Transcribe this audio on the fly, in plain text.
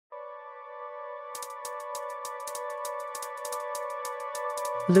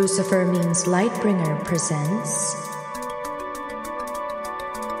Lucifer Means Lightbringer presents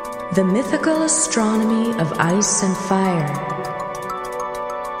The Mythical Astronomy of Ice and Fire,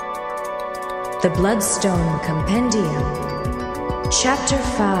 The Bloodstone Compendium, Chapter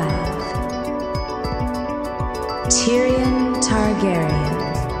 5, Tyrion Targaryen.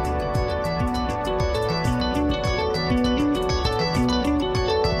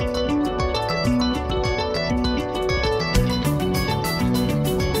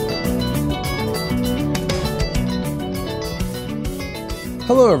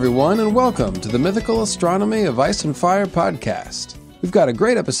 Hello everyone, and welcome to the Mythical Astronomy of Ice and Fire podcast. We've got a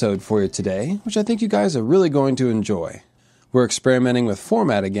great episode for you today, which I think you guys are really going to enjoy. We're experimenting with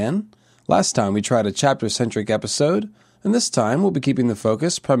format again. Last time we tried a chapter-centric episode, and this time we'll be keeping the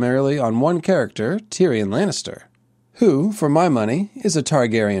focus primarily on one character, Tyrion Lannister, who, for my money, is a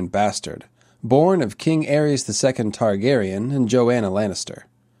Targaryen bastard, born of King Aerys II Targaryen and Joanna Lannister.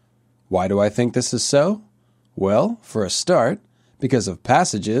 Why do I think this is so? Well, for a start, because of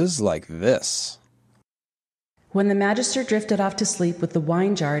passages like this. When the Magister drifted off to sleep with the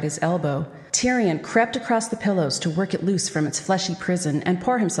wine jar at his elbow, Tyrion crept across the pillows to work it loose from its fleshy prison and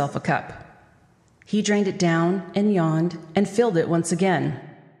pour himself a cup. He drained it down and yawned and filled it once again.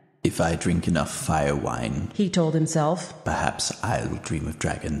 If I drink enough fire wine, he told himself, perhaps I'll dream of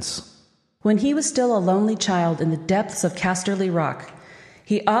dragons. When he was still a lonely child in the depths of Casterly Rock,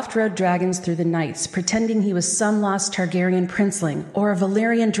 he oft rode dragons through the nights, pretending he was some lost Targaryen princeling or a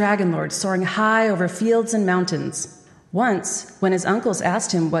Valyrian dragonlord soaring high over fields and mountains. Once, when his uncles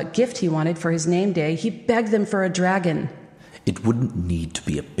asked him what gift he wanted for his name day, he begged them for a dragon. It wouldn't need to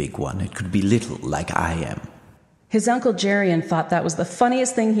be a big one. It could be little, like I am. His uncle Jerion thought that was the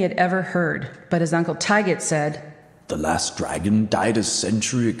funniest thing he had ever heard, but his uncle Tyget said, "The last dragon died a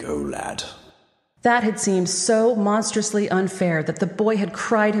century ago, lad." That had seemed so monstrously unfair that the boy had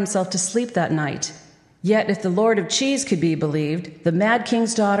cried himself to sleep that night. Yet, if the Lord of Cheese could be believed, the Mad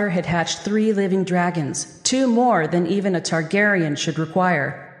King's daughter had hatched 3 living dragons, 2 more than even a Targaryen should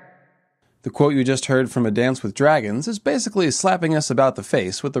require. The quote you just heard from A Dance with Dragons is basically slapping us about the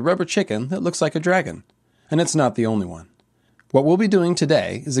face with a rubber chicken that looks like a dragon. And it's not the only one. What we'll be doing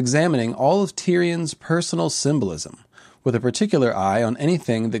today is examining all of Tyrion's personal symbolism, with a particular eye on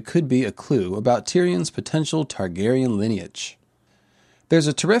anything that could be a clue about Tyrion's potential Targaryen lineage. There's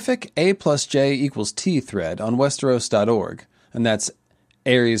a terrific A plus J equals T thread on Westeros.org, and that's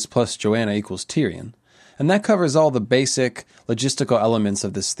Aerys plus Joanna equals Tyrion, and that covers all the basic logistical elements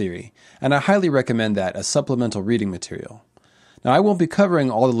of this theory, and I highly recommend that as supplemental reading material. Now, I won't be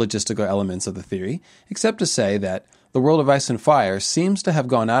covering all the logistical elements of the theory, except to say that the world of Ice and Fire seems to have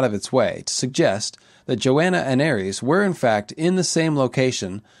gone out of its way to suggest that Joanna and Aerys were in fact in the same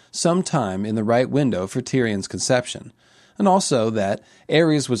location sometime in the right window for Tyrion's conception, and also that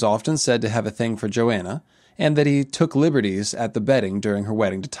Aerys was often said to have a thing for Joanna, and that he took liberties at the bedding during her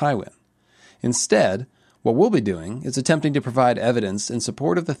wedding to Tywin. Instead, what we'll be doing is attempting to provide evidence in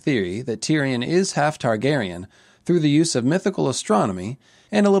support of the theory that Tyrion is half Targaryen through the use of mythical astronomy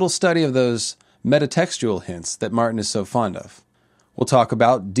and a little study of those metatextual hints that Martin is so fond of. We'll talk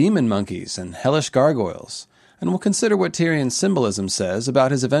about demon monkeys and hellish gargoyles, and we'll consider what Tyrion's symbolism says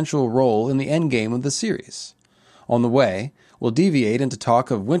about his eventual role in the endgame of the series. On the way, we'll deviate into talk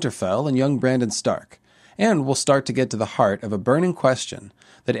of Winterfell and young Brandon Stark, and we'll start to get to the heart of a burning question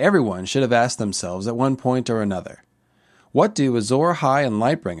that everyone should have asked themselves at one point or another. What do Azor, Ahai, and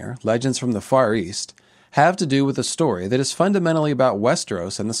Lightbringer, legends from the Far East, have to do with a story that is fundamentally about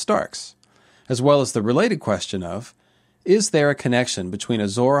Westeros and the Starks, as well as the related question of, is there a connection between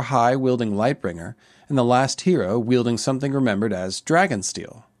Azor Ahai wielding Lightbringer and the last hero wielding something remembered as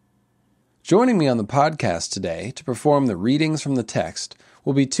Dragonsteel? Joining me on the podcast today to perform the readings from the text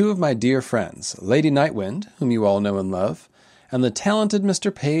will be 2 of my dear friends, Lady Nightwind, whom you all know and love, and the talented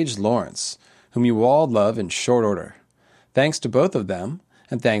Mr. Paige Lawrence, whom you all love in short order. Thanks to both of them,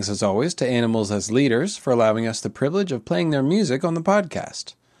 and thanks as always to Animals as Leaders for allowing us the privilege of playing their music on the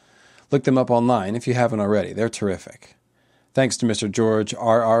podcast. Look them up online if you haven't already. They're terrific. Thanks to Mr. George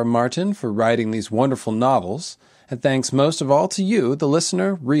R.R. Martin for writing these wonderful novels, and thanks most of all to you, the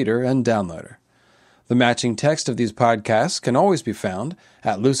listener, reader, and downloader. The matching text of these podcasts can always be found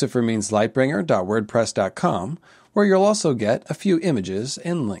at lucifermeanslightbringer.wordpress.com, where you'll also get a few images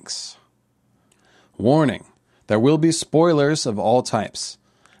and links. Warning: there will be spoilers of all types.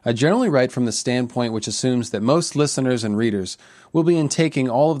 I generally write from the standpoint which assumes that most listeners and readers will be intaking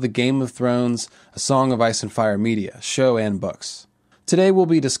all of the Game of Thrones, A Song of Ice and Fire media, show and books. Today we'll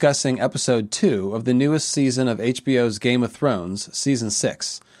be discussing Episode 2 of the newest season of HBO's Game of Thrones, Season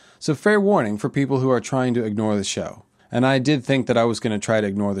 6, So fair warning for people who are trying to ignore the show. And I did think that I was going to try to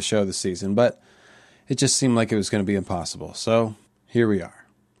ignore the show this season, but it just seemed like it was going to be impossible. So here we are.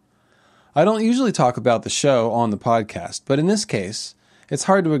 I don't usually talk about the show on the podcast, but in this case, it's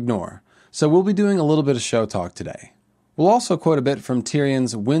hard to ignore. So we'll be doing a little bit of show talk today. We'll also quote a bit from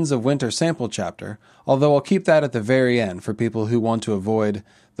Tyrion's Winds of Winter sample chapter, although I'll keep that at the very end for people who want to avoid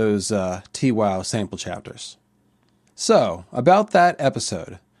those TWOW sample chapters. So, about that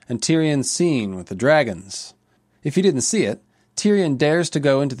episode, and Tyrion's scene with the dragons. If you didn't see it, Tyrion dares to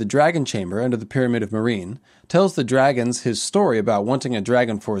go into the dragon chamber under the Pyramid of Meereen, tells the dragons his story about wanting a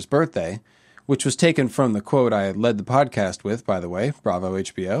dragon for his birthday, which was taken from the quote I led the podcast with, by the way, bravo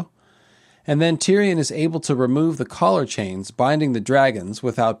HBO. And then Tyrion is able to remove the collar chains binding the dragons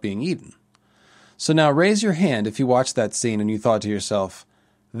without being eaten. So now raise your hand if you watched that scene and you thought to yourself,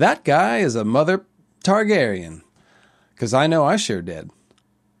 that guy is a mother Targaryen. Because I know I sure did.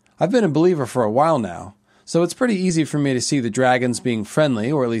 I've been a believer for a while now, so it's pretty easy for me to see the dragons being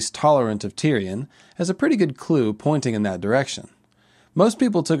friendly or at least tolerant of Tyrion as a pretty good clue pointing in that direction. Most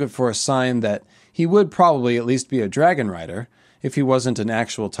people took it for a sign that he would probably at least be a dragon rider if he wasn't an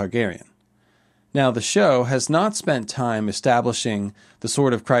actual Targaryen. Now, the show has not spent time establishing the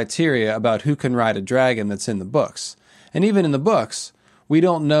sort of criteria about who can ride a dragon that's in the books. And even in the books, we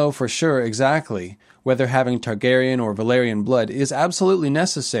don't know for sure exactly whether having Targaryen or Valyrian blood is absolutely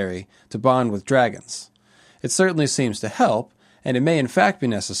necessary to bond with dragons. It certainly seems to help, and it may in fact be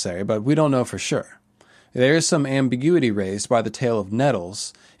necessary, but we don't know for sure. There is some ambiguity raised by the tale of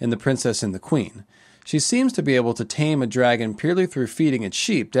Nettles in The Princess and the Queen. She seems to be able to tame a dragon purely through feeding its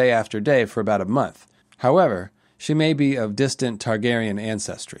sheep day after day for about a month. However, she may be of distant Targaryen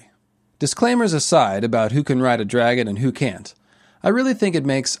ancestry. Disclaimers aside about who can ride a dragon and who can't, I really think it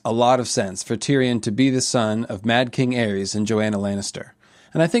makes a lot of sense for Tyrion to be the son of Mad King Aerys and Joanna Lannister,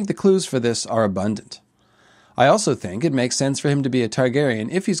 and I think the clues for this are abundant. I also think it makes sense for him to be a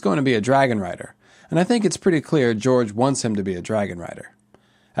Targaryen if he's going to be a dragon rider, and I think it's pretty clear George wants him to be a dragon rider.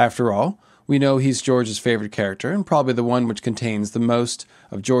 After all, we know he's George's favorite character, and probably the one which contains the most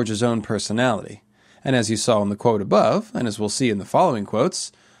of George's own personality. And as you saw in the quote above, and as we'll see in the following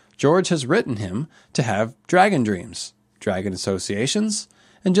quotes, George has written him to have dragon dreams, dragon associations,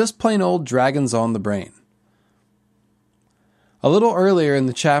 and just plain old dragons on the brain. A little earlier in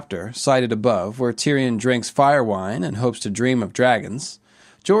the chapter, cited above, where Tyrion drinks fire wine and hopes to dream of dragons,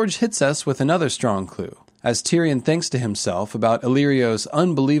 George hits us with another strong clue, as Tyrion thinks to himself about Illyrio's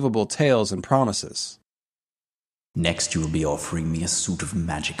unbelievable tales and promises. Next you will be offering me a suit of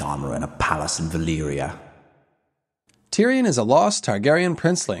magic armor and a palace in Valyria. Tyrion is a lost Targaryen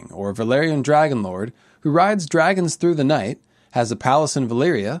princeling, or Valyrian dragonlord, who rides dragons through the night, has a palace in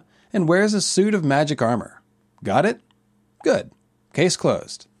Valyria, and wears a suit of magic armor. Got it? Good. Case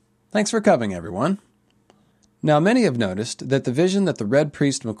closed. Thanks for coming, everyone. Now, many have noticed that the vision that the Red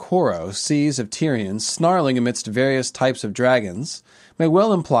Priest Moqorro sees of Tyrion snarling amidst various types of dragons may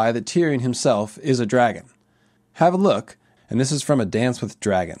well imply that Tyrion himself is a dragon. Have a look, and this is from A Dance with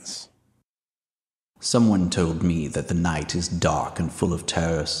Dragons. Someone told me that the night is dark and full of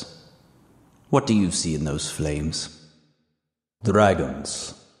terrors. What do you see in those flames?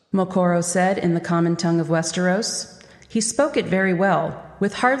 Dragons, Moqorro said in the common tongue of Westeros. He spoke it very well,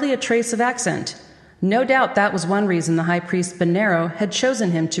 with hardly a trace of accent. No doubt that was one reason the High Priest Benero had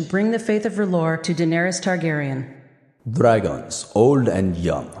chosen him to bring the faith of R'hllor to Daenerys Targaryen. dragons, old and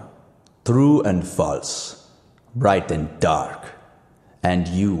young, true and false, bright and dark, and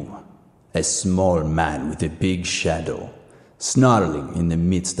you, a small man with a big shadow, snarling in the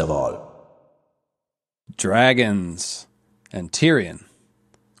midst of all. Dragons. And Tyrion.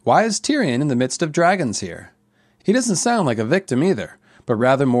 Why is Tyrion in the midst of dragons here? He doesn't sound like a victim either, but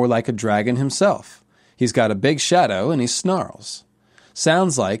rather more like a dragon himself. He's got a big shadow and he snarls.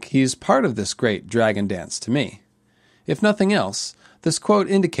 Sounds like he's part of this great dragon dance to me. If nothing else, this quote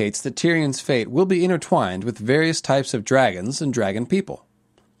indicates that Tyrion's fate will be intertwined with various types of dragons and dragon people.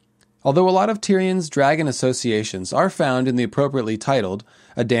 Although a lot of Tyrion's dragon associations are found in the appropriately titled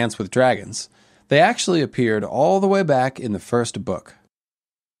A Dance with Dragons, they actually appeared all the way back in the first book.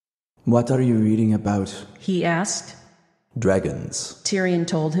 What are you reading about? He asked. Dragons. Tyrion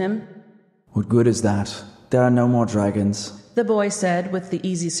told him. What good is that? There are no more dragons. The boy said with the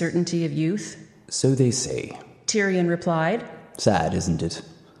easy certainty of youth. So they say. Tyrion replied. Sad, isn't it?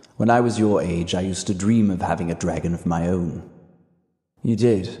 When I was your age, I used to dream of having a dragon of my own. You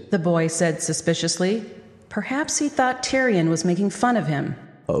did? The boy said suspiciously. Perhaps he thought Tyrion was making fun of him.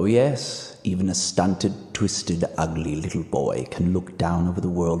 Oh yes, even a stunted, twisted, ugly little boy can look down over the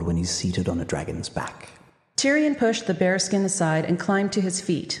world when he's seated on a dragon's back. Tyrion pushed the bearskin aside and climbed to his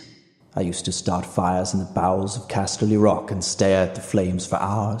feet. I used to start fires in the bowels of Casterly Rock and stare at the flames for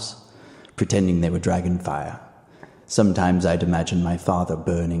hours, pretending they were dragon fire. Sometimes I'd imagine my father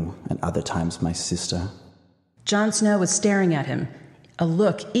burning, and other times my sister. Jon Snow was staring at him, a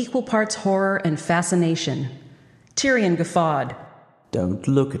look equal parts horror and fascination. Tyrion guffawed. Don't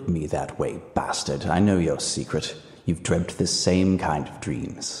look at me that way, bastard. I know your secret. You've dreamt the same kind of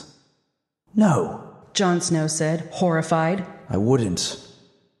dreams. No, Jon Snow said, horrified. I wouldn't.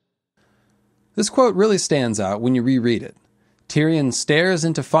 This quote really stands out when you reread it. Tyrion stares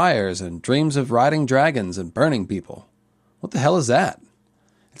into fires and dreams of riding dragons and burning people. What the hell is that?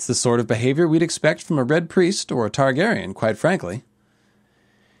 It's the sort of behavior we'd expect from a Red Priest or a Targaryen, quite frankly.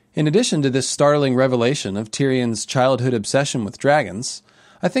 In addition to this startling revelation of Tyrion's childhood obsession with dragons,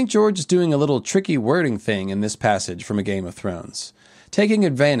 I think George is doing a little tricky wording thing in this passage from A Game of Thrones, taking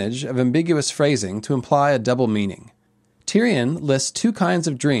advantage of ambiguous phrasing to imply a double meaning. Tyrion lists two kinds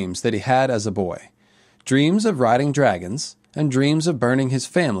of dreams that he had as a boy: dreams of riding dragons and dreams of burning his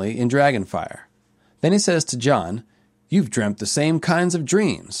family in dragonfire. Then he says to Jon, "You've dreamt the same kinds of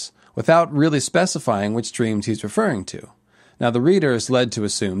dreams," without really specifying which dreams he's referring to. Now, the reader is led to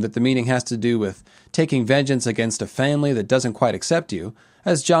assume that the meaning has to do with taking vengeance against a family that doesn't quite accept you,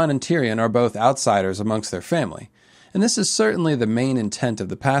 as Jon and Tyrion are both outsiders amongst their family, and this is certainly the main intent of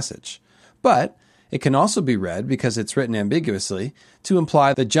the passage. But it can also be read, because it's written ambiguously, to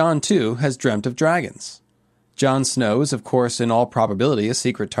imply that Jon too has dreamt of dragons. Jon Snow is, of course, in all probability a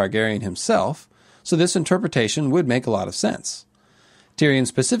secret Targaryen himself, so this interpretation would make a lot of sense. Tyrion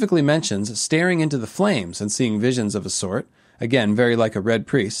specifically mentions staring into the flames and seeing visions of a sort, again very like a Red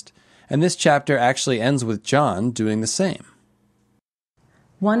Priest, and this chapter actually ends with Jon doing the same.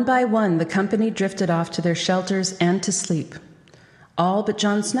 One by one, the company drifted off to their shelters and to sleep. All but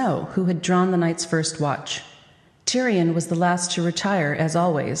Jon Snow, who had drawn the night's first watch. Tyrion was the last to retire, as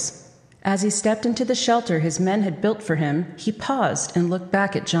always. As he stepped into the shelter his men had built for him, he paused and looked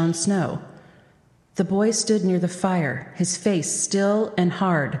back at Jon Snow. The boy stood near the fire, his face still and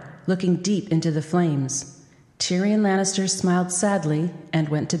hard, looking deep into the flames. Tyrion Lannister smiled sadly and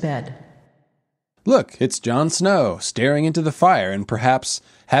went to bed. Look, it's Jon Snow, staring into the fire and perhaps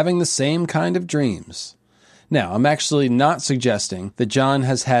having the same kind of dreams. Now, I'm actually not suggesting that Jon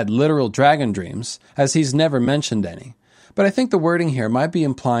has had literal dragon dreams, as he's never mentioned any, but I think the wording here might be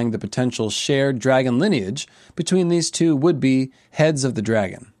implying the potential shared dragon lineage between these two would-be heads of the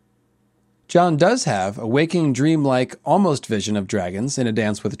dragon. Jon does have a waking dream-like almost vision of dragons in A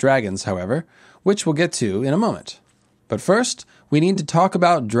Dance with Dragons, however, which we'll get to in a moment. But first, we need to talk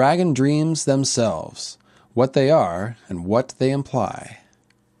about dragon dreams themselves, what they are and what they imply.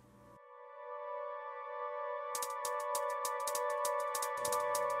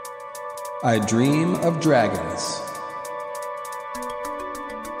 I dream of dragons.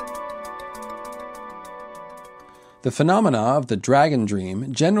 The phenomena of the dragon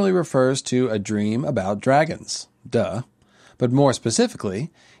dream generally refers to a dream about dragons. Duh. But more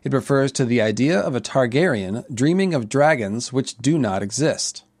specifically, it refers to the idea of a Targaryen dreaming of dragons which do not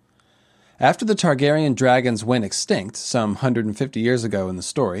exist. After the Targaryen dragons went extinct, some 150 years ago in the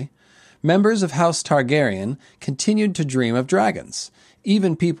story, members of House Targaryen continued to dream of dragons,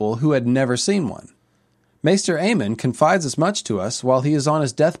 even people who had never seen one. Maester Aemon confides as much to us while he is on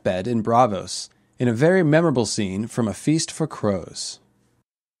his deathbed in Braavos, in a very memorable scene from A Feast for Crows.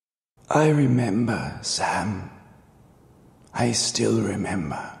 I remember, Sam. I still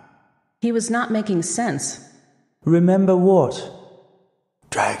remember. He was not making sense. Remember what?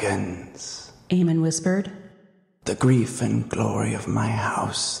 Dragons. Aemon whispered. The grief and glory of my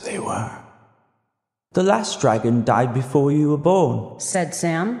house they were. The last dragon died before you were born, Said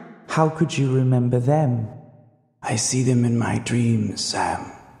Sam. How could you remember them? I see them in my dreams,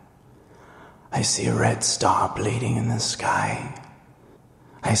 Sam. I see a red star bleeding in the sky.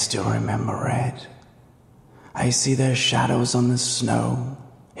 I still remember red. I see their shadows on the snow,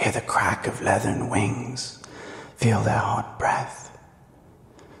 hear the crack of leathern wings, feel their hot breath.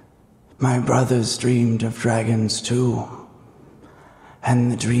 My brothers dreamed of dragons too,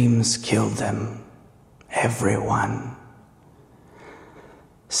 and the dreams killed them, everyone.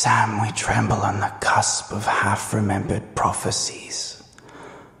 Sam, we tremble on the cusp of half-remembered prophecies,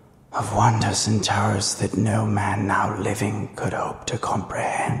 of wonders and terrors that no man now living could hope to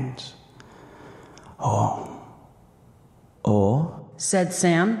comprehend. Or? Said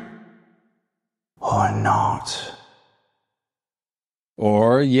Sam. Or not.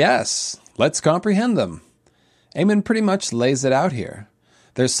 Or yes, let's comprehend them. Aemon pretty much lays it out here.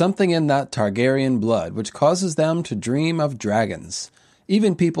 There's something in that Targaryen blood which causes them to dream of dragons,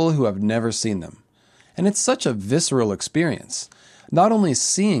 even people who have never seen them. And it's such a visceral experience. not only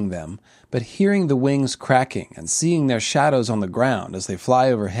seeing them, but hearing the wings cracking and seeing their shadows on the ground as they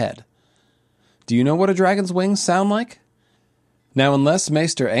fly overhead. Do you know what a dragon's wings sound like? Now, unless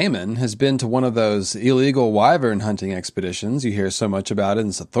Maester Aemon has been to one of those illegal wyvern hunting expeditions you hear so much about in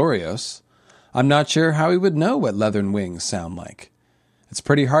Sothoryos, I'm not sure how he would know what leathern wings sound like. It's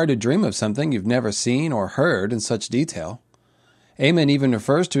pretty hard to dream of something you've never seen or heard in such detail. Aemon even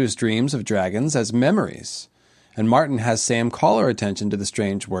refers to his dreams of dragons as memories, and Martin has Sam call our attention to the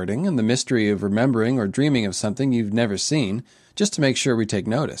strange wording and the mystery of remembering or dreaming of something you've never seen, just to make sure we take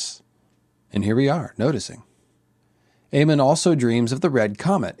notice. And here we are, noticing. Aemon also dreams of the Red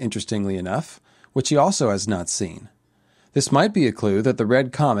Comet, interestingly enough, which he also has not seen. This might be a clue that the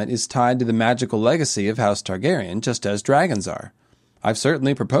Red Comet is tied to the magical legacy of House Targaryen, just as dragons are. I've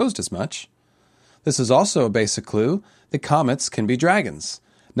certainly proposed as much. This is also a basic clue that comets can be dragons.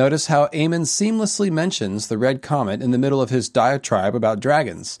 Notice how Aemon seamlessly mentions the Red Comet in the middle of his diatribe about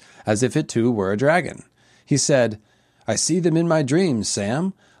dragons, as if it too were a dragon. He said, "I see them in my dreams,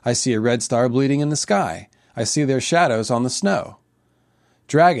 Sam. I see a red star bleeding in the sky. I see their shadows on the snow."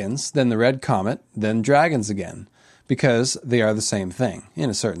 Dragons, then the Red Comet, then dragons again, because they are the same thing, in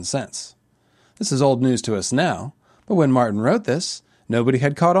a certain sense. This is old news to us now, but when Martin wrote this, nobody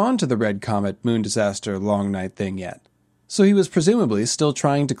had caught on to the Red Comet, moon disaster, long night thing yet. So he was presumably still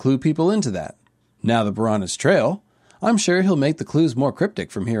trying to clue people into that. Now that we're on his trail, I'm sure he'll make the clues more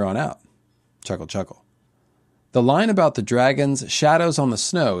cryptic from here on out. Chuckle, chuckle. The line about the dragon's shadows on the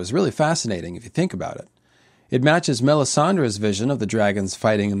snow is really fascinating if you think about it. It matches Melisandre's vision of the dragons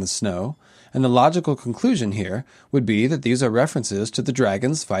fighting in the snow, and the logical conclusion here would be that these are references to the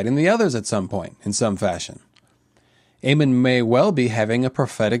dragons fighting the others at some point, in some fashion. Aemon may well be having a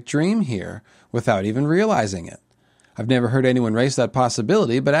prophetic dream here, without even realizing it. I've never heard anyone raise that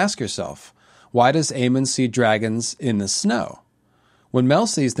possibility, but ask yourself, why does Aemon see dragons in the snow? When Mel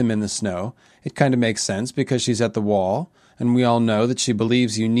sees them in the snow, it kind of makes sense because she's at the wall, and we all know that she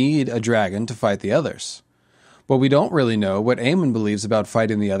believes you need a dragon to fight the others. But we don't really know what Aemon believes about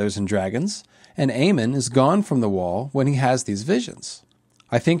fighting the others and dragons, and Aemon is gone from the wall when he has these visions.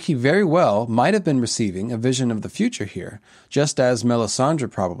 I think he very well might have been receiving a vision of the future here, just as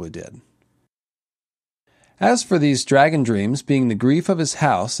Melisandre probably did. As for these dragon dreams being the grief of his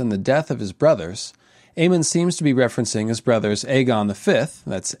house and the death of his brothers, Aemon seems to be referencing his brothers Aegon V,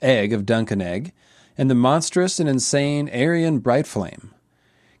 that's Egg of Dunk and Egg, and the monstrous and insane Aerion Brightflame.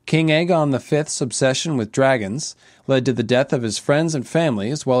 King Aegon V's obsession with dragons led to the death of his friends and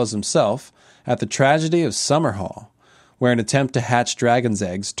family, as well as himself, at the tragedy of Summerhall, where an attempt to hatch dragon's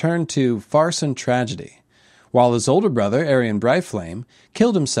eggs turned to farce and tragedy, while his older brother, Aerion Brightflame,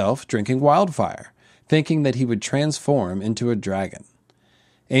 killed himself drinking wildfire, thinking that he would transform into a dragon.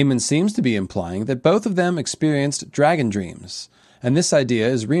 Aemon seems to be implying that both of them experienced dragon dreams, and this idea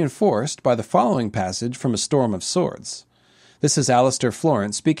is reinforced by the following passage from A Storm of Swords. This is Alistair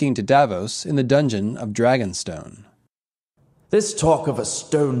Florent speaking to Davos in the dungeon of Dragonstone. This talk of a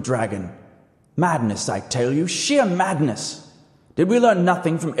stone dragon. Madness, I tell you, sheer madness. Did we learn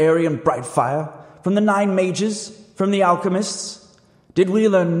nothing from Aerion Brightfire, from the Nine Mages, from the alchemists? Did we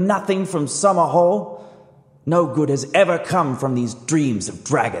learn nothing from Summerhall? No good has ever come from these dreams of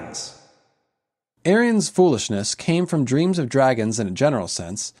dragons. Aerion's foolishness came from dreams of dragons in a general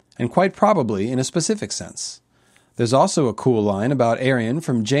sense, and quite probably in a specific sense. There's also a cool line about Aerion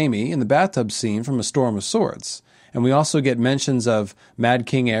from Jaime in the bathtub scene from A Storm of Swords, and we also get mentions of Mad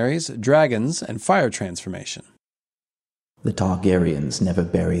King Aerys, dragons, and fire transformation. The Targaryens never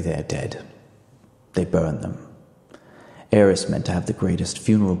bury their dead. They burn them. Aerys meant to have the greatest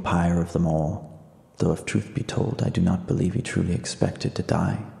funeral pyre of them all, though if truth be told, I do not believe he truly expected to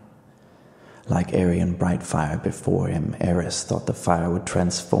die. Like Aerion Brightfire before him, Aerys thought the fire would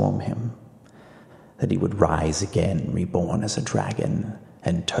transform him, that he would rise again, reborn as a dragon,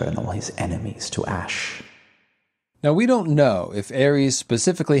 and turn all his enemies to ash. Now, we don't know if Aerys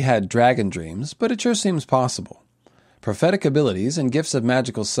specifically had dragon dreams, but it sure seems possible. Prophetic abilities and gifts of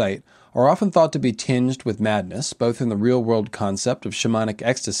magical sight are often thought to be tinged with madness, both in the real-world concept of shamanic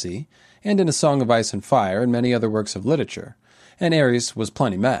ecstasy and in A Song of Ice and Fire and many other works of literature, and Aerys was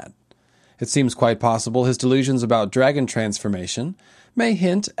plenty mad. It seems quite possible his delusions about dragon transformation may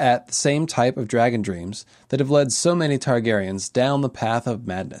hint at the same type of dragon dreams that have led so many Targaryens down the path of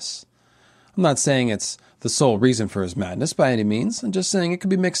madness. I'm not saying it's the sole reason for his madness by any means, I'm just saying it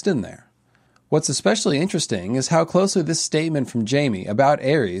could be mixed in there. What's especially interesting is how closely this statement from Jaime about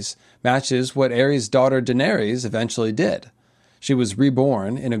Aerys matches what Aerys' daughter Daenerys eventually did. She was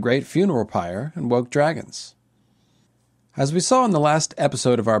reborn in a great funeral pyre and woke dragons. As we saw in the last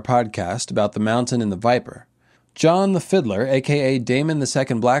episode of our podcast about the Mountain and the Viper, John the Fiddler, aka Daemon II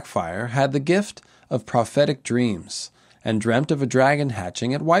Blackfyre, had the gift of prophetic dreams, and dreamt of a dragon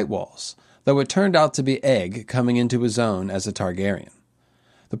hatching at White Walls, though it turned out to be Aegg coming into his own as a Targaryen.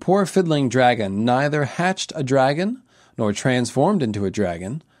 The poor fiddling dragon neither hatched a dragon, nor transformed into a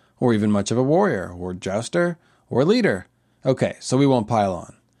dragon, or even much of a warrior, or jouster, or leader. Okay, so we won't pile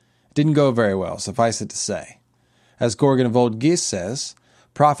on. It didn't go very well, suffice it to say. As Gorgon of Old Geese says,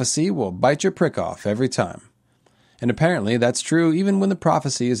 prophecy will bite your prick off every time. And apparently that's true even when the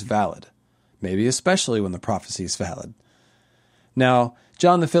prophecy is valid. Maybe especially when the prophecy is valid. Now,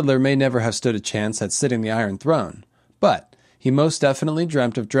 John the Fiddler may never have stood a chance at sitting the Iron Throne, but he most definitely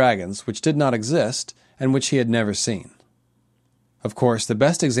dreamt of dragons which did not exist and which he had never seen. Of course, the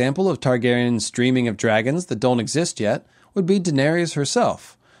best example of Targaryens dreaming of dragons that don't exist yet would be Daenerys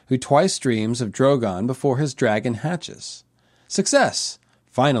herself, who twice dreams of Drogon before his dragon hatches. Success!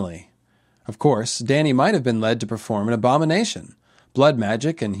 Finally. Of course, Dany might have been led to perform an abomination, blood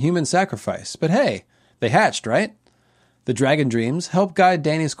magic and human sacrifice, but hey, they hatched, right? The dragon dreams help guide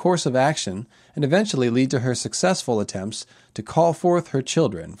Dany's course of action and eventually lead to her successful attempts to call forth her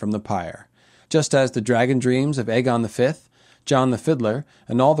children from the pyre, just as the dragon dreams of Aegon V, John the Fiddler,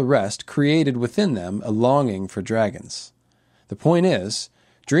 and all the rest created within them a longing for dragons. The point is,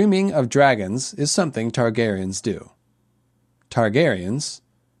 dreaming of dragons is something Targaryens do. Targaryens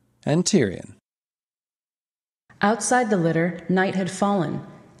and Tyrion. Outside the litter, night had fallen.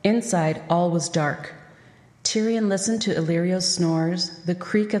 Inside, all was dark. Tyrion listened to Illyrio's snores, the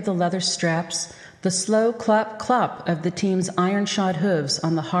creak of the leather straps, the slow clop-clop of the team's iron-shod hooves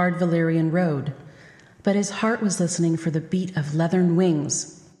on the hard Valyrian road. But his heart was listening for the beat of leathern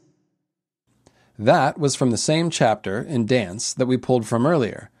wings. That was from the same chapter in Dance that we pulled from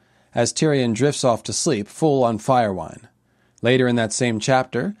earlier, as Tyrion drifts off to sleep full on firewine. Later in that same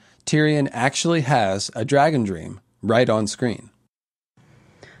chapter, Tyrion actually has a dragon dream right on screen.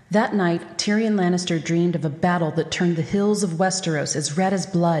 That night, Tyrion Lannister dreamed of a battle that turned the hills of Westeros as red as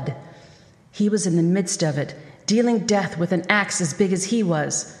blood. He was in the midst of it, dealing death with an axe as big as he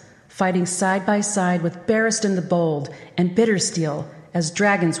was, fighting side by side with Barristan the Bold and Bittersteel as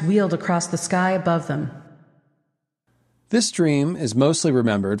dragons wheeled across the sky above them. This dream is mostly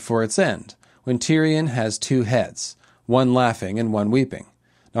remembered for its end, when Tyrion has two heads, one laughing and one weeping.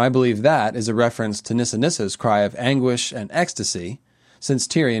 Now I believe that is a reference to Nissa Nissa's cry of anguish and ecstasy, since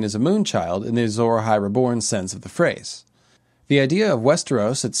Tyrion is a moonchild in the Azor Ahai Reborn sense of the phrase. The idea of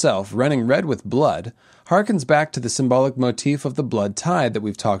Westeros itself running red with blood harkens back to the symbolic motif of the blood tide that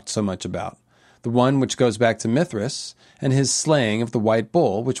we've talked so much about, the one which goes back to Mithras and his slaying of the white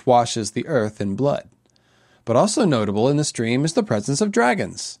bull which washes the earth in blood. But also notable in this dream is the presence of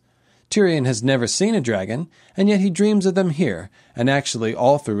dragons. Tyrion has never seen a dragon, and yet he dreams of them here, and actually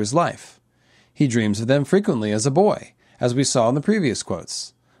all through his life. He dreams of them frequently as a boy, as we saw in the previous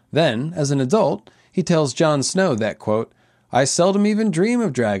quotes. Then, as an adult, he tells Jon Snow that, quote, "I seldom even dream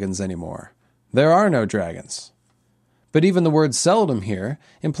of dragons anymore. There are no dragons." But even the word seldom here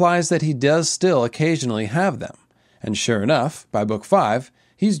implies that he does still occasionally have them, and sure enough, by Book 5,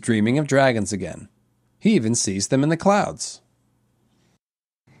 he's dreaming of dragons again. He even sees them in the clouds.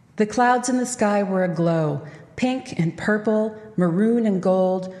 The clouds in the sky were aglow, pink and purple, maroon and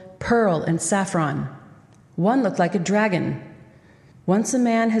gold, pearl and saffron. One looked like a dragon. Once a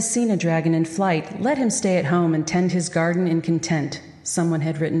man has seen a dragon in flight, let him stay at home and tend his garden in content, someone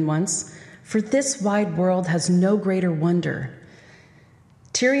had written once, for this wide world has no greater wonder.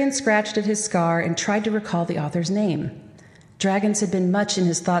 Tyrion scratched at his scar and tried to recall the author's name. Dragons had been much in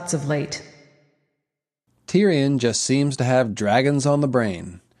his thoughts of late. Tyrion just seems to have dragons on the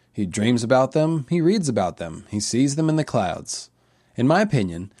brain. He dreams about them, he reads about them, he sees them in the clouds. In my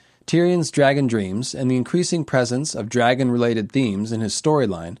opinion, Tyrion's dragon dreams and the increasing presence of dragon-related themes in his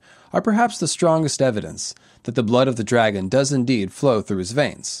storyline are perhaps the strongest evidence that the blood of the dragon does indeed flow through his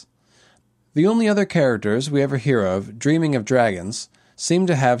veins. The only other characters we ever hear of dreaming of dragons seem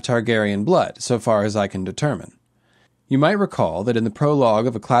to have Targaryen blood, so far as I can determine. You might recall that in the prologue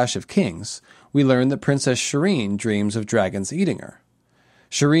of A Clash of Kings, we learned that Princess Shireen dreams of dragons eating her.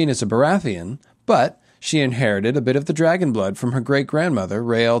 Shireen is a Baratheon, but she inherited a bit of the dragon blood from her great-grandmother,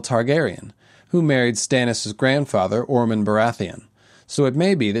 Rhaelle Targaryen, who married Stannis' grandfather, Ormond Baratheon, so it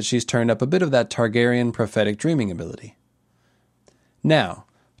may be that she's turned up a bit of that Targaryen prophetic dreaming ability. Now,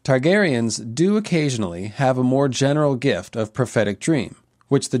 Targaryens do occasionally have a more general gift of prophetic dream,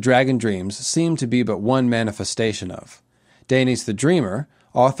 which the dragon dreams seem to be but one manifestation of. Daenys the Dreamer,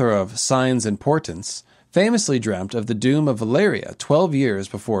 author of Signs and Portents, famously dreamt of the doom of Valyria 12 years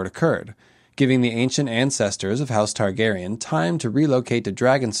before it occurred, giving the ancient ancestors of House Targaryen time to relocate to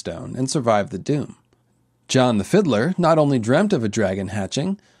Dragonstone and survive the doom. John the Fiddler not only dreamt of a dragon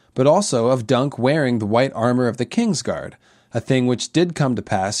hatching, but also of Dunk wearing the white armor of the Kingsguard, a thing which did come to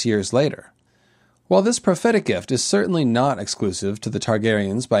pass years later. While this prophetic gift is certainly not exclusive to the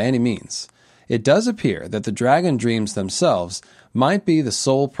Targaryens by any means, it does appear that the dragon dreams themselves might be the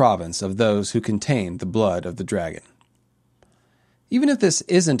sole province of those who contain the blood of the dragon. Even if this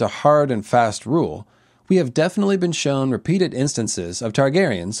isn't a hard and fast rule, we have definitely been shown repeated instances of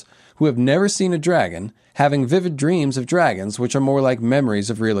Targaryens who have never seen a dragon having vivid dreams of dragons which are more like memories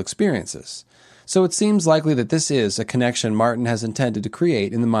of real experiences. So it seems likely that this is a connection Martin has intended to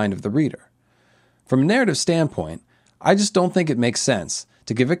create in the mind of the reader. From a narrative standpoint, I just don't think it makes sense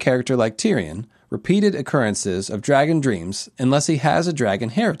to give a character like Tyrion repeated occurrences of dragon dreams unless he has a dragon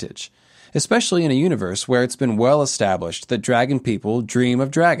heritage, especially in a universe where it's been well established that dragon people dream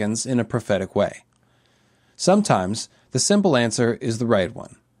of dragons in a prophetic way. Sometimes, the simple answer is the right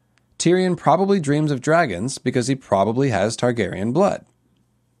one. Tyrion probably dreams of dragons because he probably has Targaryen blood.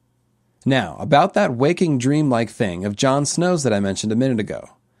 Now, about that waking dream-like thing of Jon Snow's that I mentioned a minute ago.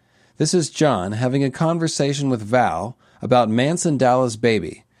 This is Jon having a conversation with Val about Manson Dalla's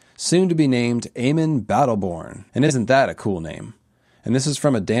baby, soon to be named Aemon Battleborn. And isn't that a cool name? And this is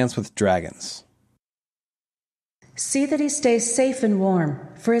from A Dance with Dragons. See that he stays safe and warm,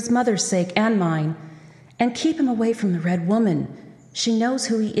 for his mother's sake and mine, and keep him away from the Red Woman. She knows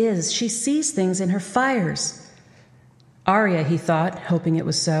who he is. She sees things in her fires. Arya, he thought, hoping it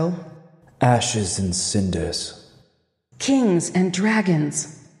was so. Ashes and cinders. Kings and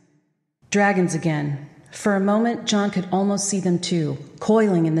dragons. Dragons again. For a moment, Jon could almost see them too,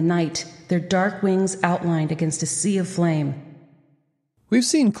 coiling in the night, their dark wings outlined against a sea of flame. We've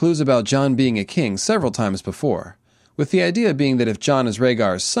seen clues about Jon being a king several times before, with the idea being that if Jon is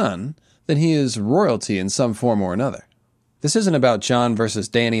Rhaegar's son, then he is royalty in some form or another. This isn't about Jon versus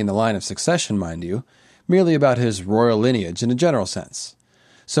Dany in the line of succession, mind you, merely about his royal lineage in a general sense.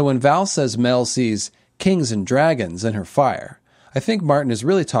 So when Val says Mel sees kings and dragons in her fire, I think Martin is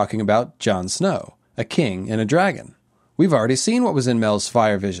really talking about Jon Snow, a king and a dragon. We've already seen what was in Mel's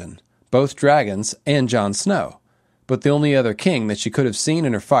fire vision, both dragons and Jon Snow. But the only other king that she could have seen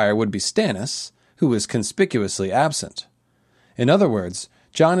in her fire would be Stannis, who was conspicuously absent. In other words,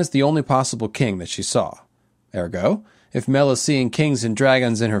 Jon is the only possible king that she saw. Ergo, if Mel is seeing kings and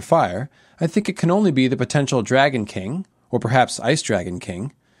dragons in her fire, I think it can only be the potential Dragon King, or perhaps Ice Dragon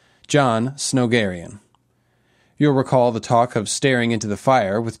King, Jon Snowgarian. You'll recall the talk of staring into the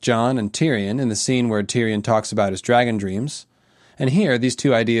fire with Jon and Tyrion in the scene where Tyrion talks about his dragon dreams, and here these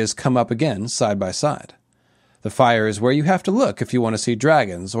two ideas come up again side by side. The fire is where you have to look if you want to see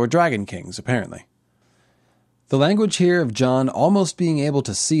dragons or dragon kings, apparently. The language here of Jon almost being able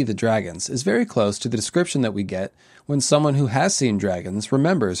to see the dragons is very close to the description that we get when someone who has seen dragons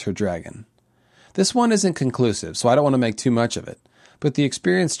remembers her dragon. This one isn't conclusive, so I don't want to make too much of it, but the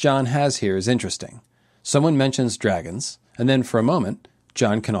experience Jon has here is interesting. Someone mentions dragons, and then for a moment,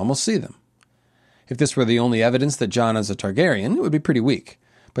 Jon can almost see them. If this were the only evidence that Jon is a Targaryen, it would be pretty weak,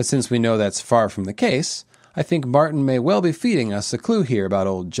 but since we know that's far from the case, I think Martin may well be feeding us a clue here about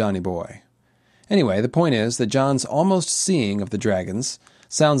old Johnny Boy. Anyway, the point is that Jon's almost seeing of the dragons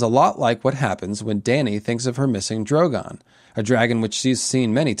sounds a lot like what happens when Dany thinks of her missing Drogon, a dragon which she's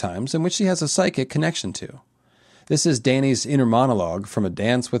seen many times and which she has a psychic connection to. This is Dany's inner monologue from A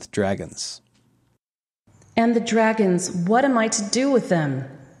Dance with Dragons. And the dragons, what am I to do with them?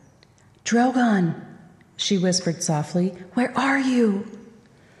 Drogon, she whispered softly, where are you?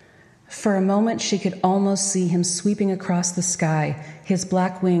 For a moment she could almost see him sweeping across the sky, his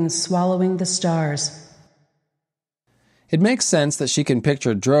black wings swallowing the stars. It makes sense that she can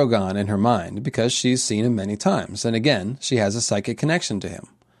picture Drogon in her mind because she's seen him many times, and again, she has a psychic connection to him.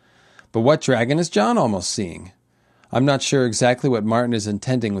 But what dragon is Jon almost seeing? I'm not sure exactly what Martin is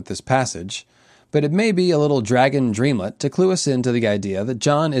intending with this passage, but it may be a little dragon dreamlet to clue us into the idea that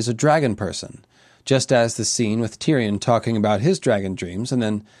Jon is a dragon person, just as the scene with Tyrion talking about his dragon dreams and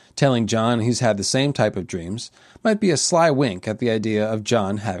then telling Jon he's had the same type of dreams might be a sly wink at the idea of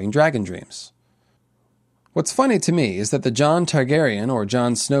Jon having dragon dreams. What's funny to me is that the Jon Targaryen or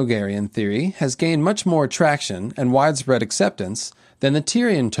Jon Snowgarian theory has gained much more traction and widespread acceptance than the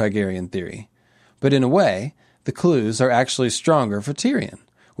Tyrion Targaryen theory, but in a way, the clues are actually stronger for Tyrion,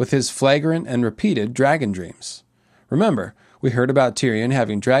 with his flagrant and repeated dragon dreams. Remember, we heard about Tyrion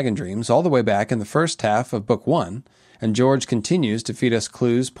having dragon dreams all the way back in the first half of Book 1, and George continues to feed us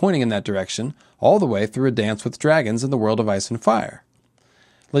clues pointing in that direction all the way through A Dance with Dragons in the World of Ice and Fire.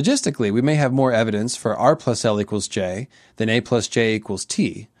 Logistically, we may have more evidence for R plus L equals J than A plus J equals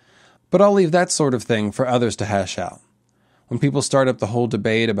T, but I'll leave that sort of thing for others to hash out. When people start up the whole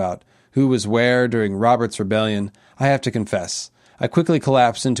debate about who was where during Robert's rebellion, I have to confess, I quickly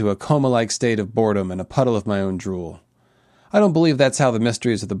collapsed into a coma-like state of boredom and a puddle of my own drool. I don't believe that's how the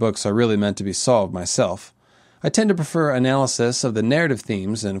mysteries of the books are really meant to be solved myself. I tend to prefer analysis of the narrative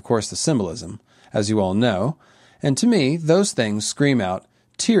themes and, of course, the symbolism, as you all know, and to me, those things scream out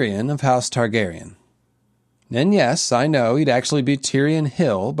Tyrion of House Targaryen. And yes, I know he'd actually be Tyrion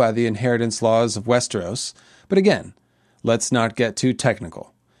Hill by the inheritance laws of Westeros, but again, let's not get too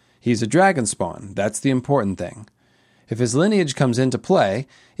technical. He's a dragon spawn, that's the important thing. If his lineage comes into play,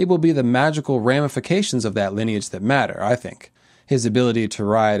 it will be the magical ramifications of that lineage that matter, I think. His ability to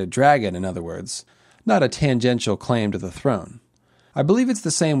ride a dragon, in other words, not a tangential claim to the throne. I believe it's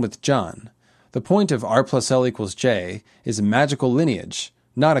the same with Jon. The point of R plus L equals J is a magical lineage,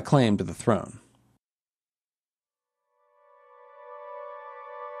 not a claim to the throne.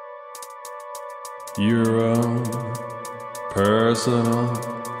 Your own personal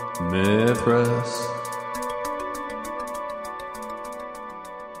Mithras.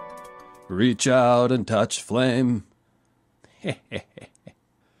 Reach out and touch flame.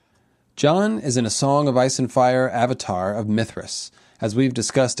 Jon is in A Song of Ice and Fire avatar of Mithras, as we've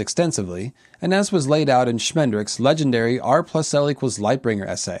discussed extensively, and as was laid out in Schmendrick's legendary R plus L equals Lightbringer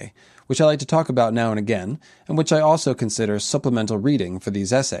essay, which I like to talk about now and again, and which I also consider supplemental reading for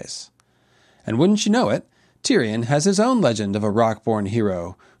these essays. And wouldn't you know it, Tyrion has his own legend of a rock-born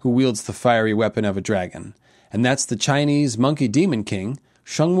hero who wields the fiery weapon of a dragon, and that's the Chinese monkey demon king,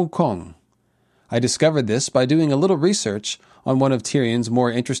 Shang Wukong. I discovered this by doing a little research on one of Tyrion's more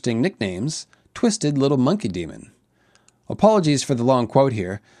interesting nicknames, Twisted Little Monkey Demon. Apologies for the long quote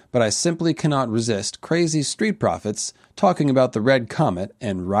here, but I simply cannot resist crazy street prophets talking about the red comet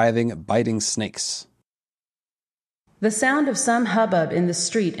and writhing, biting snakes. The sound of some hubbub in the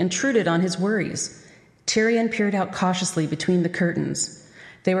street intruded on his worries. Tyrion peered out cautiously between the curtains.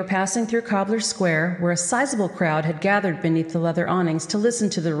 They were passing through Cobbler Square, where a sizable crowd had gathered beneath the leather awnings to listen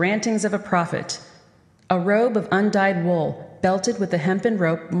to the rantings of a prophet. A robe of undyed wool, belted with a hempen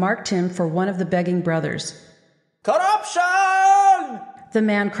rope, marked him for one of the begging brothers. "Corruption!" The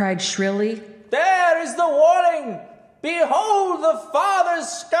man cried shrilly. "There is the warning! Behold the Father's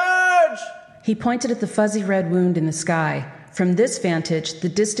scourge!" He pointed at the fuzzy red wound in the sky. From this vantage, the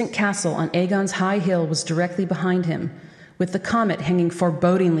distant castle on Aegon's high hill was directly behind him, with the comet hanging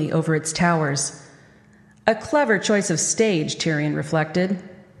forebodingly over its towers. A clever choice of stage, Tyrion reflected.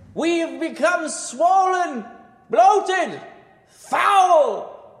 "We've become swollen, bloated,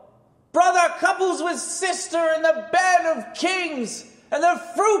 foul. Brother couples with sister in the bed of kings, and the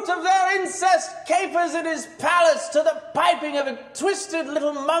fruit of their incest capers in his palace to the piping of a twisted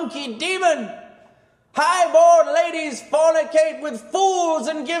little monkey demon. High-born ladies fornicate with fools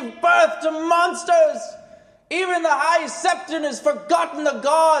and give birth to monsters. Even the High Septon has forgotten the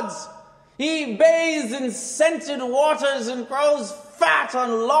gods. He bathes in scented waters and grows fat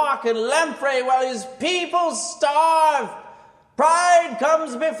on lark and lamprey while his people starve. Pride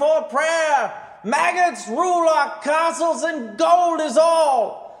comes before prayer. Maggots rule our castles and gold is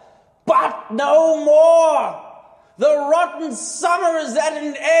all. But no more. The rotten summer is at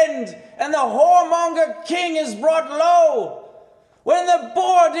an end, and the whoremonger king is brought low. When the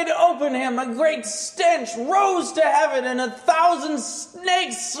boar did open him, a great stench rose to heaven, and 1,000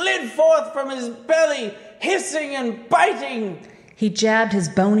 snakes slid forth from his belly, hissing and biting." He jabbed his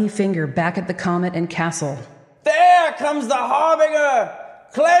bony finger back at the comet and castle. "There comes the harbinger!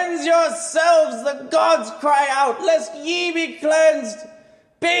 Cleanse yourselves, the gods cry out, lest ye be cleansed.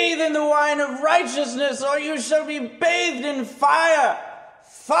 Bathe in the wine of righteousness, or you shall be bathed in fire.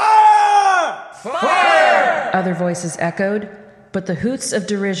 Fire! Fire!" Other voices echoed, but the hoots of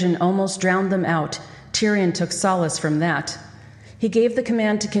derision almost drowned them out. Tyrion took solace from that. He gave the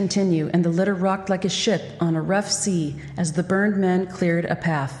command to continue, and the litter rocked like a ship on a rough sea as the burned men cleared a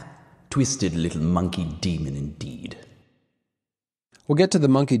path. Twisted little monkey demon indeed. We'll get to the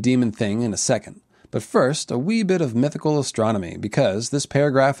monkey demon thing in a second, but first, a wee bit of mythical astronomy, because this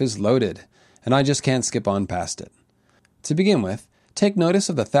paragraph is loaded, and I just can't skip on past it. To begin with, take notice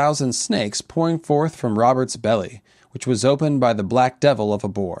of the 1,000 snakes pouring forth from Robert's belly, which was opened by the black devil of a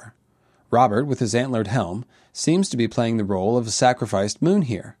boar. Robert, with his antlered helm, seems to be playing the role of a sacrificed moon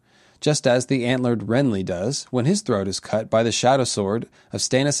here, just as the antlered Renly does when his throat is cut by the shadow sword of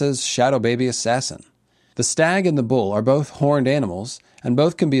Stannis' shadow baby assassin. The stag and the bull are both horned animals, and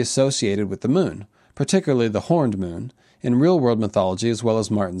both can be associated with the moon, particularly the horned moon, in real-world mythology as well as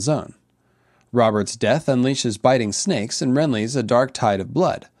Martin's own. Robert's death unleashes biting snakes, and Renly's a dark tide of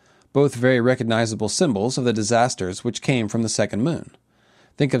blood, both very recognizable symbols of the disasters which came from the second moon.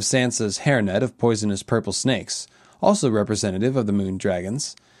 Think of Sansa's hairnet of poisonous purple snakes, also representative of the moon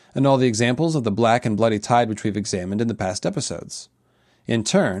dragons, and all the examples of the black and bloody tide which we've examined in the past episodes. In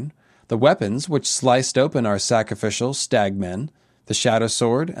turn, the weapons which sliced open our sacrificial stagmen, the shadow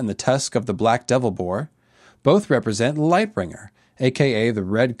sword and the tusk of the black devil boar, both represent Lightbringer, aka the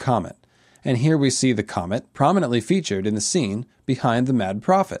Red Comet, and here we see the comet prominently featured in the scene behind the Mad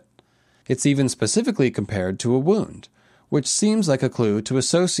Prophet. It's even specifically compared to a wound, which seems like a clue to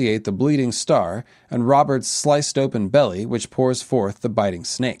associate the bleeding star and Robert's sliced-open belly which pours forth the biting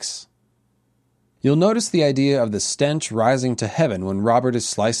snakes. You'll notice the idea of the stench rising to heaven when Robert is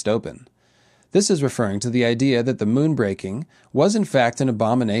sliced open. This is referring to the idea that the moonbreaking was in fact an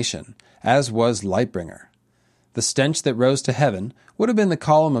abomination, as was Lightbringer. The stench that rose to heaven would have been the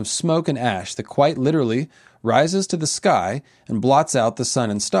column of smoke and ash that quite literally rises to the sky and blots out the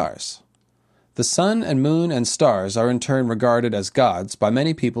sun and stars. The sun and moon and stars are in turn regarded as gods by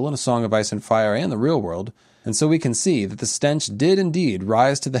many people in A Song of Ice and Fire and the real world, and so we can see that the stench did indeed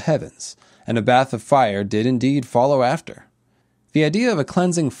rise to the heavens, and a bath of fire did indeed follow after. The idea of a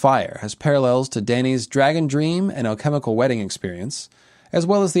cleansing fire has parallels to Dany's dragon dream and alchemical wedding experience, as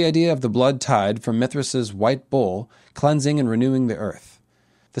well as the idea of the blood tide from Mithras's white bull cleansing and renewing the earth.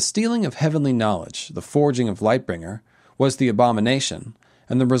 The stealing of heavenly knowledge, the forging of Lightbringer, was the abomination,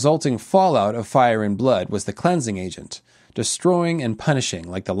 and the resulting fallout of fire and blood was the cleansing agent, destroying and punishing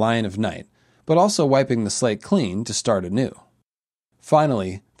like the Lion of Night, but also wiping the slate clean to start anew.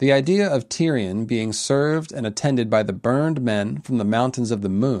 Finally, the idea of Tyrion being served and attended by the burned men from the Mountains of the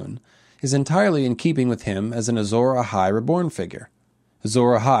Moon is entirely in keeping with him as an Azor Ahai reborn figure.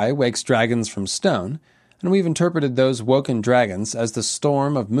 Azor Ahai wakes dragons from stone, and we've interpreted those woken dragons as the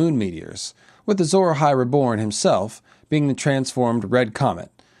storm of moon meteors, with Azor Ahai reborn himself being the transformed Red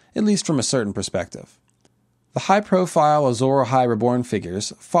Comet, at least from a certain perspective. The high-profile Azor Ahai reborn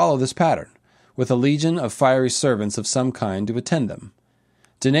figures follow this pattern, with a legion of fiery servants of some kind to attend them.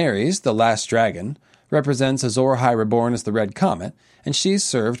 Daenerys, the last dragon, represents Azor Ahai reborn as the Red Comet, and she's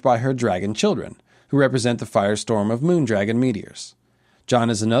served by her dragon children, who represent the firestorm of moondragon meteors. Jon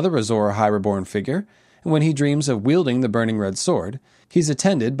is another Azor Ahai reborn figure, and when he dreams of wielding the burning red sword, he's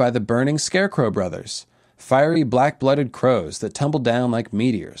attended by the burning Scarecrow brothers, fiery black-blooded crows that tumble down like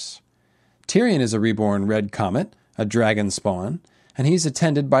meteors. Tyrion is a reborn red comet, a dragon spawn, and he's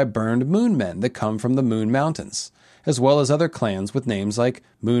attended by burned moon men that come from the Moon Mountains, as well as other clans with names like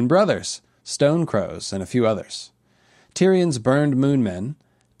Moon Brothers, Stone Crows, and a few others. Tyrion's burned moon men,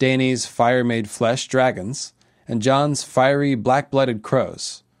 Dany's fire-made flesh dragons, and Jon's fiery black-blooded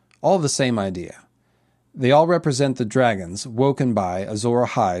crows, all the same idea. They all represent the dragons woken by Azor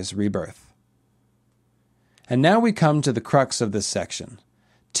Ahai's rebirth. And now we come to the crux of this section.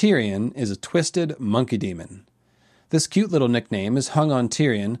 Tyrion is a twisted monkey demon. This cute little nickname is hung on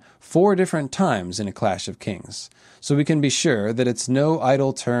Tyrion 4 different times in A Clash of Kings, so we can be sure that it's no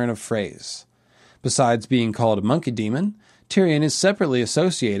idle turn of phrase. Besides being called a monkey demon, Tyrion is separately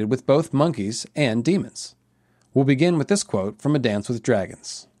associated with both monkeys and demons. We'll begin with this quote from A Dance with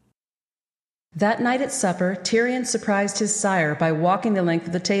Dragons. That night at supper, Tyrion surprised his sire by walking the length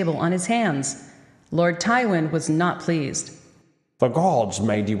of the table on his hands. Lord Tywin was not pleased. The gods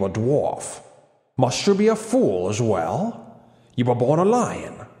made you a dwarf. Must you be a fool as well? You were born a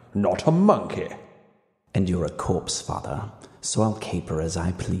lion, not a monkey. And you're a corpse, father, so I'll caper as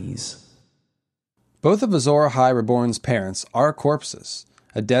I please. Both of Azor Ahai Reborn's parents are corpses,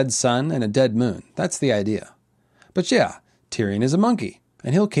 a dead sun and a dead moon. That's the idea. But yeah, Tyrion is a monkey,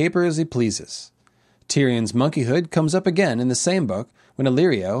 and he'll caper as he pleases. Tyrion's monkeyhood comes up again in the same book when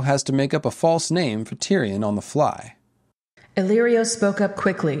Illyrio has to make up a false name for Tyrion on the fly. Illyrio spoke up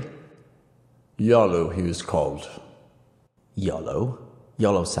quickly. Yolo, he was called. Yolo?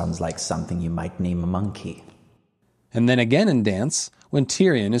 Yolo sounds like something you might name a monkey. And then again in Dance, when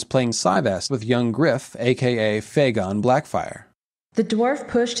Tyrion is playing Syvast with young Griff, a.k.a. Fagon Blackfire. The dwarf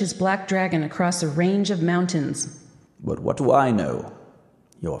pushed his black dragon across a range of mountains. But what do I know?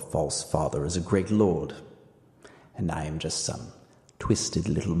 Your false father is a great lord, and I am just some twisted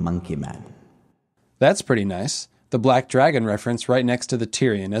little monkey man. That's pretty nice. The black dragon reference right next to the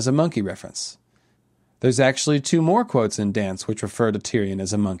Tyrion as a monkey reference. There's actually 2 more quotes in Dance which refer to Tyrion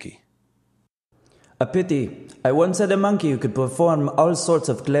as a monkey. A pity. I once had a monkey who could perform all sorts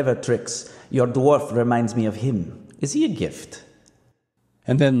of clever tricks. Your dwarf reminds me of him. Is he a gift?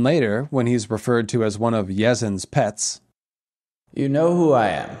 And then later, when he's referred to as one of Yezin's pets. You know who I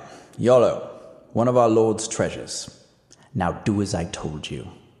am. Yolo, one of our lord's treasures. Now do as I told you.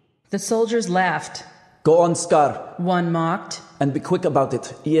 The soldiers laughed. Go on, Scar. One mocked. And be quick about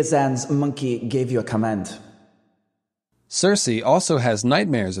it. Yezan's monkey gave you a command. Cersei also has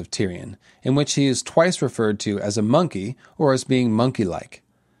nightmares of Tyrion, in which he is twice referred to as a monkey or as being monkey-like.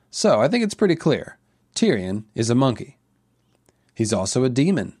 So I think it's pretty clear. Tyrion is a monkey. He's also a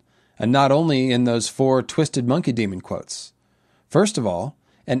demon, and not only in those 4 twisted monkey demon quotes. First of all,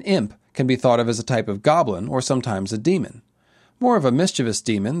 an imp can be thought of as a type of goblin or sometimes a demon. More of a mischievous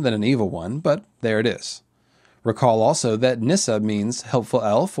demon than an evil one, but there it is. Recall also that Nissa means helpful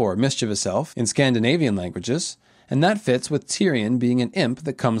elf or mischievous elf in Scandinavian languages, and that fits with Tyrion being an imp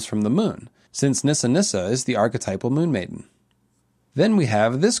that comes from the moon, since Nissa is the archetypal moon maiden. Then we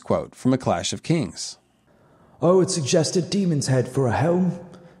have this quote from A Clash of Kings. "I would suggest a demon's head for a helm,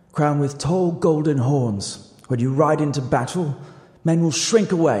 crowned with tall golden horns. When you ride into battle, men will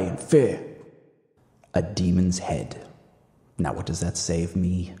shrink away in fear." A demon's head. Now what does that say of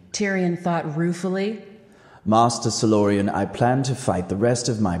me? Tyrion thought ruefully. Master Solorian, I plan to fight the rest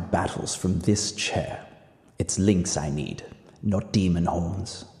of my battles from this chair. It's links I need, not demon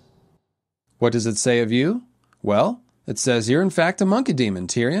horns. What does it say of you? Well, it says you're in fact a monkey demon,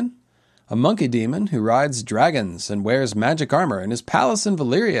 Tyrion. A monkey demon who rides dragons and wears magic armor in his palace in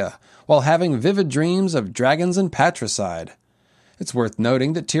Valyria, while having vivid dreams of dragons and patricide. It's worth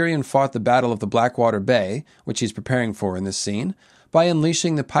noting that Tyrion fought the Battle of the Blackwater Bay, which he's preparing for in this scene, by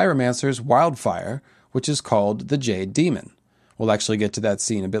unleashing the pyromancer's wildfire, which is called the Jade Demon. We'll actually get to that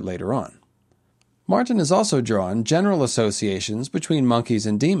scene a bit later on. Martin has also drawn general associations between monkeys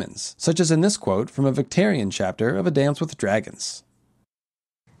and demons, such as in this quote from a Victorian chapter of A Dance with Dragons.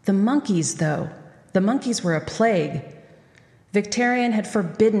 The monkeys, though. The monkeys were a plague. Victorian had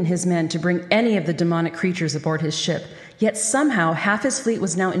forbidden his men to bring any of the demonic creatures aboard his ship, yet somehow half his fleet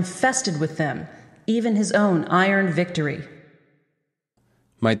was now infested with them, even his own Iron Victory.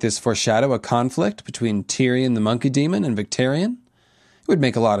 Might this foreshadow a conflict between Tyrion the monkey demon and Victorian? It would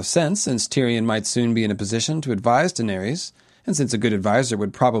make a lot of sense, since Tyrion might soon be in a position to advise Daenerys, and since a good advisor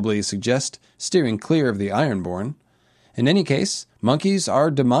would probably suggest steering clear of the Ironborn. In any case, monkeys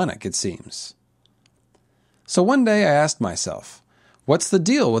are demonic, it seems. So one day I asked myself, what's the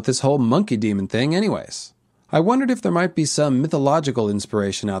deal with this whole monkey demon thing anyways? I wondered if there might be some mythological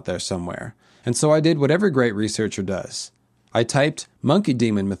inspiration out there somewhere, and so I did what every great researcher does. I typed monkey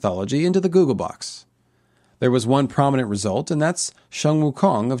demon mythology into the Google box. There was one prominent result, and that's Shang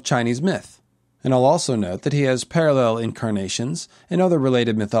Wukong of Chinese myth. And I'll also note that he has parallel incarnations in other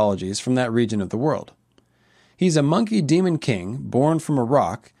related mythologies from that region of the world. He's a monkey demon king born from a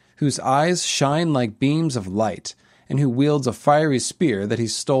rock whose eyes shine like beams of light and who wields a fiery spear that he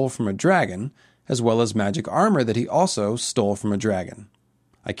stole from a dragon, as well as magic armor that he also stole from a dragon.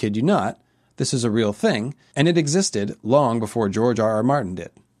 I kid you not, this is a real thing, and it existed long before George R.R. Martin did.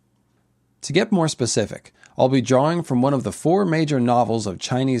 To get more specific, I'll be drawing from one of the 4 major novels of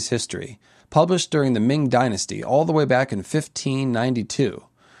Chinese history, published during the Ming Dynasty all the way back in 1592,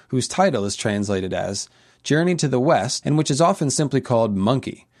 whose title is translated as Journey to the West, and which is often simply called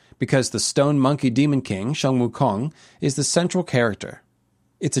Monkey, because the stone monkey demon king, Shang Wukong, is the central character.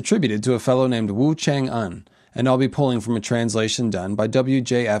 It's attributed to a fellow named Wu Chang-un, and I'll be pulling from a translation done by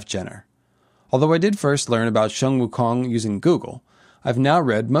W.J.F. Jenner. Although I did first learn about Shang Wukong using Google, I've now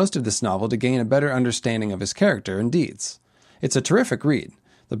read most of this novel to gain a better understanding of his character and deeds. It's a terrific read.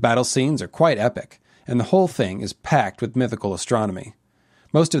 The battle scenes are quite epic, and the whole thing is packed with mythical astronomy.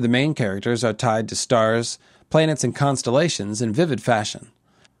 Most of the main characters are tied to stars, planets, and constellations in vivid fashion.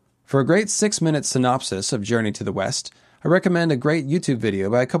 For a great 6-minute synopsis of Journey to the West, I recommend a great YouTube video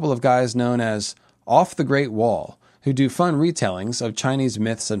by a couple of guys known as Off the Great Wall, who do fun retellings of Chinese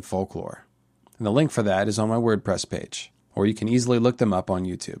myths and folklore. And the link for that is on my WordPress page, or you can easily look them up on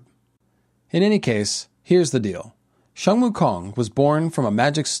YouTube. In any case, here's the deal. Shang Wukong was born from a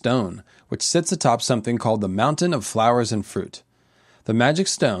magic stone, which sits atop something called the Mountain of Flowers and Fruit. The magic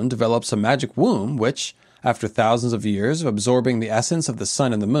stone develops a magic womb which, after thousands of years of absorbing the essence of the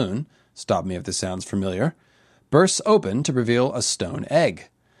sun and the moon, stop me if this sounds familiar, bursts open to reveal a stone egg.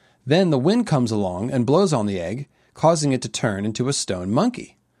 Then the wind comes along and blows on the egg, causing it to turn into a stone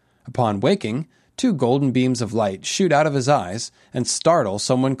monkey. Upon waking, 2 golden beams of light shoot out of his eyes and startle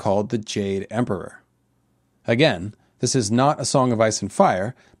someone called the Jade Emperor. Again, this is not a Song of Ice and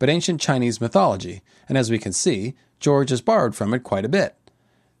Fire, but ancient Chinese mythology, and as we can see, George has borrowed from it quite a bit.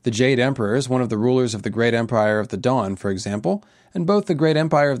 The Jade Emperor is one of the rulers of the Great Empire of the Dawn, for example, and both the Great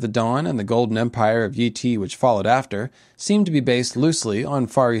Empire of the Dawn and the Golden Empire of Yi Ti, which followed after, seem to be based loosely on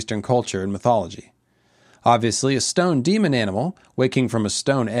Far Eastern culture and mythology. Obviously, a stone demon animal, waking from a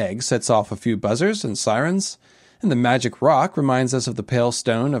stone egg, sets off a few buzzers and sirens, and the magic rock reminds us of the pale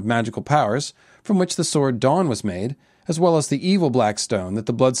stone of magical powers from which the sword Dawn was made, as well as the evil black stone that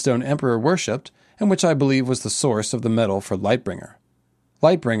the Bloodstone Emperor worshipped, and which I believe was the source of the metal for Lightbringer.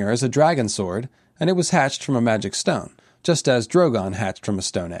 Lightbringer is a dragon sword, and it was hatched from a magic stone, just as Drogon hatched from a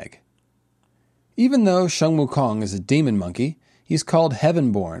stone egg. Even though Shang Wukong is a demon monkey, he's called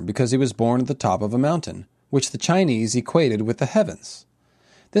Heavenborn because he was born at the top of a mountain, which the Chinese equated with the heavens.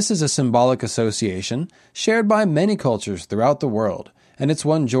 This is a symbolic association shared by many cultures throughout the world, and it's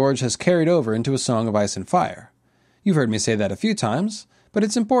one George has carried over into A Song of Ice and Fire. You've heard me say that a few times, but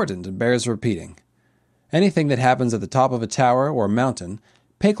it's important and bears repeating. Anything that happens at the top of a tower or mountain,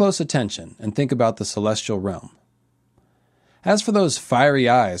 pay close attention and think about the celestial realm. As for those fiery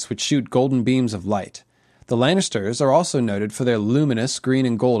eyes which shoot golden beams of light, the Lannisters are also noted for their luminous green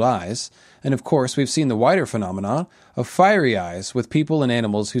and gold eyes, and of course we've seen the wider phenomenon of fiery eyes with people and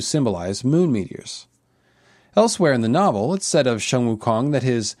animals who symbolize moon meteors. Elsewhere in the novel, it's said of Shang Wukong that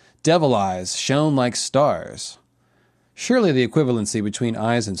his devil eyes shone like stars. Surely the equivalency between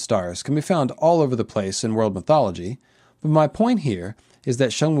eyes and stars can be found all over the place in world mythology, but my point here is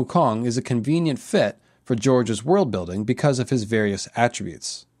that Shang Wukong is a convenient fit for George's world-building because of his various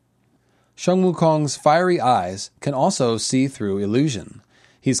attributes. Shang Wukong's fiery eyes can also see through illusion.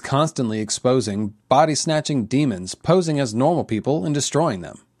 He's constantly exposing body-snatching demons posing as normal people and destroying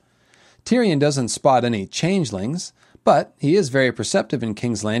them. Tyrion doesn't spot any changelings, but he is very perceptive in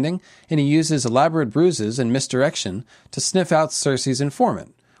King's Landing, and he uses elaborate bruises and misdirection to sniff out Cersei's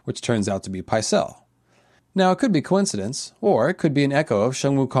informant, which turns out to be Pycelle. Now, it could be coincidence, or it could be an echo of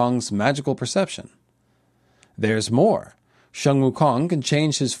Shang Wukong's magical perception. There's more. Shang Wukong can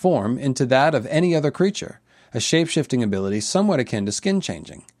change his form into that of any other creature, a shape-shifting ability somewhat akin to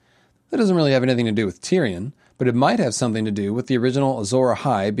skin-changing. That doesn't really have anything to do with Tyrion, but it might have something to do with the original Azor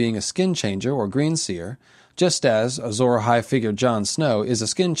Ahai being a skin-changer or green-seer, just as Azor Ahai figure Jon Snow is a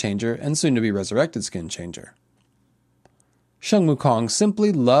skin-changer and soon-to-be resurrected skin-changer. Shang Wukong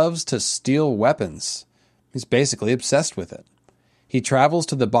simply loves to steal weapons. He's basically obsessed with it. He travels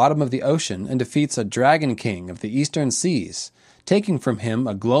to the bottom of the ocean and defeats a dragon king of the eastern seas, taking from him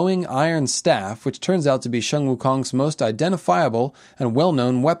a glowing iron staff which turns out to be Shang Wukong's most identifiable and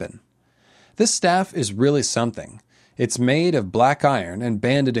well-known weapon. This staff is really something. It's made of black iron and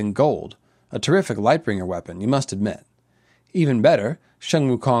banded in gold, a terrific Lightbringer weapon, you must admit. Even better,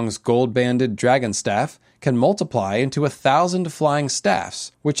 Shang Wukong's gold-banded dragon staff can multiply into 1,000 flying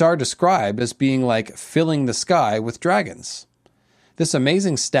staffs, which are described as being like filling the sky with dragons. This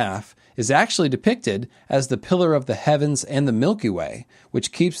amazing staff is actually depicted as the pillar of the heavens and the Milky Way,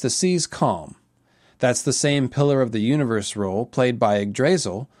 which keeps the seas calm. That's the same pillar of the universe role played by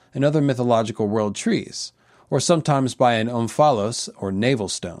Yggdrasil and other mythological world trees, or sometimes by an omphalos or navel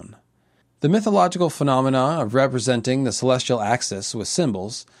stone. The mythological phenomena of representing the celestial axis with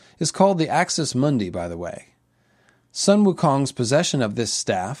symbols is called the axis mundi, by the way. Sun Wukong's possession of this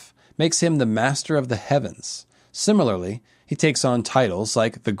staff makes him the master of the heavens. Similarly, he takes on titles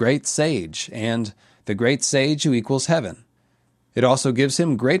like the Great Sage and the Great Sage who equals heaven. It also gives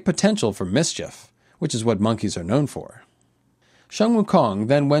him great potential for mischief, which is what monkeys are known for. Shang Wukong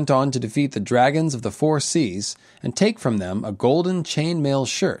then went on to defeat the dragons of the four seas and take from them a golden chainmail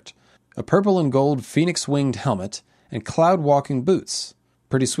shirt, a purple and gold phoenix-winged helmet, and cloud-walking boots.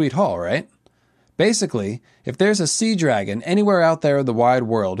 Pretty sweet haul, right? Basically, if there's a sea dragon anywhere out there in the wide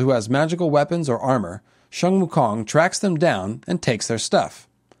world who has magical weapons or armor, Shang Wukong tracks them down and takes their stuff.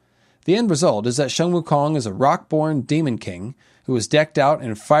 The end result is that Shang Wukong is a rock-born demon king who is decked out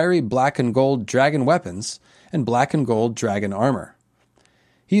in fiery black and gold dragon weapons and black and gold dragon armor.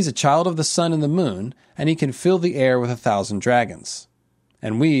 He's a child of the sun and the moon, and he can fill the air with 1,000 dragons.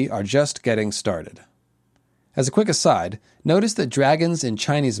 And we are just getting started. As a quick aside, notice that dragons in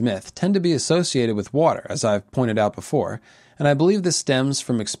Chinese myth tend to be associated with water, as I've pointed out before, and I believe this stems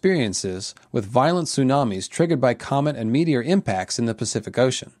from experiences with violent tsunamis triggered by comet and meteor impacts in the Pacific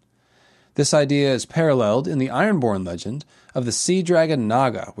Ocean. This idea is paralleled in the Ironborn legend of the sea dragon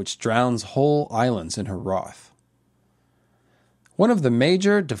Naga, which drowns whole islands in her wrath. One of the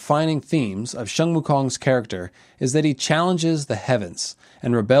major defining themes of Shang Wukong's character is that he challenges the heavens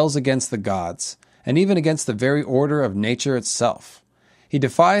and rebels against the gods, and even against the very order of nature itself. He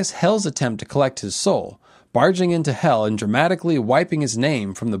defies Hell's attempt to collect his soul, barging into Hell and dramatically wiping his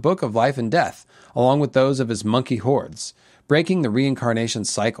name from the Book of Life and Death, along with those of his monkey hordes, breaking the reincarnation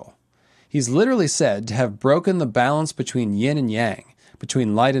cycle. He's literally said to have broken the balance between yin and yang,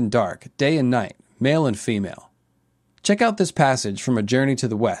 between light and dark, day and night, male and female. Check out this passage from A Journey to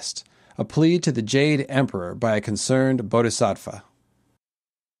the West, a plea to the Jade Emperor by a concerned bodhisattva.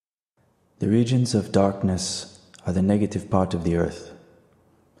 The regions of darkness are the negative part of the earth.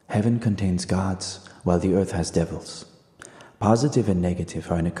 Heaven contains gods, while the earth has devils. Positive and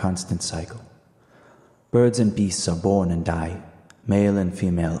negative are in a constant cycle. Birds and beasts are born and die. Male and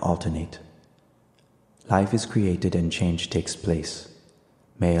female alternate. Life is created and change takes place.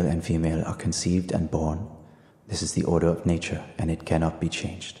 Male and female are conceived and born. This is the order of nature, and it cannot be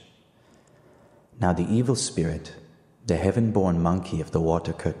changed. Now the evil spirit, the heaven-born monkey of the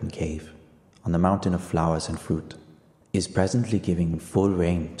water curtain cave, on the mountain of flowers and fruit, is presently giving full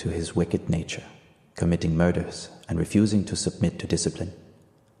rein to his wicked nature, committing murders and refusing to submit to discipline.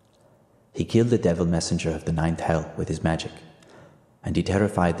 He killed the devil messenger of the ninth hell with his magic, and he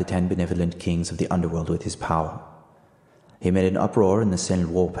terrified the 10 benevolent kings of the underworld with his power. He made an uproar in the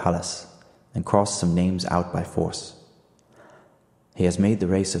Senlwo palace and crossed some names out by force. He has made the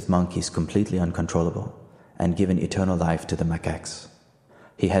race of monkeys completely uncontrollable and given eternal life to the macaques.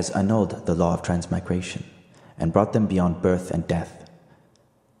 He has annulled the law of transmigration and brought them beyond birth and death.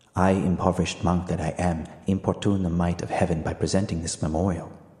 I, impoverished monk that I am, importune the might of heaven by presenting this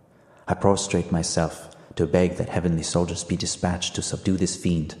memorial. I prostrate myself to beg that heavenly soldiers be dispatched to subdue this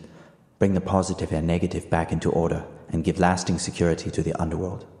fiend, bring the positive and negative back into order, and give lasting security to the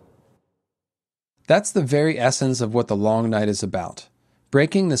underworld. That's the very essence of what the Long Night is about,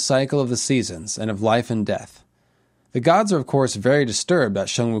 breaking the cycle of the seasons and of life and death. The gods are of course very disturbed at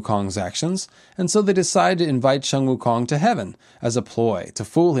Sheng Wukong's actions, and so they decide to invite Sheng Wukong to heaven as a ploy to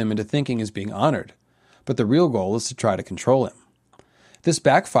fool him into thinking he's being honored. But the real goal is to try to control him. This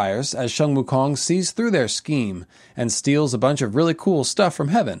backfires as Sheng Wukong sees through their scheme and steals a bunch of really cool stuff from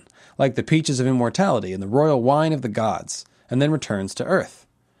heaven, like the peaches of immortality and the royal wine of the gods, and then returns to earth.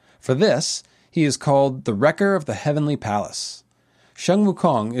 For this, he is called the Wrecker of the Heavenly Palace. Sheng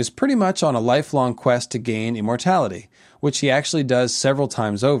Wukong is pretty much on a lifelong quest to gain immortality, which he actually does several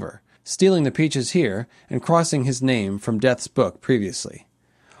times over, stealing the peaches here and crossing his name from Death's book previously.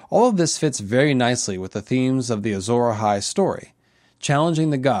 All of this fits very nicely with the themes of the Azor Ahai story, challenging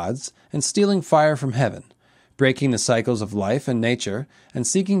the gods and stealing fire from heaven, breaking the cycles of life and nature, and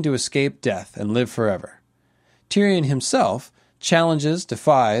seeking to escape death and live forever. Tyrion himself challenges,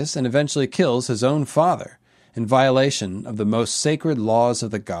 defies, and eventually kills his own father, in violation of the most sacred laws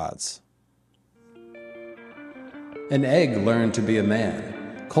of the gods. An egg learned to be a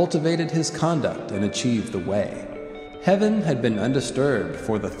man, cultivated his conduct, and achieved the way. Heaven had been undisturbed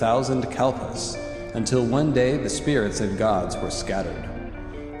for the 1,000 kalpas, until one day the spirits and gods were scattered.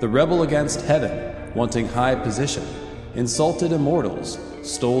 The rebel against heaven, wanting high position, insulted immortals,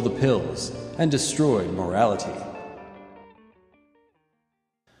 stole the pills, and destroyed morality.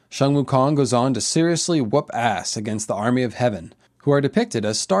 Sheng Wukong goes on to seriously whoop ass against the army of heaven, who are depicted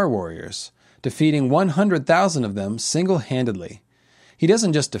as star warriors, defeating 100,000 of them single-handedly. He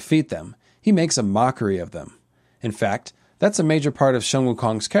doesn't just defeat them, he makes a mockery of them. In fact, that's a major part of Sheng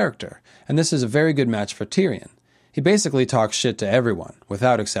Wukong's character, and this is a very good match for Tyrion. He basically talks shit to everyone,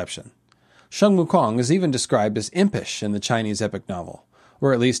 without exception. Sheng Wukong is even described as impish in the Chinese epic novel,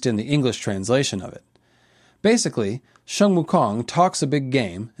 or at least in the English translation of it. Basically, Sheng Wukong talks a big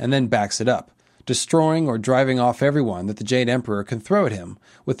game and then backs it up, destroying or driving off everyone that the Jade Emperor can throw at him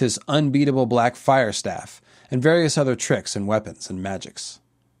with his unbeatable black fire staff and various other tricks and weapons and magics.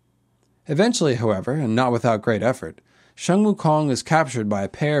 Eventually, however, and not without great effort, Sheng Wukong is captured by a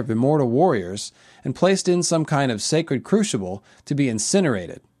pair of immortal warriors and placed in some kind of sacred crucible to be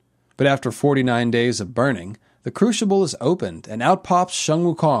incinerated. But after 49 days of burning, the crucible is opened and out pops Sheng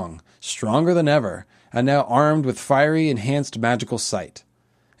Wukong, stronger than ever, and now armed with fiery enhanced magical sight.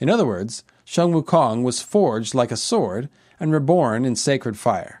 In other words, Sheng Wukong was forged like a sword and reborn in sacred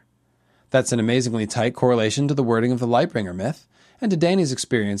fire. That's an amazingly tight correlation to the wording of the Lightbringer myth, and to Dany's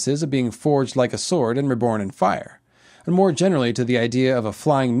experiences of being forged like a sword and reborn in fire, and more generally to the idea of a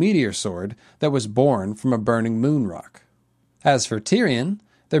flying meteor sword that was born from a burning moon rock. As for Tyrion,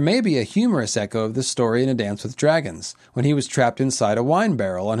 there may be a humorous echo of this story in A Dance with Dragons, when he was trapped inside a wine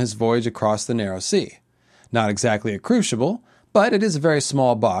barrel on his voyage across the narrow sea. Not exactly a crucible, but it is a very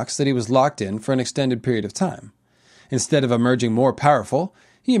small box that he was locked in for an extended period of time. Instead of emerging more powerful,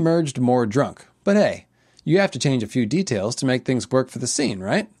 he emerged more drunk. But hey, you have to change a few details to make things work for the scene,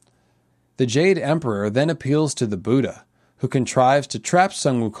 right? The Jade Emperor then appeals to the Buddha, who contrives to trap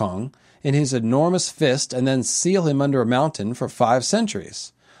Sheng Wukong in his enormous fist and then seal him under a mountain for 5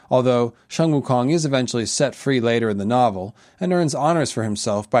 centuries. Although Sheng Wukong is eventually set free later in the novel and earns honors for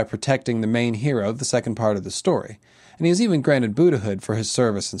himself by protecting the main hero of the second part of the story, and he is even granted Buddhahood for his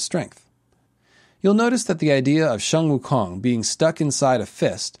service and strength. You'll notice that the idea of Sheng Wukong being stuck inside a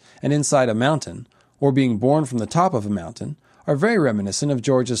fist and inside a mountain, or being born from the top of a mountain, are very reminiscent of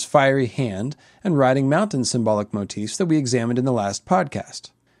George's fiery hand and riding mountain symbolic motifs that we examined in the last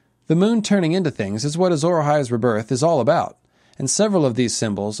podcast. The moon turning into things is what Azor Ahai's rebirth is all about, and several of these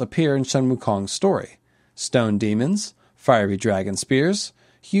symbols appear in Sheng Wukong's story. Stone demons, fiery dragon spears,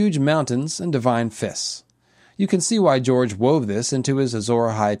 huge mountains, and divine fists. You can see why George wove this into his Azor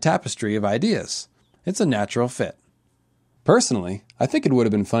Ahai tapestry of ideas. It's a natural fit. Personally, I think it would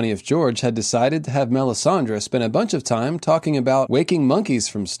have been funny if George had decided to have Melisandre spend a bunch of time talking about waking monkeys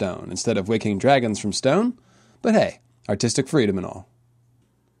from stone instead of waking dragons from stone, but hey, artistic freedom and all.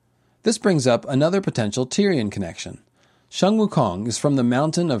 This brings up another potential Tyrion connection. Shang Wukong is from the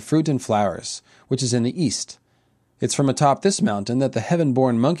Mountain of Fruit and Flowers, which is in the east. It's from atop this mountain that the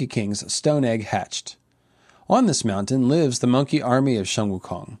heaven-born Monkey King's stone egg hatched. On this mountain lives the monkey army of Shang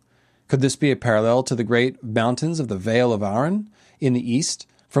Wukong. Could this be a parallel to the great mountains of the Vale of Arryn in the east,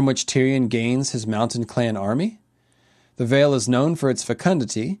 from which Tyrion gains his mountain clan army? The Vale is known for its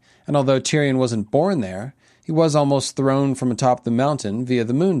fecundity, and although Tyrion wasn't born there, he was almost thrown from atop the mountain via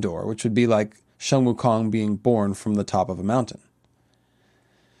the moon door, which would be like Shang Wukong being born from the top of a mountain.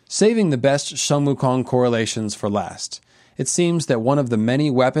 Saving the best Shang Wukong correlations for last, it seems that one of the many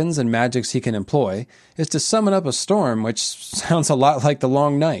weapons and magics he can employ is to summon up a storm, which sounds a lot like the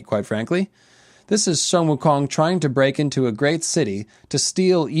Long Night, quite frankly. This is Shang Wukong trying to break into a great city to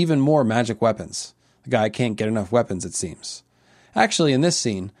steal even more magic weapons. The guy can't get enough weapons, it seems. Actually, in this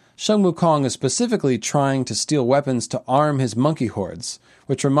scene, Shang Wukong is specifically trying to steal weapons to arm his monkey hordes,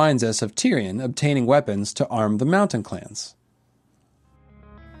 which reminds us of Tyrion obtaining weapons to arm the mountain clans.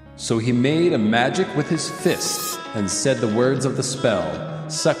 So he made a magic with his fist, and said the words of the spell,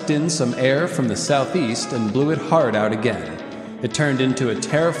 sucked in some air from the southeast, and blew it hard out again. It turned into a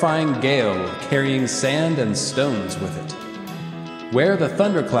terrifying gale, carrying sand and stones with it. Where the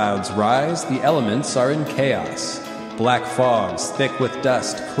thunderclouds rise, the elements are in chaos. Black fogs, thick with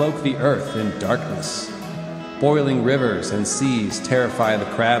dust, cloak the earth in darkness. Boiling rivers and seas terrify the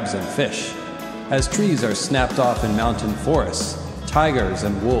crabs and fish. As trees are snapped off in mountain forests, tigers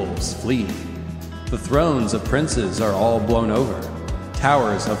and wolves flee. The thrones of princes are all blown over.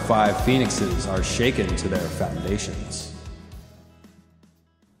 Towers of 5 phoenixes are shaken to their foundations.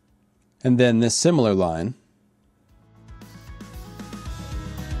 And then this similar line.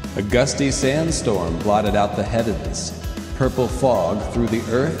 A gusty sandstorm blotted out the heavens. Purple fog threw the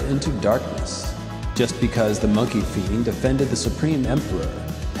earth into darkness. Just because the monkey fiend offended the supreme emperor,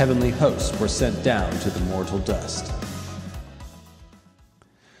 heavenly hosts were sent down to the mortal dust.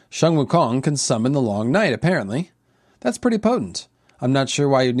 Shang Wukong can summon the Long Night, apparently. That's pretty potent. I'm not sure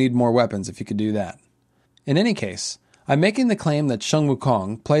why you'd need more weapons if you could do that. In any case, I'm making the claim that Shang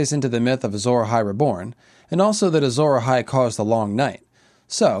Wukong plays into the myth of Azor Ahai Reborn, and also that Azor Ahai caused the Long Night.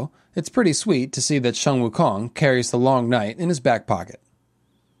 So, it's pretty sweet to see that Shang Wukong carries the Long Night in his back pocket.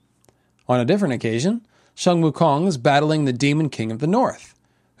 On a different occasion, Shang Wukong is battling the Demon King of the North,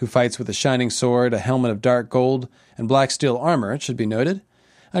 who fights with a shining sword, a helmet of dark gold, and black steel armor, it should be noted.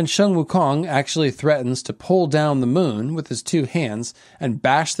 And Shang Wukong actually threatens to pull down the moon with his 2 hands and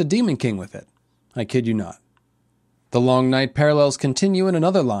bash the Demon King with it. I kid you not. The Long Night parallels continue in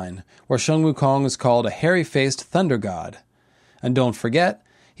another line, where Shang Wukong is called a hairy-faced thunder god. And don't forget,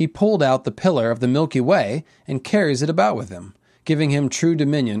 he pulled out the pillar of the Milky Way and carries it about with him, giving him true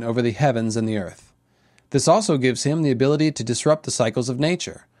dominion over the heavens and the earth. This also gives him the ability to disrupt the cycles of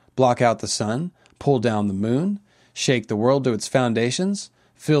nature, block out the sun, pull down the moon, shake the world to its foundations,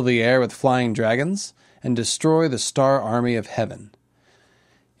 fill the air with flying dragons, and destroy the star army of heaven.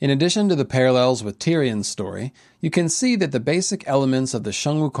 In addition to the parallels with Tyrion's story, you can see that the basic elements of the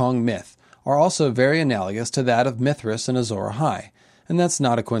Shang Wukong myth are also very analogous to that of Mithras and Azor Ahai, and that's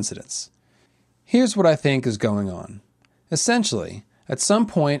not a coincidence. Here's what I think is going on. Essentially, at some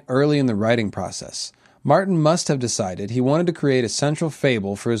point early in the writing process, Martin must have decided he wanted to create a central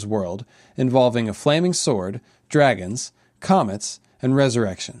fable for his world involving a flaming sword, dragons, comets, and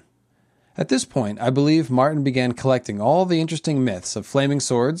resurrection. At this point, I believe Martin began collecting all the interesting myths of flaming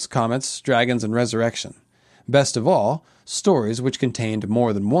swords, comets, dragons, and resurrection. Best of all, stories which contained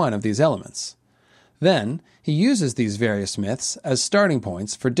more than one of these elements. Then, he uses these various myths as starting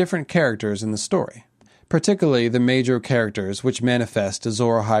points for different characters in the story, particularly the major characters which manifest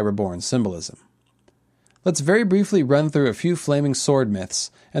Azor Ahai Reborn symbolism. Let's very briefly run through a few flaming sword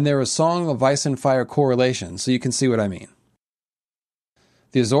myths and their Song of Ice and Fire correlation so you can see what I mean.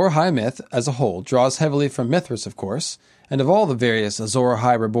 The Azor Ahai myth as a whole draws heavily from Mithras, of course, and of all the various Azor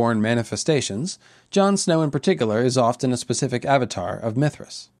Ahai Reborn manifestations, Jon Snow in particular is often a specific avatar of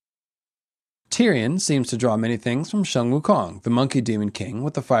Mithras. Tyrion seems to draw many things from Shang Wukong, the monkey demon king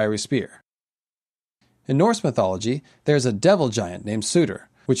with the fiery spear. In Norse mythology, there's a devil giant named Surtur,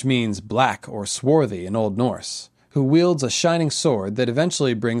 which means black or swarthy in Old Norse, who wields a shining sword that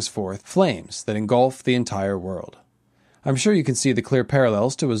eventually brings forth flames that engulf the entire world. I'm sure you can see the clear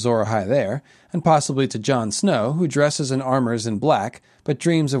parallels to Azor Ahai there, and possibly to Jon Snow, who dresses and armors in black, but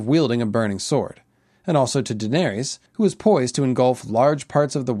dreams of wielding a burning sword, and also to Daenerys, who is poised to engulf large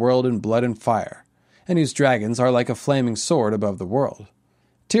parts of the world in blood and fire, and whose dragons are like a flaming sword above the world.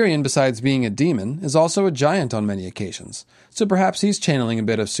 Tyrion, besides being a demon, is also a giant on many occasions, so perhaps he's channeling a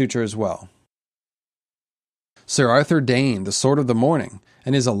bit of Suture as well. Sir Arthur Dayne, the Sword of the Morning,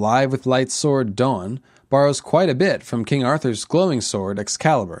 and his alive with light sword Dawn, borrows quite a bit from King Arthur's glowing sword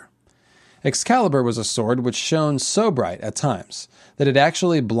Excalibur. Excalibur was a sword which shone so bright at times that it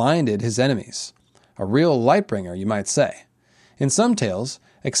actually blinded his enemies. A real lightbringer, you might say. In some tales,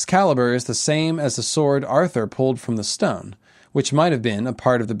 Excalibur is the same as the sword Arthur pulled from the stone, which might have been a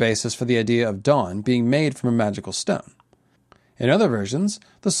part of the basis for the idea of Dawn being made from a magical stone. In other versions,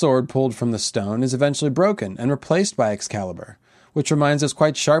 the sword pulled from the stone is eventually broken and replaced by Excalibur, which reminds us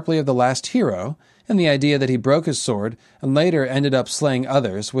quite sharply of the last hero and the idea that he broke his sword and later ended up slaying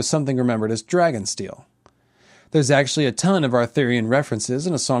others with something remembered as dragonsteel. There's actually a ton of Arthurian references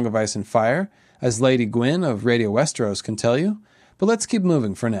in A Song of Ice and Fire, as Lady Gwyn of Radio Westeros can tell you, but let's keep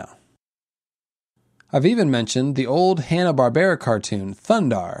moving for now. I've even mentioned the old Hanna-Barbera cartoon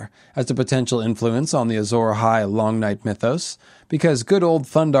Thundar as a potential influence on the Azor Ahai Long Night mythos, because good old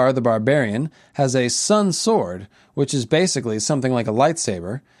Thundar the Barbarian has a sun sword, which is basically something like a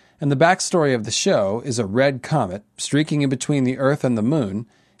lightsaber, and the backstory of the show is a red comet streaking in between the Earth and the Moon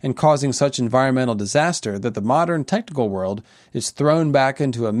and causing such environmental disaster that the modern technical world is thrown back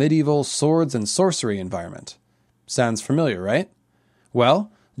into a medieval swords and sorcery environment. Sounds familiar, right?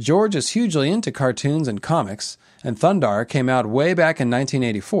 Well, George is hugely into cartoons and comics, and Thundar came out way back in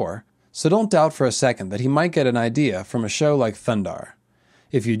 1984, so don't doubt for a second that he might get an idea from a show like Thundar.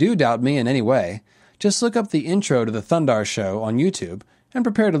 If you do doubt me in any way, just look up the intro to the Thundar show on YouTube and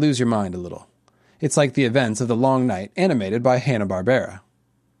prepare to lose your mind a little. It's like the events of The Long Night animated by Hanna-Barbera.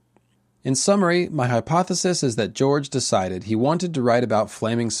 In summary, my hypothesis is that George decided he wanted to write about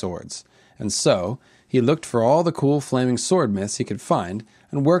flaming swords, and so he looked for all the cool flaming sword myths he could find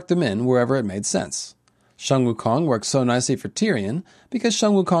and worked them in wherever it made sense. Shang Wukong works so nicely for Tyrion because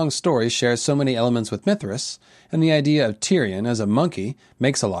Shang Wukong's story shares so many elements with Mithras, and the idea of Tyrion as a monkey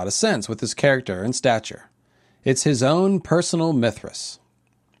makes a lot of sense with his character and stature. It's his own personal Mithras.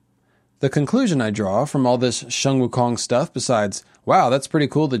 The conclusion I draw from all this Shang Wukong stuff, besides, wow, that's pretty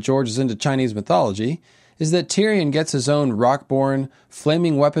cool that George is into Chinese mythology, is that Tyrion gets his own rock-born,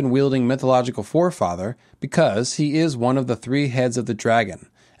 flaming weapon-wielding mythological forefather because he is one of the 3 heads of the dragon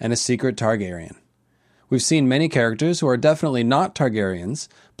and a secret Targaryen. We've seen many characters who are definitely not Targaryens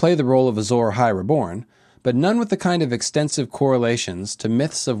play the role of Azor Ahai Reborn, but none with the kind of extensive correlations to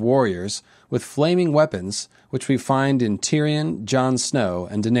myths of warriors with flaming weapons which we find in Tyrion, Jon Snow,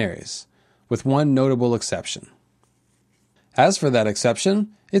 and Daenerys, with one notable exception. As for that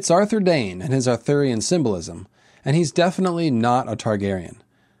exception, it's Arthur Dayne and his Arthurian symbolism, and he's definitely not a Targaryen.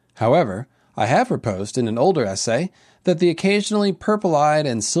 However, I have proposed in an older essay that the occasionally purple-eyed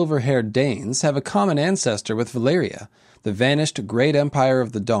and silver-haired Danes have a common ancestor with Valyria, the vanished great empire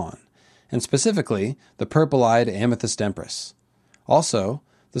of the Dawn, and specifically the purple-eyed Amethyst Empress. Also,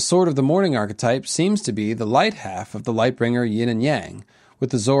 the Sword of the Morning archetype seems to be the light half of the Lightbringer yin and yang,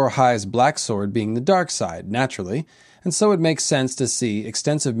 with Azor Ahai's black sword being the dark side, naturally, and so it makes sense to see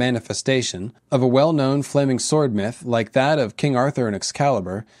extensive manifestation of a well-known flaming sword myth like that of King Arthur and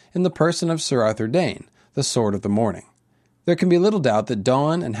Excalibur in the person of Sir Arthur Dayne, the Sword of the Morning. There can be little doubt that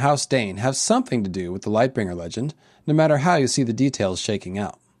Dawn and House Dayne have something to do with the Lightbringer legend, no matter how you see the details shaking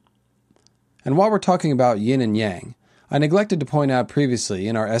out. And while we're talking about yin and yang, I neglected to point out previously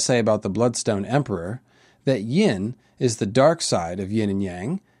in our essay about the Bloodstone Emperor that yin is the dark side of yin and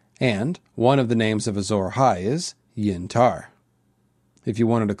yang, and one of the names of Azor Ahai is Yin Tar. If you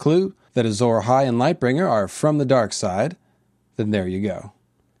wanted a clue that Azor Ahai and Lightbringer are from the dark side, then there you go.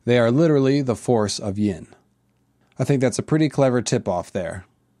 They are literally the force of yin. I think that's a pretty clever tip-off there.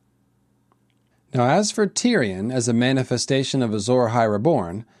 Now, as for Tyrion as a manifestation of Azor Ahai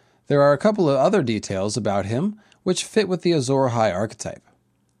Reborn, there are a couple of other details about him which fit with the Azor Ahai archetype.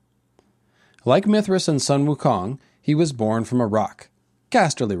 Like Mithras and Sun Wukong, he was born from a rock.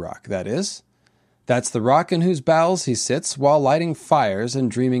 Casterly rock, that is. That's the rock in whose bowels he sits while lighting fires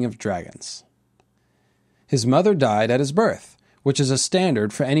and dreaming of dragons. His mother died at his birth, which is a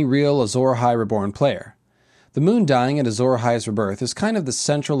standard for any real Azor Ahai Reborn player. The moon dying at Azor Ahai's rebirth is kind of the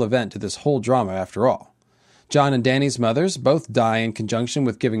central event to this whole drama after all. Jon and Dany's mothers both die in conjunction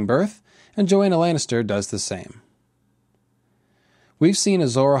with giving birth, and Joanna Lannister does the same. We've seen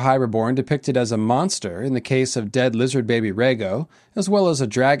Azor Ahai Reborn depicted as a monster in the case of dead lizard baby Rhaego, as well as a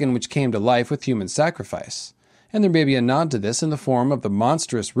dragon which came to life with human sacrifice. and there may be a nod to this in the form of the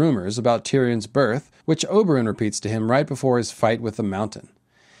monstrous rumors about Tyrion's birth, which Oberyn repeats to him right before his fight with the Mountain.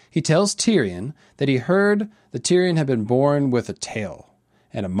 He tells Tyrion that he heard that Tyrion had been born with a tail,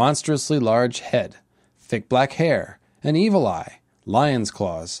 and a monstrously large head, thick black hair, an evil eye, lion's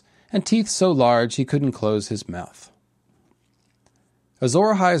claws, and teeth so large he couldn't close his mouth.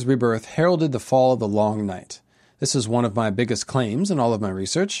 Azor Ahai's rebirth heralded the fall of the Long Night. This is one of my biggest claims in all of my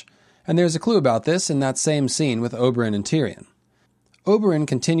research, and there's a clue about this in that same scene with Oberyn and Tyrion. Oberyn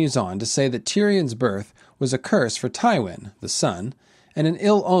continues on to say that Tyrion's birth was a curse for Tywin, the sun, and an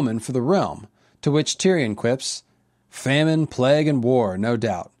ill omen for the realm, to which Tyrion quips, "Famine, plague, and war, no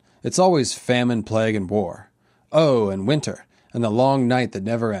doubt. It's always famine, plague, and war. Oh, and winter, and the long night that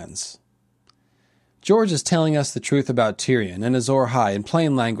never ends." George is telling us the truth about Tyrion and Azor Ahai in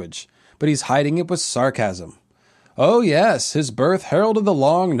plain language, but he's hiding it with sarcasm. Oh yes, his birth heralded the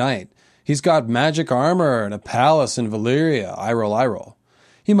long night. He's got magic armor and a palace in Valyria, eye roll, eye roll.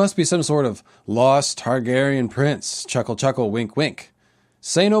 He must be some sort of lost Targaryen prince, chuckle, chuckle, wink, wink.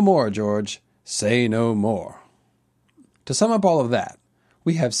 Say no more, George, say no more. To sum up all of that,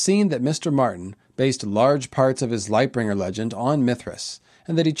 we have seen that Mr. Martin based large parts of his Lightbringer legend on Mithras,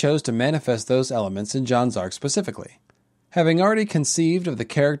 and that he chose to manifest those elements in Jon's Arc specifically. Having already conceived of the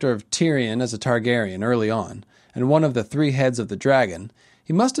character of Tyrion as a Targaryen early on, and one of the three heads of the dragon,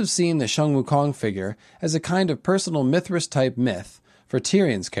 he must have seen the Shang Wukong figure as a kind of personal Mithras-type myth for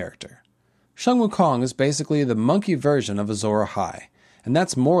Tyrion's character. Shang Wukong is basically the monkey version of Azor Ahai, and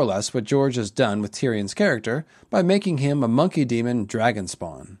that's more or less what George has done with Tyrion's character by making him a monkey demon dragon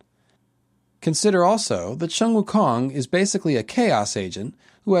spawn. Consider also that Shang Wukong is basically a chaos agent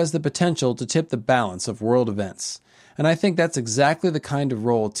who has the potential to tip the balance of world events, and I think that's exactly the kind of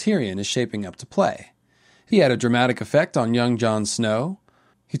role Tyrion is shaping up to play. He had a dramatic effect on young Jon Snow.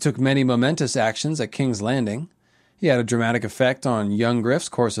 He took many momentous actions at King's Landing. He had a dramatic effect on young Griff's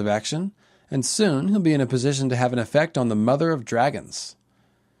course of action, and soon he'll be in a position to have an effect on the mother of dragons.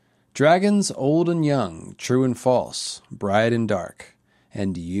 Dragons old and young, true and false, bright and dark,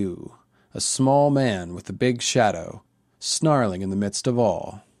 and you, a small man with a big shadow, snarling in the midst of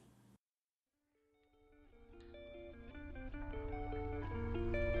all.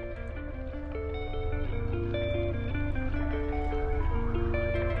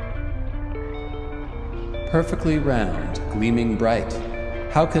 Perfectly round, gleaming bright,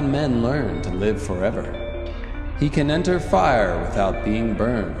 how can men learn to live forever? He can enter fire without being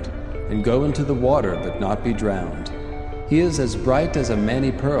burned, and go into the water but not be drowned. He is as bright as a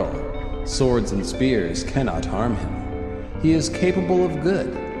mani pearl, swords and spears cannot harm him. He is capable of good,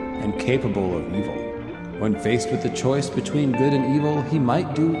 and capable of evil. When faced with the choice between good and evil, he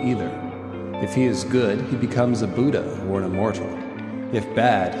might do either. If he is good, he becomes a Buddha or an immortal. If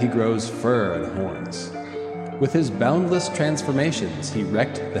bad, he grows fur and horns. With his boundless transformations, he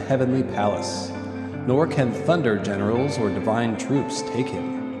wrecked the heavenly palace, nor can thunder generals or divine troops take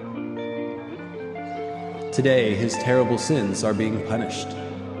him. Today, his terrible sins are being punished.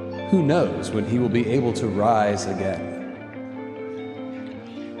 Who knows when he will be able to rise again?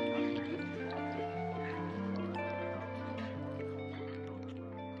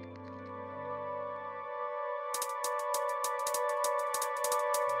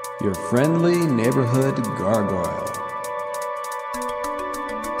 Your friendly neighborhood gargoyle.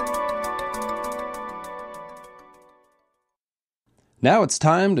 Now it's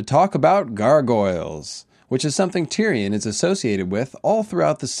time to talk about gargoyles, which is something Tyrion is associated with all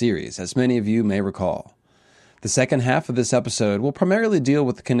throughout the series, as many of you may recall. The second half of this episode will primarily deal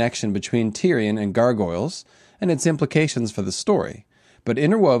with the connection between Tyrion and gargoyles and its implications for the story, but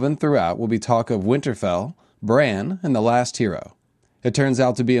interwoven throughout will be talk of Winterfell, Bran, and the last hero. It turns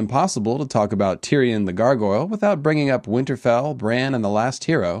out to be impossible to talk about Tyrion the gargoyle without bringing up Winterfell, Bran, and the last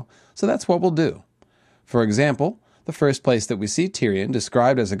hero, so that's what we'll do. For example, the first place that we see Tyrion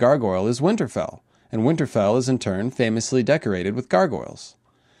described as a gargoyle is Winterfell, and Winterfell is in turn famously decorated with gargoyles.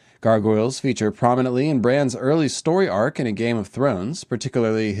 Gargoyles feature prominently in Bran's early story arc in A Game of Thrones,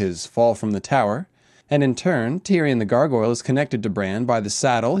 particularly his fall from the tower, and in turn, Tyrion the gargoyle is connected to Bran by the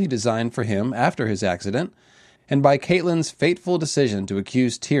saddle he designed for him after his accident, and by Catelyn's fateful decision to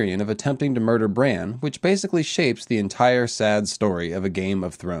accuse Tyrion of attempting to murder Bran, which basically shapes the entire sad story of A Game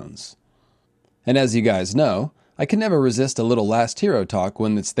of Thrones. And as you guys know, I can never resist a little last hero talk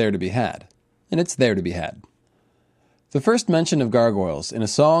when it's there to be had. And it's there to be had. The first mention of gargoyles in A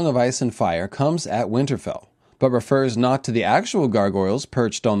Song of Ice and Fire comes at Winterfell, but refers not to the actual gargoyles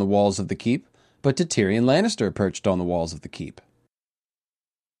perched on the walls of the keep, but to Tyrion Lannister perched on the walls of the keep.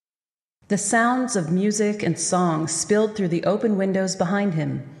 The sounds of music and song spilled through the open windows behind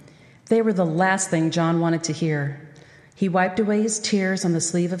him. They were the last thing Jon wanted to hear. He wiped away his tears on the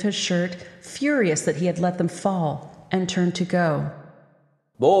sleeve of his shirt, furious that he had let them fall, and turned to go.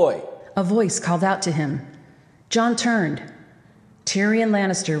 Boy! A voice called out to him. Jon turned. Tyrion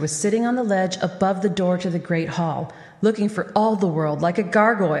Lannister was sitting on the ledge above the door to the great hall, looking for all the world like a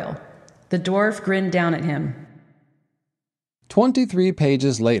gargoyle. The dwarf grinned down at him. 23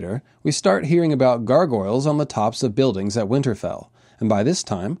 pages later, we start hearing about gargoyles on the tops of buildings at Winterfell, and by this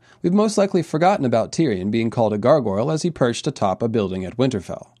time, we've most likely forgotten about Tyrion being called a gargoyle as he perched atop a building at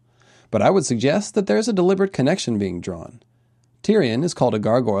Winterfell. But I would suggest that there's a deliberate connection being drawn. Tyrion is called a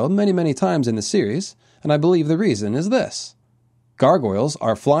gargoyle many times in the series, and I believe the reason is this. Gargoyles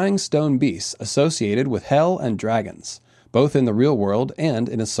are flying stone beasts associated with hell and dragons, both in the real world and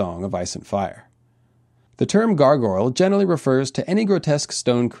in A Song of Ice and Fire. The term gargoyle generally refers to any grotesque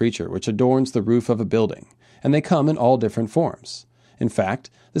stone creature which adorns the roof of a building, and they come in all different forms. In fact,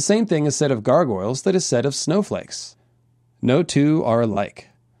 the same thing is said of gargoyles that is said of snowflakes. No two are alike.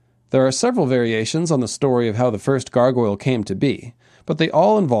 There are several variations on the story of how the first gargoyle came to be, but they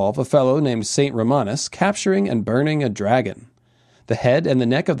all involve a fellow named Saint Romanus capturing and burning a dragon. The head and the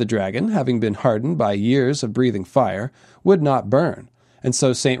neck of the dragon, having been hardened by years of breathing fire, would not burn, and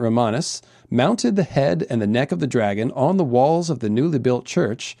so Saint Romanus mounted the head and the neck of the dragon on the walls of the newly built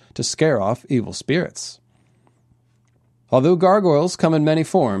church to scare off evil spirits. Although gargoyles come in many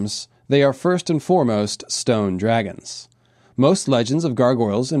forms, they are first and foremost stone dragons. Most legends of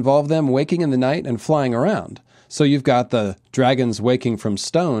gargoyles involve them waking in the night and flying around, so you've got the dragons waking from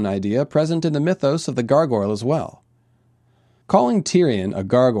stone idea present in the mythos of the gargoyle as well. Calling Tyrion a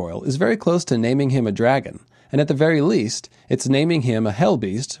gargoyle is very close to naming him a dragon, and at the very least, it's naming him a hell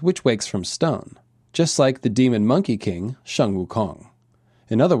beast which wakes from stone, just like the demon monkey king, Shang Wukong.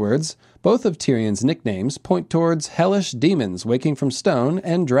 In other words, both of Tyrion's nicknames point towards hellish demons waking from stone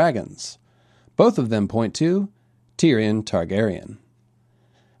and dragons. Both of them point to Tyrion Targaryen.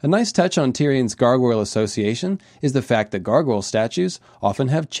 A nice touch on Tyrion's gargoyle association is the fact that gargoyle statues often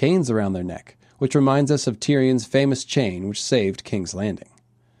have chains around their neck, which reminds us of Tyrion's famous chain which saved King's Landing.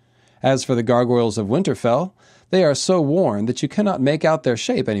 As for the gargoyles of Winterfell, they are so worn that you cannot make out their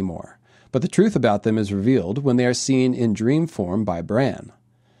shape anymore, but the truth about them is revealed when they are seen in dream form by Bran.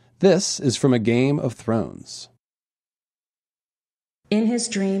 This is from A Game of Thrones. In his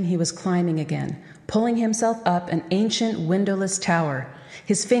dream, he was climbing again, pulling himself up an ancient windowless tower,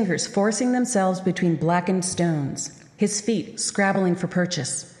 his fingers forcing themselves between blackened stones, his feet scrabbling for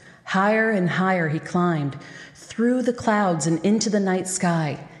purchase. Higher and higher he climbed, through the clouds and into the night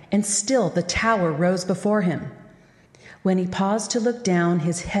sky, and still the tower rose before him. When he paused to look down,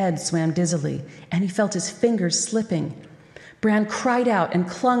 his head swam dizzily, and he felt his fingers slipping. Bran cried out and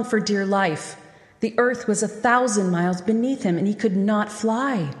clung for dear life. The earth was 1,000 miles beneath him, and he could not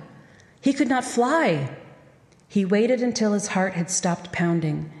fly. He could not fly. He waited until his heart had stopped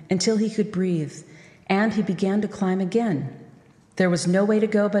pounding, until he could breathe, and he began to climb again. There was no way to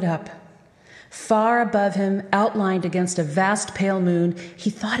go but up. Far above him, outlined against a vast pale moon,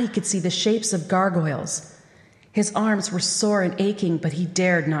 he thought he could see the shapes of gargoyles. His arms were sore and aching, but he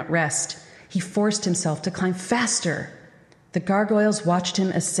dared not rest. He forced himself to climb faster. The gargoyles watched him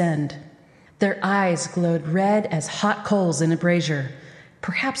ascend. Their eyes glowed red as hot coals in a brazier.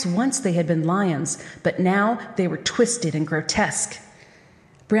 Perhaps once they had been lions, but now they were twisted and grotesque.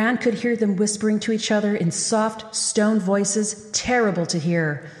 Bran could hear them whispering to each other in soft, stone voices, terrible to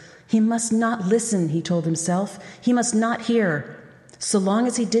hear. He must not listen, he told himself. He must not hear. So long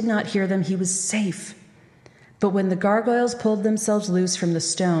as he did not hear them, he was safe. But when the gargoyles pulled themselves loose from the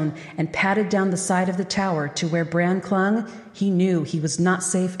stone and padded down the side of the tower to where Bran clung, he knew he was not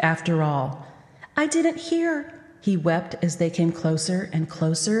safe after all. "I didn't hear," he wept as they came closer and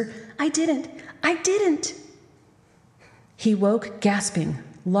closer. I didn't. He woke gasping,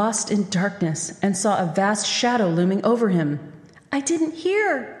 lost in darkness, and saw a vast shadow looming over him. "I didn't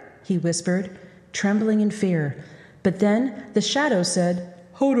hear," he whispered, trembling in fear. But then the shadow said,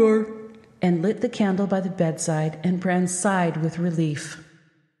 "Hodor," and lit the candle by the bedside, and Bran sighed with relief.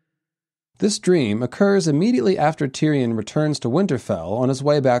 This dream occurs immediately after Tyrion returns to Winterfell on his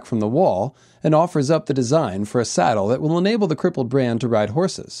way back from the Wall and offers up the design for a saddle that will enable the crippled Bran to ride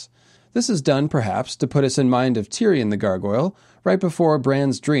horses. This is done, perhaps, to put us in mind of Tyrion the gargoyle right before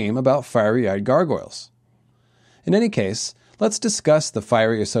Bran's dream about fiery-eyed gargoyles. In any case, let's discuss the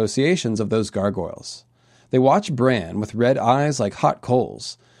fiery associations of those gargoyles. They watch Bran with red eyes like hot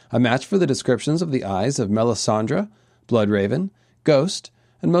coals, a match for the descriptions of the eyes of Melisandre, Bloodraven, Ghost,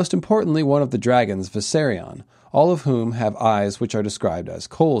 and most importantly one of the dragons, Viserion, all of whom have eyes which are described as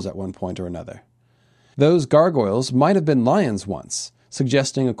coals at one point or another. Those gargoyles might have been lions once,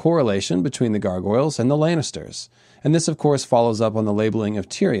 suggesting a correlation between the gargoyles and the Lannisters, and this of course follows up on the labeling of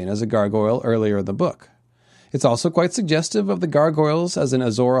Tyrion as a gargoyle earlier in the book. It's also quite suggestive of the gargoyles as an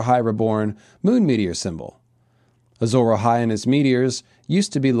Azor Ahai reborn moon meteor symbol. Azor Ahai and his meteors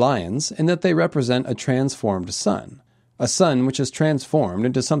used to be lions in that they represent a transformed sun, a sun which is transformed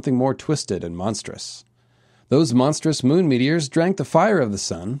into something more twisted and monstrous. Those monstrous moon meteors drank the fire of the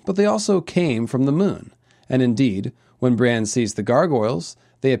sun, but they also came from the moon, and indeed, when Bran sees the gargoyles,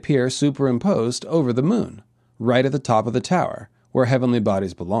 they appear superimposed over the moon, right at the top of the tower, where heavenly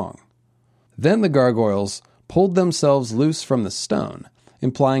bodies belong. Then the gargoyles pulled themselves loose from the stone,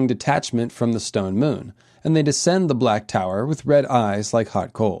 implying detachment from the stone moon, and they descend the black tower with red eyes like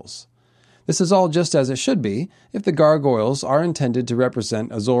hot coals. This is all just as it should be if the gargoyles are intended to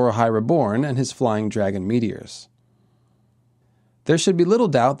represent Azor Ahai Reborn and his flying dragon meteors. There should be little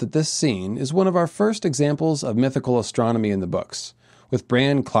doubt that this scene is one of our first examples of mythical astronomy in the books, with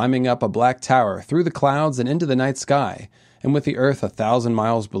Bran climbing up a black tower through the clouds and into the night sky, and with the earth 1,000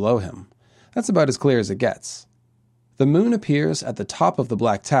 miles below him. That's about as clear as it gets. The moon appears at the top of the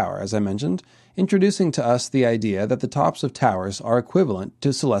black tower, as I mentioned, introducing to us the idea that the tops of towers are equivalent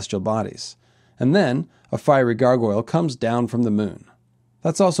to celestial bodies. And then, a fiery gargoyle comes down from the moon.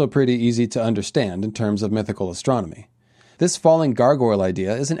 That's also pretty easy to understand in terms of mythical astronomy. This falling gargoyle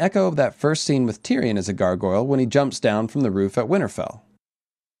idea is an echo of that first scene with Tyrion as a gargoyle when he jumps down from the roof at Winterfell.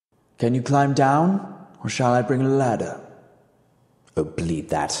 Can you climb down, or shall I bring a ladder? Oh, bleed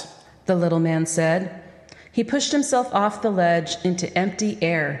that. The little man said. He pushed himself off the ledge into empty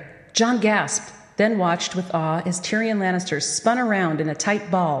air. Jon gasped, then watched with awe as Tyrion Lannister spun around in a tight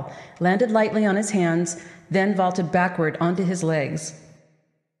ball, landed lightly on his hands, then vaulted backward onto his legs.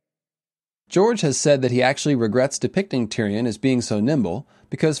 George has said that he actually regrets depicting Tyrion as being so nimble,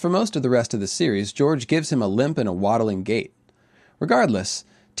 because for most of the rest of the series, George gives him a limp and a waddling gait. Regardless,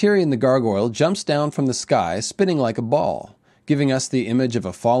 Tyrion the gargoyle jumps down from the sky, spinning like a ball, giving us the image of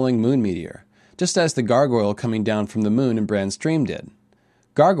a falling moon meteor, just as the gargoyle coming down from the moon in Bran's dream did.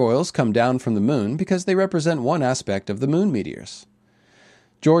 Gargoyles come down from the moon because they represent one aspect of the moon meteors.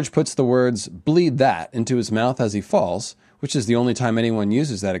 George puts the words, "bleed that," into his mouth as he falls, which is the only time anyone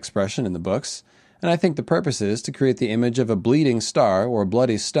uses that expression in the books, and I think the purpose is to create the image of a bleeding star or a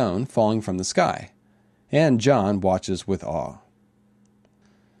bloody stone falling from the sky. And Jon watches with awe.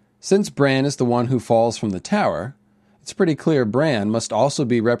 Since Bran is the one who falls from the tower, it's pretty clear Bran must also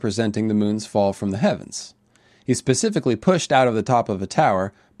be representing the moon's fall from the heavens. He's specifically pushed out of the top of a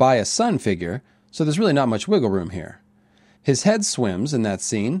tower by a sun figure, so there's really not much wiggle room here. His head swims in that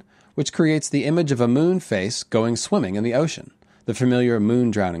scene, which creates the image of a moon face going swimming in the ocean, the familiar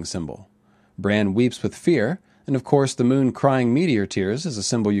moon drowning symbol. Bran weeps with fear, and of course the moon crying meteor tears is a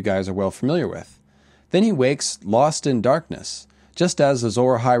symbol you guys are well familiar with. Then he wakes lost in darkness, just as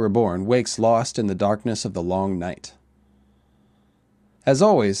Azor Ahai Reborn wakes lost in the darkness of the long night. As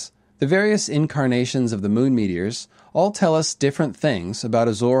always, the various incarnations of the moon meteors all tell us different things about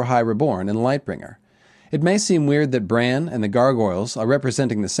Azor Ahai Reborn and Lightbringer. It may seem weird that Bran and the gargoyles are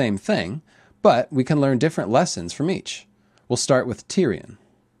representing the same thing, but we can learn different lessons from each. We'll start with Tyrion.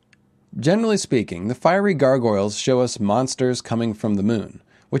 Generally speaking, the fiery gargoyles show us monsters coming from the moon,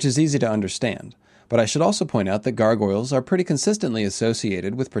 which is easy to understand, but I should also point out that gargoyles are pretty consistently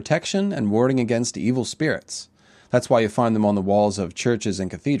associated with protection and warding against evil spirits. That's why you find them on the walls of churches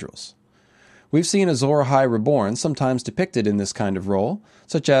and cathedrals. We've seen Azor Ahai Reborn sometimes depicted in this kind of role,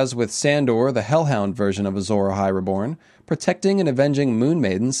 such as with Sandor, the Hellhound version of Azor Ahai Reborn, protecting and avenging Moon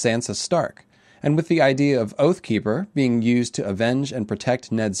Maiden Sansa Stark, and with the idea of Oathkeeper being used to avenge and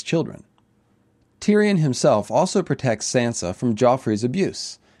protect Ned's children. Tyrion himself also protects Sansa from Joffrey's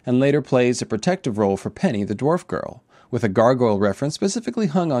abuse, and later plays a protective role for Penny the Dwarf Girl, with a gargoyle reference specifically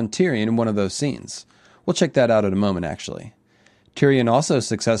hung on Tyrion in one of those scenes. We'll check that out in a moment, actually. Tyrion also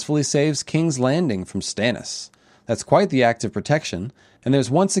successfully saves King's Landing from Stannis. That's quite the act of protection, and there's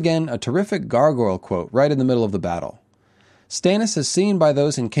once again a terrific gargoyle quote right in the middle of the battle. Stannis is seen by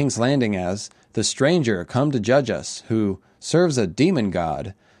those in King's Landing as the stranger come to judge us, who serves a demon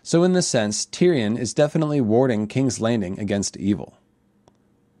god, so in this sense, Tyrion is definitely warding King's Landing against evil.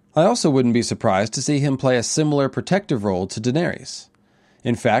 I also wouldn't be surprised to see him play a similar protective role to Daenerys.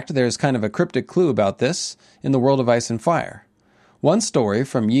 In fact, there's kind of a cryptic clue about this in the World of Ice and Fire. One story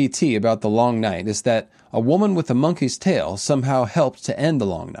from Yi Ti about the Long Night is that a woman with a monkey's tail somehow helped to end the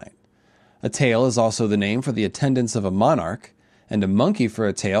Long Night. A tail is also the name for the attendants of a monarch, and a monkey for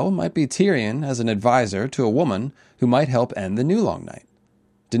a tail might be Tyrion as an advisor to a woman who might help end the new Long Night.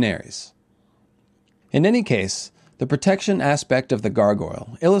 Daenerys. In any case, the protection aspect of the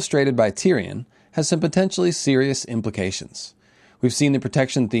gargoyle, illustrated by Tyrion, has some potentially serious implications. We've seen the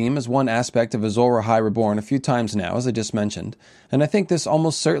protection theme as one aspect of Azor Ahai Reborn a few times now, as I just mentioned, and I think this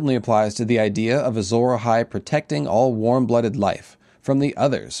almost certainly applies to the idea of Azor Ahai protecting all warm-blooded life from the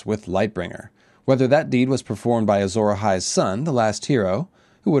others with Lightbringer, whether that deed was performed by Azor Ahai's son, the last hero,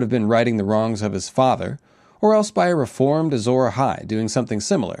 who would have been righting the wrongs of his father, or else by a reformed Azor Ahai doing something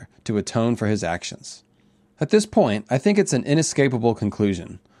similar to atone for his actions. At this point, I think it's an inescapable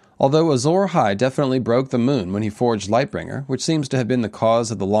conclusion. Although Azor Ahai definitely broke the moon when he forged Lightbringer, which seems to have been the cause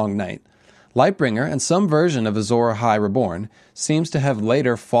of the long night, Lightbringer and some version of Azor Ahai Reborn seems to have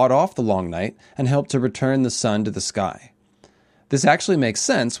later fought off the long night and helped to return the sun to the sky. This actually makes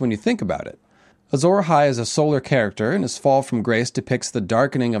sense when you think about it. Azor Ahai is a solar character, and his fall from grace depicts the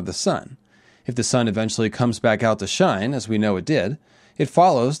darkening of the sun. If the sun eventually comes back out to shine, as we know it did, it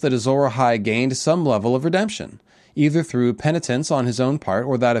follows that Azor Ahai gained some level of redemption, either through penitence on his own part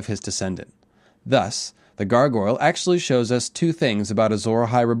or that of his descendant. Thus, the gargoyle actually shows us two things about Azor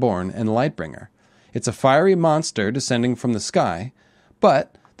Ahai Reborn and Lightbringer. It's a fiery monster descending from the sky,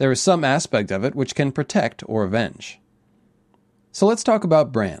 but there is some aspect of it which can protect or avenge. So let's talk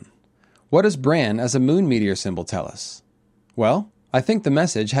about Bran. What does Bran as a moon meteor symbol tell us? Well, I think the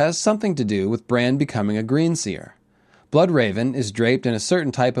message has something to do with Bran becoming a greenseer. Bloodraven is draped in a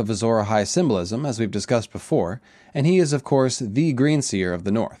certain type of Azor Ahai symbolism, as we've discussed before, and he is, of course, the greenseer of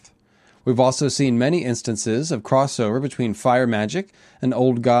the North. We've also seen many instances of crossover between fire magic and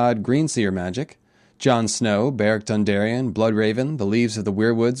old god greenseer magic. Jon Snow, Beric Dondarrion, Bloodraven, the leaves of the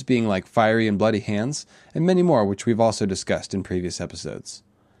weirwoods being like fiery and bloody hands, and many more which we've also discussed in previous episodes.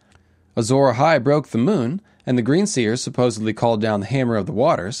 Azor Ahai broke the moon, and the greenseers supposedly called down the hammer of the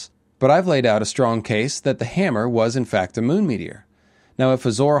waters, but I've laid out a strong case that the hammer was in fact a moon meteor. Now if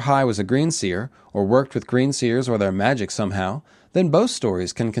Azor Ahai was a greenseer, or worked with greenseers or their magic somehow, then both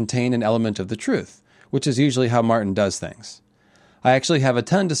stories can contain an element of the truth, which is usually how Martin does things. I actually have a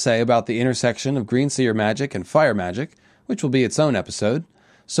ton to say about the intersection of greenseer magic and fire magic, which will be its own episode,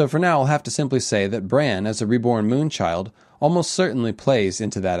 so for now I'll have to simply say that Bran as a reborn moonchild almost certainly plays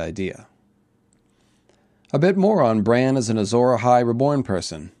into that idea. A bit more on Bran as an Azor Ahai reborn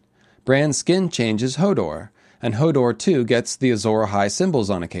person. Bran's skin changes Hodor, and Hodor too gets the Azor Ahai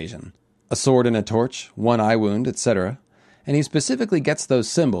symbols on occasion. A sword and a torch, one eye wound, etc. And he specifically gets those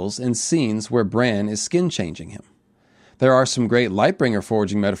symbols in scenes where Bran is skin changing him. There are some great Lightbringer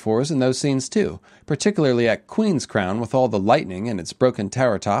forging metaphors in those scenes too, particularly at Queen's Crown with all the lightning and its broken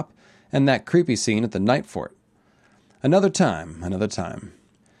tower top, and that creepy scene at the Night Fort. Another time.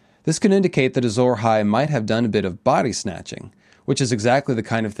 This can indicate that Azor Ahai might have done a bit of body snatching, which is exactly the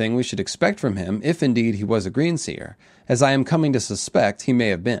kind of thing we should expect from him if indeed he was a greenseer, as I am coming to suspect he may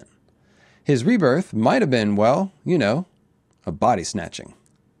have been. His rebirth might have been, well, a body snatching.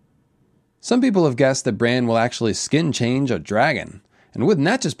 Some people have guessed that Bran will actually skin change a dragon, and wouldn't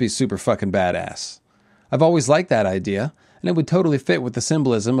that just be super fucking badass? I've always liked that idea, and it would totally fit with the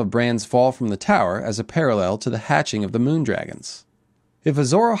symbolism of Bran's fall from the tower as a parallel to the hatching of the moon dragons. If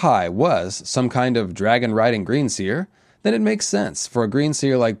Azor Ahai was some kind of dragon-riding greenseer, then it makes sense for a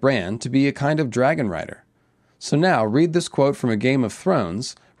greenseer like Bran to be a kind of dragon rider. So now read this quote from A Game of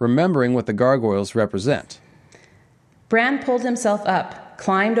Thrones, remembering what the gargoyles represent. Bran pulled himself up,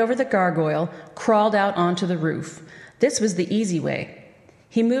 climbed over the gargoyle, crawled out onto the roof. This was the easy way.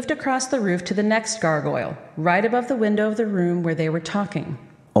 He moved across the roof to the next gargoyle, right above the window of the room where they were talking.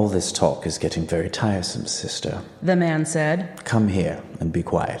 All this talk is getting very tiresome, sister, the man said. Come here and be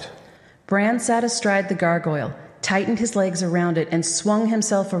quiet. Bran sat astride the gargoyle, tightened his legs around it, and swung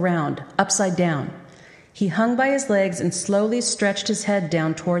himself around, upside down. He hung by his legs and slowly stretched his head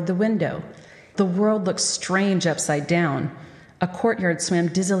down toward the window. The world looked strange upside down. A courtyard swam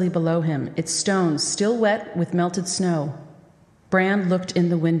dizzily below him, its stones still wet with melted snow. Bran looked in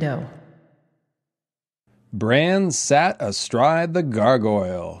the window. Bran sat astride the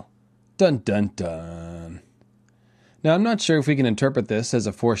gargoyle. Dun dun dun. Now, I'm not sure if we can interpret this as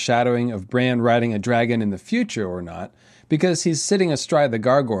a foreshadowing of Bran riding a dragon in the future or not, because he's sitting astride the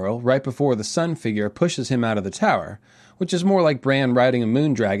gargoyle right before the sun figure pushes him out of the tower, which is more like Bran riding a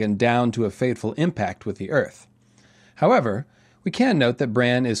moon dragon down to a fateful impact with the earth. However, we can note that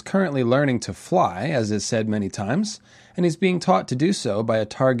Bran is currently learning to fly, as is said many times, and he's being taught to do so by a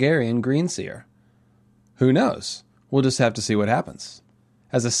Targaryen greenseer. Who knows? We'll just have to see what happens.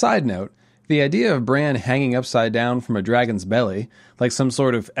 As a side note, the idea of Bran hanging upside down from a dragon's belly, like some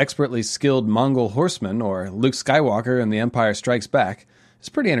sort of expertly skilled Mongol horseman or Luke Skywalker in The Empire Strikes Back, is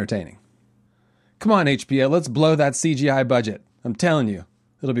pretty entertaining. Come on, HBO, let's blow that CGI budget. I'm telling you,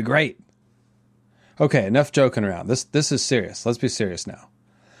 it'll be great. Okay, enough joking around. This is serious. Let's be serious now.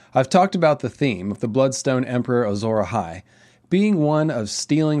 I've talked about the theme of the Bloodstone Emperor Azor Ahai being one of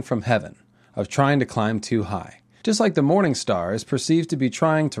stealing from heaven, of trying to climb too high. Just like the morning star is perceived to be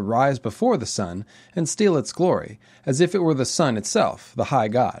trying to rise before the sun and steal its glory, as if it were the sun itself, the high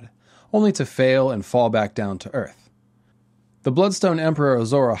god, only to fail and fall back down to earth. The Bloodstone Emperor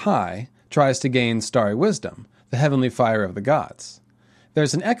Azor Ahai tries to gain starry wisdom, the heavenly fire of the gods.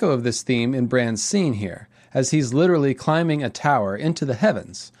 There's an echo of this theme in Bran's scene here, as he's literally climbing a tower into the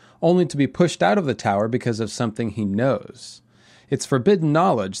heavens, only to be pushed out of the tower because of something he knows. It's forbidden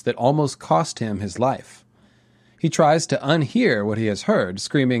knowledge that almost cost him his life. He tries to unhear what he has heard,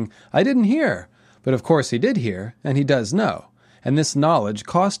 screaming, "I didn't hear!" But of course he did hear, and he does know, and this knowledge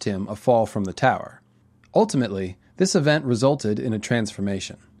cost him a fall from the tower. Ultimately, this event resulted in a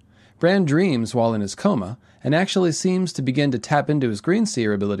transformation. Bran dreams while in his coma, and actually seems to begin to tap into his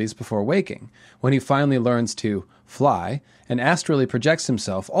greenseer abilities before waking, when he finally learns to fly, and astrally projects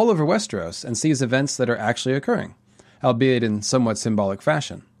himself all over Westeros and sees events that are actually occurring, albeit in somewhat symbolic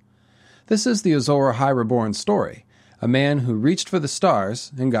fashion. This is the Azor Ahai Reborn story, a man who reached for the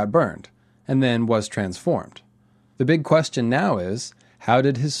stars and got burned, and then was transformed. The big question now is, how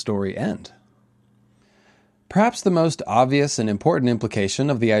did his story end? Perhaps the most obvious and important implication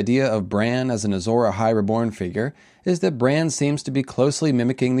of the idea of Bran as an Azor Ahai Reborn figure is that Bran seems to be closely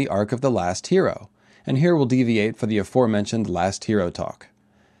mimicking the arc of the last hero, and here we'll deviate for the aforementioned last hero talk.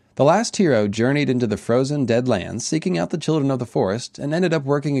 The last hero journeyed into the frozen dead lands seeking out the children of the forest and ended up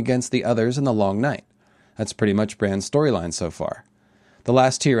working against the others in the long night. That's pretty much Bran's storyline so far. The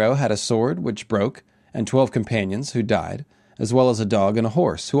last hero had a sword which broke and 12 companions who died, as well as a dog and a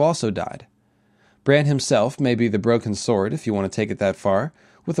horse who also died. Bran himself may be the broken sword if you want to take it that far,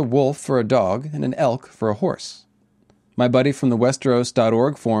 with a wolf for a dog and an elk for a horse. My buddy from the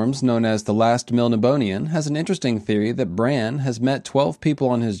Westeros.org forums, known as the Last Milnebonian, has an interesting theory that Bran has met 12 people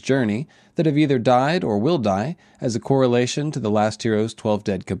on his journey that have either died or will die as a correlation to the last hero's 12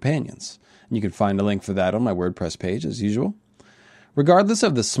 dead companions. And you can find a link for that on my WordPress page, as usual. Regardless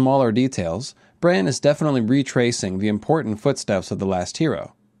of the smaller details, Bran is definitely retracing the important footsteps of the last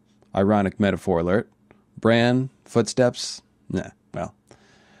hero. Ironic metaphor alert. Bran, footsteps? Well.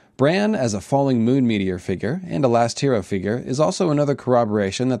 Bran, as a falling moon meteor figure and a last hero figure, is also another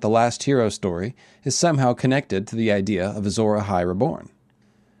corroboration that the last hero story is somehow connected to the idea of Azor Ahai Reborn.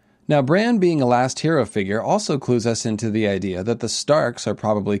 Now, Bran being a last hero figure also clues us into the idea that the Starks are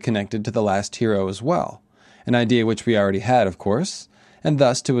probably connected to the last hero as well, an idea which we already had, of course, and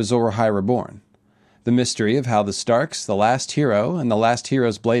thus to Azor Ahai Reborn. The mystery of how the Starks, the last hero, and the last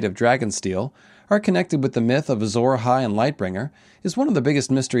hero's blade of dragonsteel are connected with the myth of Azor Ahai and Lightbringer is one of the biggest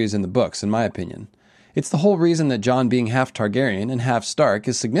mysteries in the books, in my opinion. It's the whole reason that Jon being half Targaryen and half Stark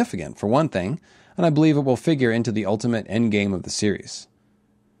is significant, for one thing, and I believe it will figure into the ultimate endgame of the series.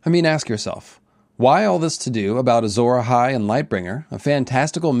 I mean, ask yourself, why all this to-do about Azor Ahai and Lightbringer, a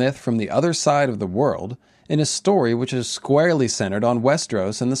fantastical myth from the other side of the world, in a story which is squarely centered on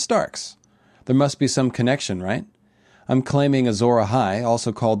Westeros and the Starks? There must be some connection, right? I'm claiming Azor Ahai,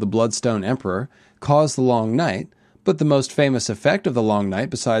 also called the Bloodstone Emperor, caused the Long Night, but the most famous effect of the Long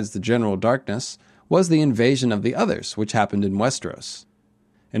Night, besides the general darkness, was the invasion of the others, which happened in Westeros.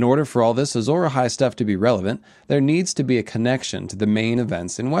 In order for all this Azor Ahai stuff to be relevant, there needs to be a connection to the main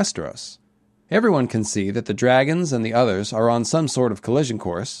events in Westeros. Everyone can see that the dragons and the others are on some sort of collision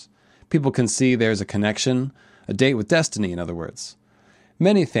course. People can see there's a connection, a date with destiny, in other words.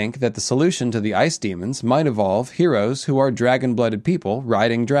 Many think that the solution to the ice demons might involve heroes who are dragon-blooded people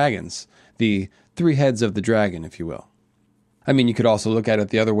riding dragons, the three heads of the dragon, if you will. I mean, you could also look at it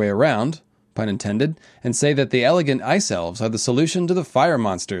the other way around, pun intended, and say that the elegant ice elves are the solution to the fire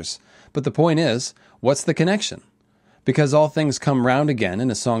monsters. But the point is, what's the connection? Because all things come round again in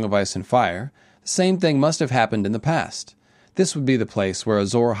A Song of Ice and Fire, the same thing must have happened in the past. This would be the place where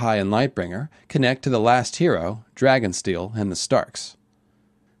Azor Ahai and Lightbringer connect to the last hero, Dragonsteel, and the Starks.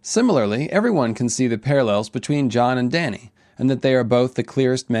 Similarly, everyone can see the parallels between Jon and Dany, and that they are both the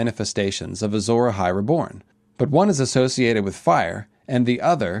clearest manifestations of Azor Ahai Reborn. But one is associated with fire, and the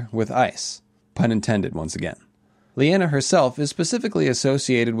other with ice. Pun intended once again. Lyanna herself is specifically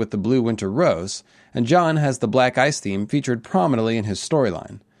associated with the blue winter rose, and Jon has the black ice theme featured prominently in his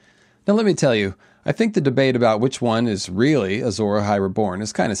storyline. Now let me tell you, I think the debate about which one is really Azor Ahai Reborn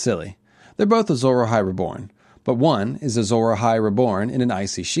is kind of silly. They're both Azor Ahai Reborn, but one is Azor Ahai Reborn in an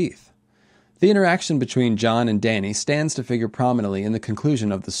icy sheath. The interaction between Jon and Dany stands to figure prominently in the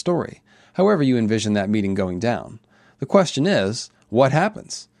conclusion of the story, however you envision that meeting going down. The question is, what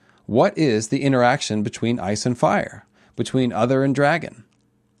happens? What is the interaction between ice and fire? Between other and dragon?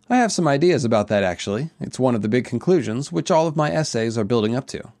 I have some ideas about that, actually. It's one of the big conclusions which all of my essays are building up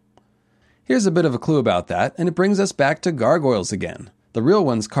to. Here's a bit of a clue about that, and it brings us back to gargoyles again. The real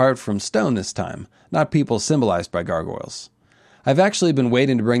ones carved from stone this time, not people symbolized by gargoyles. I've actually been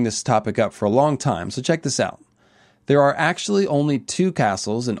waiting to bring this topic up for a long time, so check this out. There are actually only 2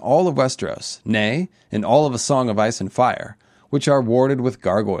 castles in all of Westeros, nay, in all of A Song of Ice and Fire, which are warded with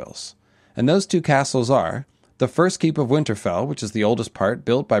gargoyles. And those 2 castles are the first keep of Winterfell, which is the oldest part,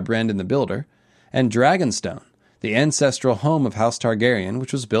 built by Brandon the Builder, and Dragonstone, the ancestral home of House Targaryen,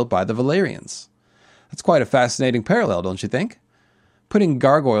 which was built by the Valyrians. That's quite a fascinating parallel, don't you think? Putting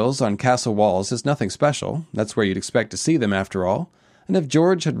gargoyles on castle walls is nothing special. That's where you'd expect to see them, after all. And if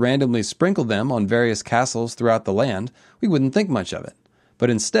George had randomly sprinkled them on various castles throughout the land, we wouldn't think much of it. But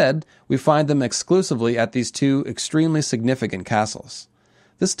instead, we find them exclusively at these 2 extremely significant castles.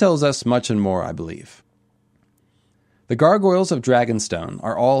 This tells us much and more, I believe. The gargoyles of Dragonstone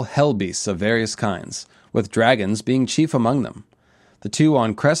are all hell beasts of various kinds, with dragons being chief among them. The 2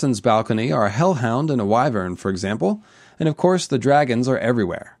 on Cressen's balcony are a hellhound and a wyvern, for example, and of course the dragons are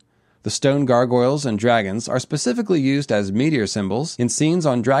everywhere. The stone gargoyles and dragons are specifically used as meteor symbols in scenes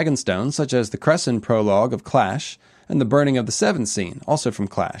on Dragonstone, such as the Cressen prologue of Clash and the Burning of the Seven scene, also from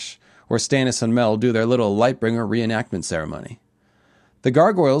Clash, where Stannis and Mel do their little Lightbringer reenactment ceremony. The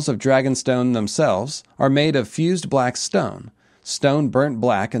gargoyles of Dragonstone themselves are made of fused black stone burnt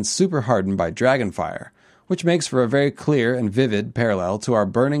black and super hardened by dragonfire, which makes for a very clear and vivid parallel to our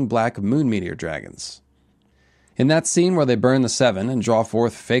burning black moon meteor dragons. In that scene where they burn the 7 and draw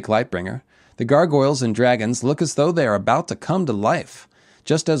forth fake Lightbringer, the gargoyles and dragons look as though they are about to come to life,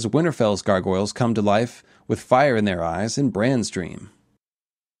 just as Winterfell's gargoyles come to life with fire in their eyes in Bran's dream.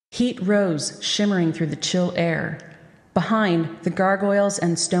 Heat rose, shimmering through the chill air. Behind, the gargoyles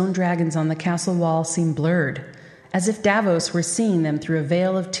and stone dragons on the castle wall seemed blurred, as if Davos were seeing them through a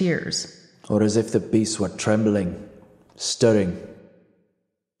veil of tears. Or as if the beasts were trembling, stirring.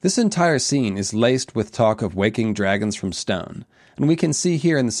 This entire scene is laced with talk of waking dragons from stone, and we can see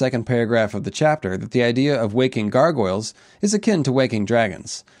here in the second paragraph of the chapter that the idea of waking gargoyles is akin to waking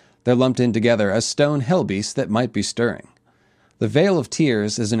dragons. They're lumped in together as stone hellbeasts that might be stirring. The veil of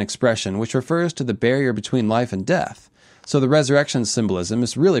tears is an expression which refers to the barrier between life and death, so the resurrection symbolism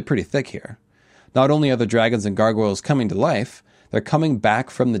is really pretty thick here. Not only are the dragons and gargoyles coming to life, they're coming back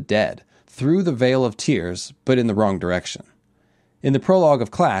from the dead, through the veil of tears, but in the wrong direction. In the prologue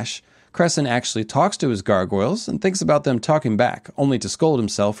of Clash, Cressen actually talks to his gargoyles and thinks about them talking back, only to scold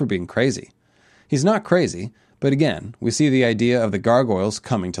himself for being crazy. He's not crazy, but again, we see the idea of the gargoyles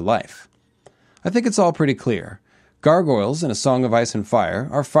coming to life. I think it's all pretty clear. Gargoyles in A Song of Ice and Fire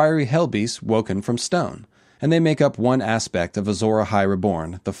are fiery hellbeasts woken from stone, and they make up one aspect of Azor Ahai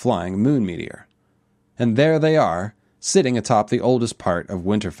Reborn, the flying moon meteor. And there they are, sitting atop the oldest part of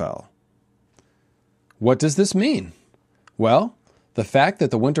Winterfell. What does this mean? Well, the fact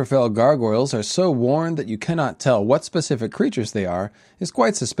that the Winterfell gargoyles are so worn that you cannot tell what specific creatures they are is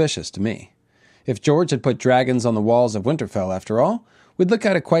quite suspicious to me. If George had put dragons on the walls of Winterfell, after all, we'd look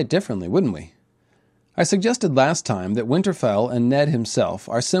at it quite differently, wouldn't we? I suggested last time that Winterfell and Ned himself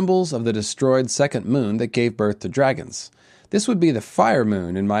are symbols of the destroyed second moon that gave birth to dragons. This would be the fire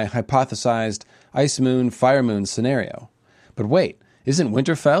moon in my hypothesized ice moon, fire moon scenario. But wait, isn't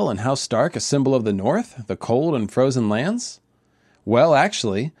Winterfell and House Stark a symbol of the North, the cold and frozen lands? Well,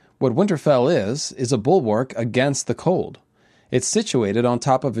 actually, what Winterfell is a bulwark against the cold. It's situated on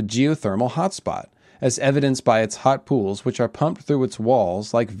top of a geothermal hotspot, as evidenced by its hot pools which are pumped through its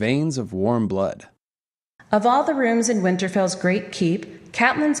walls like veins of warm blood. Of all the rooms in Winterfell's great keep,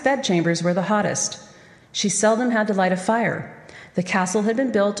 Catelyn's bedchambers were the hottest. She seldom had to light a fire. The castle had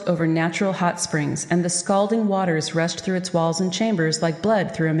been built over natural hot springs, and the scalding waters rushed through its walls and chambers like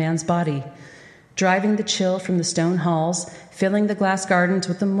blood through a man's body, driving the chill from the stone halls, filling the glass gardens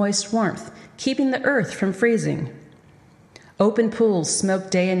with the moist warmth, keeping the earth from freezing. Open pools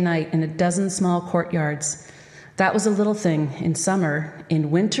smoked day and night in a dozen small courtyards. That was a little thing in summer.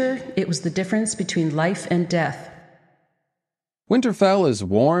 In winter, it was the difference between life and death. Winterfell is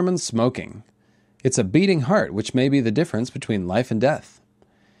warm and smoking. It's a beating heart, which may be the difference between life and death.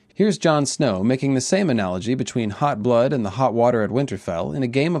 Here's Jon Snow making the same analogy between hot blood and the hot water at Winterfell in A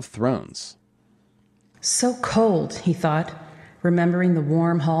Game of Thrones. So cold, he thought, remembering the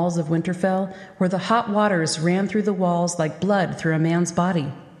warm halls of Winterfell, where the hot waters ran through the walls like blood through a man's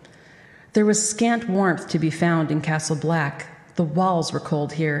body. There was scant warmth to be found in Castle Black. The walls were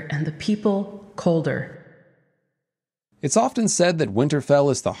cold here, and the people colder. It's often said that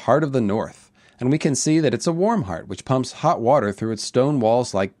Winterfell is the heart of the North, and we can see that it's a warm heart which pumps hot water through its stone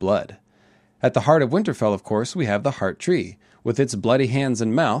walls like blood. At the heart of Winterfell, of course, we have the heart tree, with its bloody hands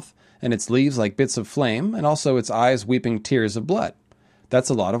and mouth, and its leaves like bits of flame, and also its eyes weeping tears of blood. That's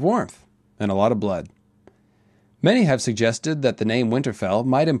a lot of warmth. and a lot of blood. Many have suggested that the name Winterfell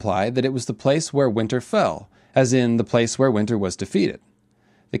might imply that it was the place where winter fell, as in the place where winter was defeated.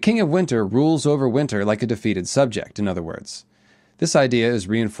 The King of Winter rules over winter like a defeated subject, in other words. This idea is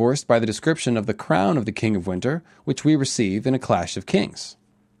reinforced by the description of the crown of the King of Winter, which we receive in A Clash of Kings.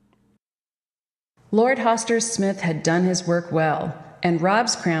 Lord Hoster Smith had done his work well, and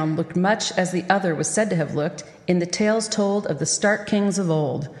Robb's crown looked much as the other was said to have looked in the tales told of the Stark kings of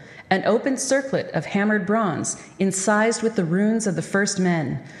old, an open circlet of hammered bronze, incised with the runes of the first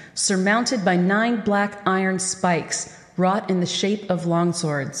men, surmounted by 9 black iron spikes, wrought in the shape of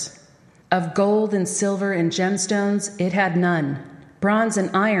longswords. Of gold and silver and gemstones it had none. Bronze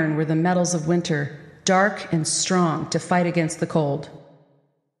and iron were the metals of winter, dark and strong to fight against the cold.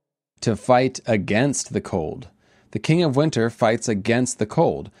 To fight against the cold. The King of Winter fights against the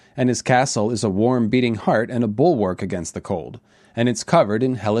cold, and his castle is a warm beating heart and a bulwark against the cold, and it's covered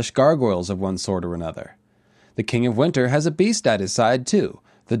in hellish gargoyles of one sort or another. The King of Winter has a beast at his side too,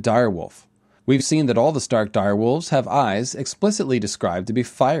 the direwolf. We've seen that all the Stark direwolves have eyes explicitly described to be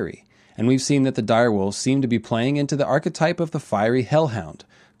fiery, and we've seen that the direwolves seem to be playing into the archetype of the fiery hellhound,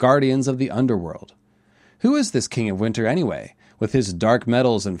 guardians of the underworld. Who is this King of Winter anyway, with his dark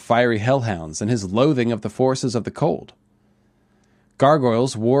metals and fiery hellhounds and his loathing of the forces of the cold?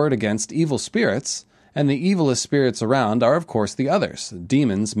 Gargoyles ward against evil spirits, and the evilest spirits around are of course the others,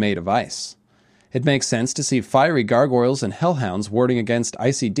 demons made of ice. It makes sense to see fiery gargoyles and hellhounds warding against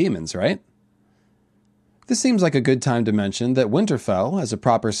icy demons, right? This seems like a good time to mention that Winterfell, as a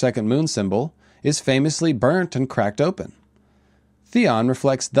proper second moon symbol, is famously burnt and cracked open. Theon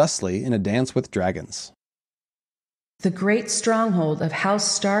reflects thusly in A Dance with Dragons. The great stronghold of House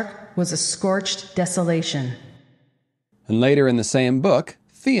Stark was a scorched desolation. And later in the same book,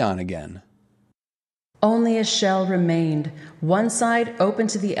 Theon again. Only a shell remained, one side open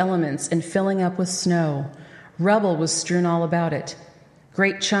to the elements and filling up with snow. Rubble was strewn all about it.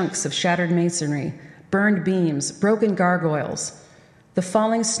 Great chunks of shattered masonry, burned beams, broken gargoyles. The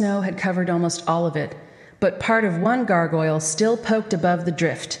falling snow had covered almost all of it, but part of one gargoyle still poked above the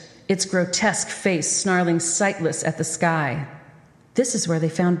drift, its grotesque face snarling sightless at the sky. This is where they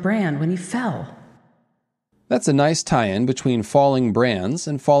found Bran when he fell. That's a nice tie-in between falling Brans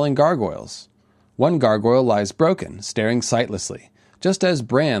and falling gargoyles. One gargoyle lies broken, staring sightlessly, just as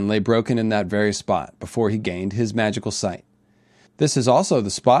Bran lay broken in that very spot before he gained his magical sight. This is also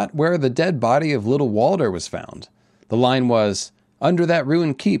the spot where the dead body of little Walder was found. The line was, "Under that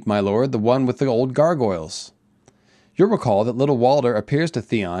ruined keep, my lord, the one with the old gargoyles." You'll recall that little Walder appears to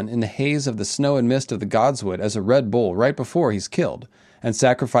Theon in the haze of the snow and mist of the Godswood as a red bull right before he's killed, and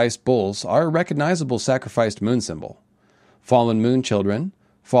sacrificed bulls are a recognizable sacrificed moon symbol. Fallen moon children,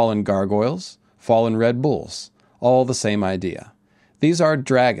 fallen gargoyles, fallen red bulls, all the same idea. These are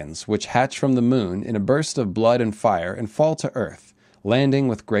dragons which hatch from the moon in a burst of blood and fire and fall to earth, landing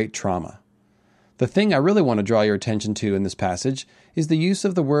with great trauma. The thing I really want to draw your attention to in this passage is the use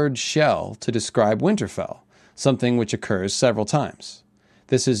of the word shell to describe Winterfell, something which occurs several times.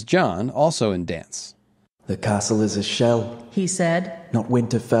 This is Jon, also in Dance. The castle is a shell, He said. not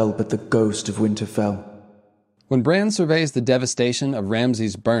Winterfell, but the ghost of Winterfell. When Bran surveys the devastation of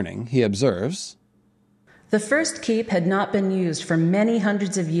Ramsay's burning, he observes, The first keep had not been used for many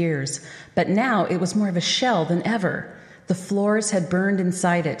hundreds of years, but now it was more of a shell than ever. The floors had burned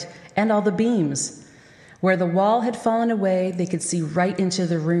inside it, and all the beams. Where the wall had fallen away, they could see right into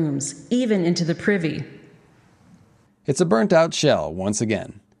the rooms, even into the privy. It's a burnt-out shell once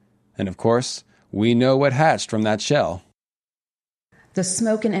again. And of course, we know what hatched from that shell. The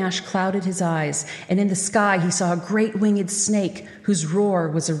smoke and ash clouded his eyes, and in the sky he saw a great winged snake whose roar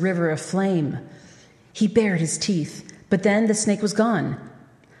was a river of flame. He bared his teeth, but then the snake was gone.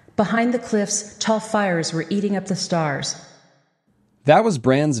 Behind the cliffs, tall fires were eating up the stars. That was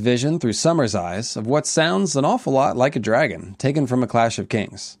Bran's vision through Summer's eyes of what sounds an awful lot like a dragon, taken from A Clash of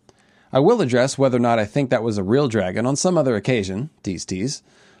Kings. I will address whether or not I think that was a real dragon on some other occasion, tease,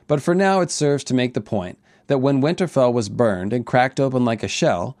 but for now it serves to make the point that when Winterfell was burned and cracked open like a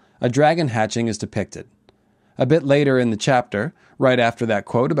shell, a dragon hatching is depicted. A bit later in the chapter, right after that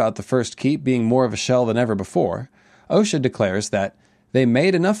quote about the first keep being more of a shell than ever before, Osha declares that they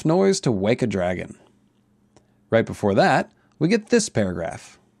made enough noise to wake a dragon. Right before that, we get this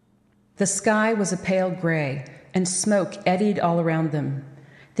paragraph. The sky was a pale gray, and smoke eddied all around them.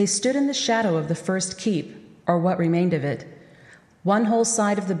 They stood in the shadow of the first keep, or what remained of it. One whole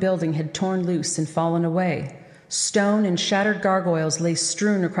side of the building had torn loose and fallen away. Stone and shattered gargoyles lay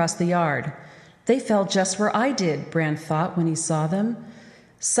strewn across the yard. They fell just where I did, Bran thought when he saw them.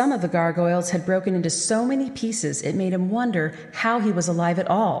 Some of the gargoyles had broken into so many pieces it made him wonder how he was alive at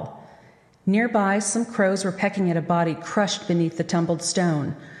all. Nearby, some crows were pecking at a body crushed beneath the tumbled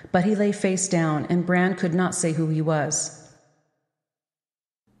stone, but he lay face down, and Bran could not say who he was.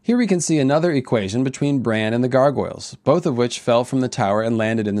 Here we can see another equation between Bran and the gargoyles, both of which fell from the tower and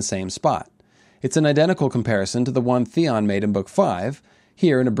landed in the same spot. It's an identical comparison to the one Theon made in Book 5,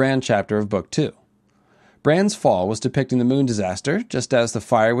 here in a Bran chapter of Book 2. Bran's fall was depicting the moon disaster, just as the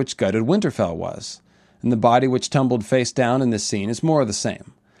fire which gutted Winterfell was, and the body which tumbled face down in this scene is more of the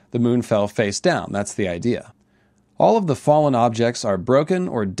same. The moon fell face down, that's the idea. All of the fallen objects are broken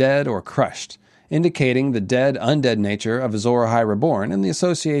or dead or crushed, indicating the dead-undead nature of Azor Ahai Reborn and the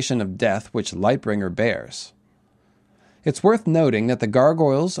association of death which Lightbringer bears. It's worth noting that the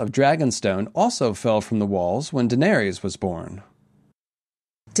gargoyles of Dragonstone also fell from the walls when Daenerys was born.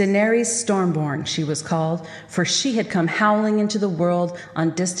 Daenerys Stormborn, she was called, for she had come howling into the world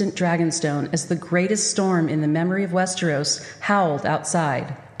on distant Dragonstone as the greatest storm in the memory of Westeros howled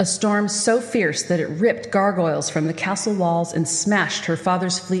outside. A storm so fierce that it ripped gargoyles from the castle walls and smashed her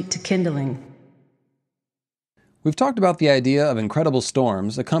father's fleet to kindling. We've talked about the idea of incredible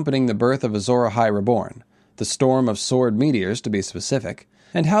storms accompanying the birth of Azor Ahai Reborn, the storm of sword meteors to be specific,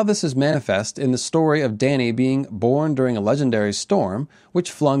 and how this is manifest in the story of Dany being born during a legendary storm which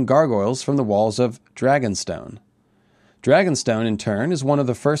flung gargoyles from the walls of Dragonstone. Dragonstone, in turn, is one of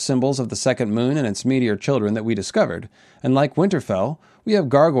the first symbols of the second moon and its meteor children that we discovered, and like Winterfell, we have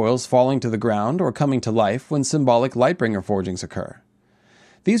gargoyles falling to the ground or coming to life when symbolic Lightbringer forgings occur.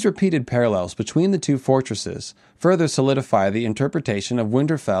 These repeated parallels between the two fortresses further solidify the interpretation of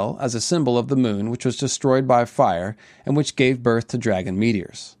Winterfell as a symbol of the moon which was destroyed by fire and which gave birth to dragon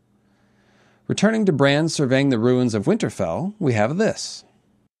meteors. Returning to Bran surveying the ruins of Winterfell, we have this.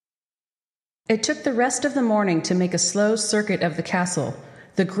 It took the rest of the morning to make a slow circuit of the castle.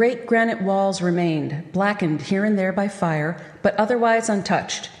 The great granite walls remained, blackened here and there by fire, but otherwise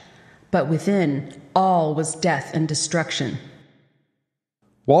untouched. But within, all was death and destruction.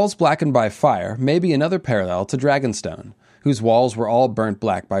 Walls blackened by fire may be another parallel to Dragonstone, whose walls were all burnt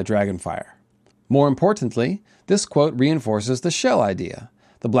black by dragonfire. More importantly, this quote reinforces the shell idea.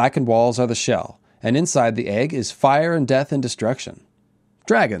 The blackened walls are the shell, and inside the egg is fire and death and destruction.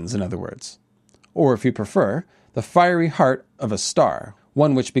 Dragons, in other words. Or, if you prefer, the fiery heart of a star,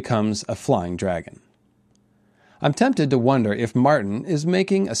 one which becomes a flying dragon. I'm tempted to wonder if Martin is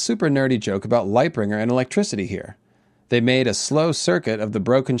making a super nerdy joke about Lightbringer and electricity here. They made a slow circuit of the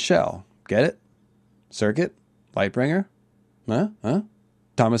broken shell. Get it? Circuit? Lightbringer? Huh?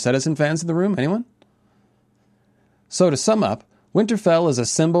 Thomas Edison fans in the room? Anyone? So to sum up, Winterfell is a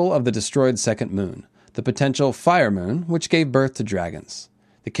symbol of the destroyed second moon, the potential fire moon which gave birth to dragons.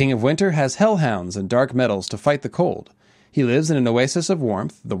 The King of Winter has hellhounds and dark metals to fight the cold. He lives in an oasis of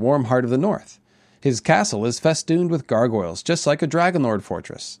warmth, the warm heart of the north. His castle is festooned with gargoyles, just like a Dragonlord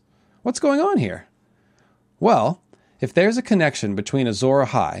fortress. What's going on here? Well, if there's a connection between Azor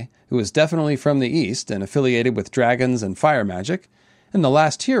Ahai, who is definitely from the east and affiliated with dragons and fire magic, and the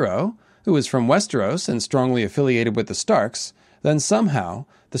last hero, who is from Westeros and strongly affiliated with the Starks, then somehow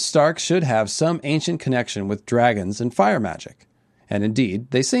the Starks should have some ancient connection with dragons and fire magic. And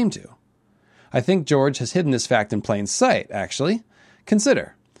indeed, they seem to. I think George has hidden this fact in plain sight, actually.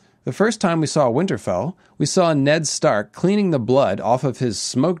 Consider. The first time we saw Winterfell, we saw Ned Stark cleaning the blood off of his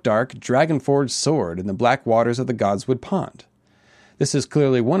smoke-dark, dragon-forged sword in the black waters of the Godswood Pond. This is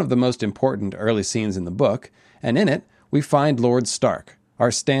clearly one of the most important early scenes in the book, and in it, we find Lord Stark, our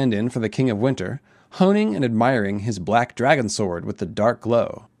stand-in for the King of Winter, honing and admiring his black dragon sword with the dark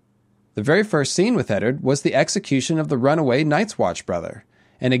glow. The very first scene with Eddard was the execution of the runaway Night's Watch brother,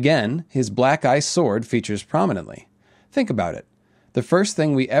 and again, his black ice sword features prominently. Think about it. The first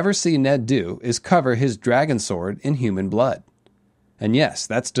thing we ever see Ned do is cover his dragon sword in human blood. And yes,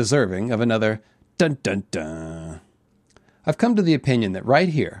 that's deserving of another dun-dun-dun. I've come to the opinion that right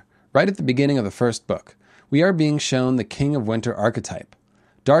here, right at the beginning of the first book, we are being shown the King of Winter archetype.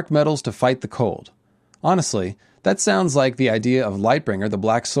 Dark metals to fight the cold. Honestly, that sounds like the idea of Lightbringer, the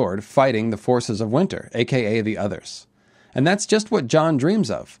Black Sword, fighting the forces of winter, aka the others. And that's just what Jon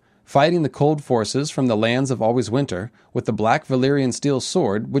dreams of. Fighting the cold forces from the lands of always winter with the black Valyrian steel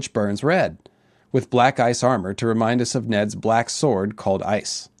sword which burns red, with black ice armor to remind us of Ned's black sword called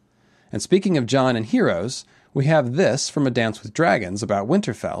Ice. And speaking of Jon and heroes, we have this from A Dance with Dragons about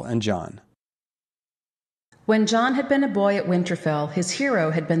Winterfell and Jon. When Jon had been a boy at Winterfell, his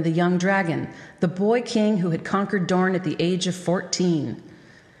hero had been the young dragon, the boy king who had conquered Dorne at the age of 14.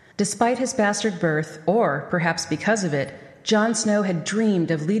 Despite his bastard birth, or perhaps because of it, Jon Snow had dreamed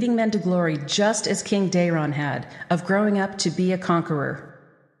of leading men to glory just as King Daeron had, of growing up to be a conqueror.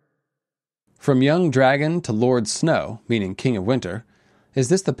 From young dragon to Lord Snow, meaning King of Winter, Is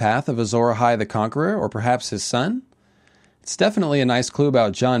this the path of Azor Ahai the Conqueror, or perhaps his son? It's definitely a nice clue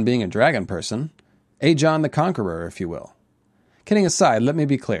about Jon being a dragon person. Jon the Conqueror, if you will. Kidding aside, let me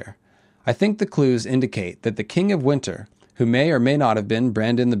be clear. I think the clues indicate that the King of Winter, who may or may not have been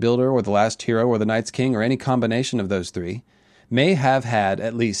Brandon the Builder or the Last Hero or the Night's King or any combination of those three, may have had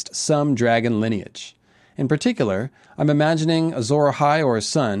at least some dragon lineage. In particular, I'm imagining Azor Ahai or his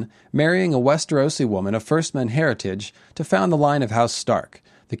son marrying a Westerosi woman of First Men heritage to found the line of House Stark,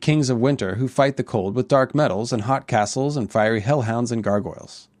 the kings of winter who fight the cold with dark metals and hot castles and fiery hellhounds and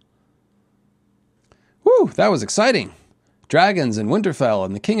gargoyles. Whew, that was exciting! Dragons in Winterfell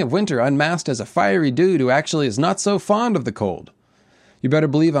and the King of Winter unmasked as a fiery dude who actually is not so fond of the cold. You better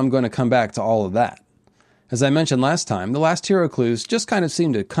believe I'm going to come back to all of that. As I mentioned last time, the Last Hero clues just kind of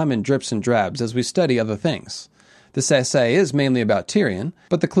seem to come in drips and drabs as we study other things. This essay is mainly about Tyrion,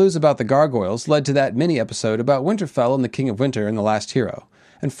 but the clues about the gargoyles led to that mini-episode about Winterfell and the King of Winter in The Last Hero,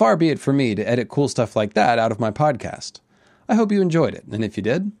 and far be it for me to edit cool stuff like that out of my podcast. I hope you enjoyed it, and if you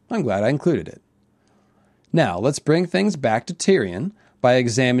did, I'm glad I included it. Now, let's bring things back to Tyrion by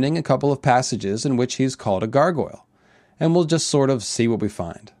examining a couple of passages in which he's called a gargoyle, and we'll just sort of see what we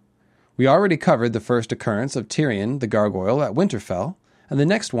find. We already covered the first occurrence of Tyrion the gargoyle at Winterfell, and the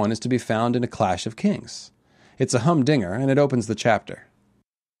next one is to be found in A Clash of Kings. It's a humdinger, and it opens the chapter.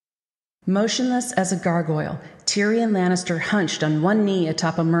 Motionless as a gargoyle, Tyrion Lannister hunched on one knee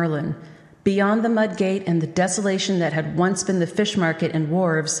atop a merlin. Beyond the mud gate and the desolation that had once been the fish market and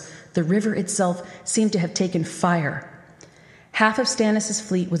wharves, the river itself seemed to have taken fire. Half of Stannis'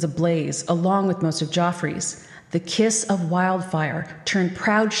 fleet was ablaze, along with most of Joffrey's. The kiss of wildfire turned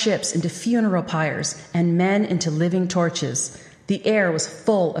proud ships into funeral pyres and men into living torches. The air was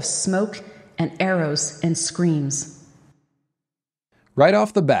full of smoke and arrows and screams. Right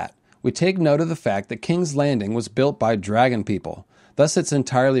off the bat, we take note of the fact that King's Landing was built by dragon people. Thus, it's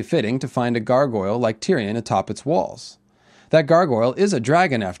entirely fitting to find a gargoyle like Tyrion atop its walls. That gargoyle is a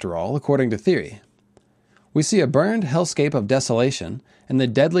dragon, after all, according to theory. We see a burned hellscape of desolation and the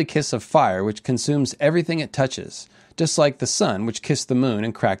deadly kiss of fire which consumes everything it touches, just like the sun which kissed the moon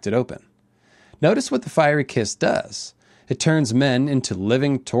and cracked it open. Notice what the fiery kiss does. It turns men into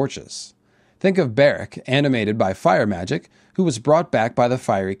living torches. Think of Beric, animated by fire magic, who was brought back by the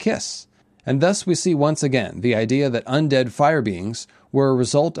fiery kiss. And thus we see once again the idea that undead fire beings were a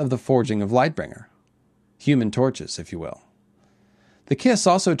result of the forging of Lightbringer. Human torches, if you will. The kiss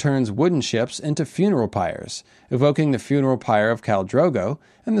also turns wooden ships into funeral pyres, evoking the funeral pyre of Khal Drogo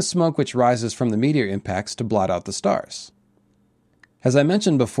and the smoke which rises from the meteor impacts to blot out the stars. As I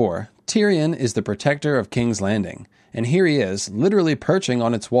mentioned before, Tyrion is the protector of King's Landing, and here he is, literally perching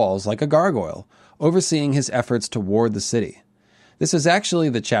on its walls like a gargoyle, overseeing his efforts to ward the city. This is actually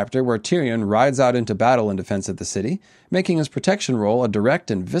the chapter where Tyrion rides out into battle in defense of the city, making his protection role a direct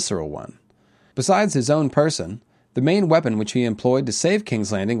and visceral one. Besides his own person, the main weapon which he employed to save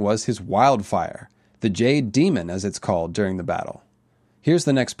King's Landing was his wildfire, the Jade Demon as it's called during the battle. Here's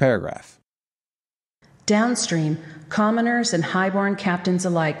the next paragraph. Downstream, commoners and highborn captains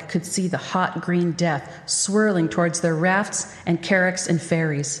alike could see the hot green death swirling towards their rafts and carracks and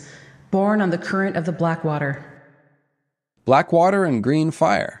ferries, borne on the current of the Blackwater. Blackwater and green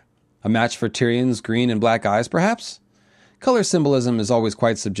fire. A match for Tyrion's green and black eyes, perhaps? Color symbolism is always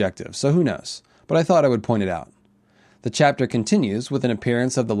quite subjective, so who knows, but I thought I would point it out. The chapter continues with an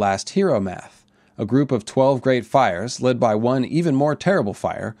appearance of the Last Hero math, a group of 12 great fires led by one even more terrible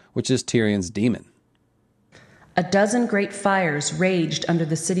fire, which is Tyrion's demon. A dozen great fires raged under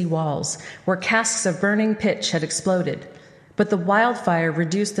the city walls, where casks of burning pitch had exploded. But the wildfire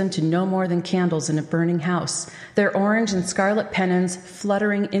reduced them to no more than candles in a burning house, their orange and scarlet pennons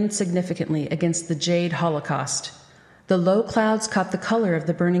fluttering insignificantly against the jade holocaust. The low clouds caught the color of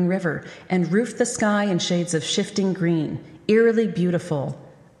the burning river and roofed the sky in shades of shifting green, eerily beautiful,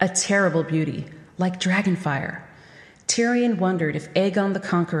 a terrible beauty, like dragonfire. Tyrion wondered if Aegon the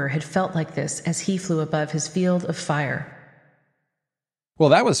Conqueror had felt like this as he flew above his field of fire. Well,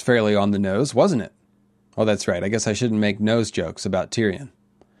 that was fairly on the nose, wasn't it? Oh, that's right, I guess I shouldn't make nose jokes about Tyrion.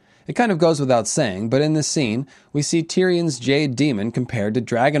 It kind of goes without saying, but in this scene, we see Tyrion's Jade Demon compared to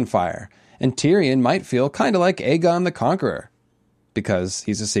Dragonfire, and Tyrion might feel kind of like Aegon the Conqueror, because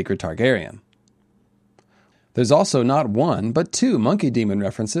he's a secret Targaryen. There's also not one, but two Monkey Demon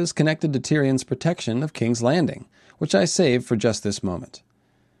references connected to Tyrion's protection of King's Landing, which I saved for just this moment.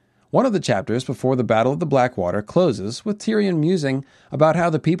 One of the chapters before the Battle of the Blackwater closes with Tyrion musing about how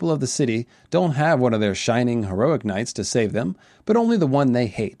the people of the city don't have one of their shining heroic knights to save them, but only the one they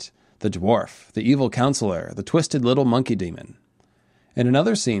hate, the dwarf, the evil counselor, the twisted little monkey demon. In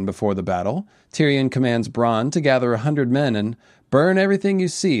another scene before the battle, Tyrion commands Bran to gather 100 men and burn everything you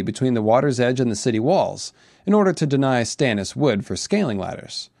see between the water's edge and the city walls, in order to deny Stannis wood for scaling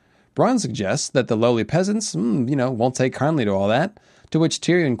ladders. Bran suggests that the lowly peasants, won't take kindly to all that, to which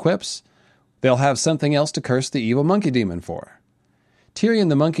Tyrion quips, they'll have something else to curse the evil monkey demon for. Tyrion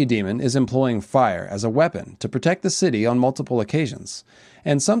the monkey demon is employing fire as a weapon to protect the city on multiple occasions,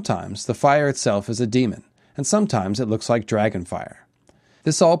 and sometimes the fire itself is a demon, and sometimes it looks like dragon fire.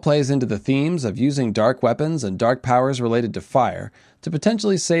 This all plays into the themes of using dark weapons and dark powers related to fire to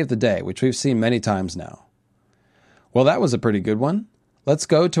potentially save the day, which we've seen many times now. Well, that was a pretty good one. Let's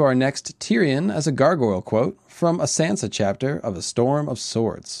go to our next Tyrion as a gargoyle quote from a Sansa chapter of A Storm of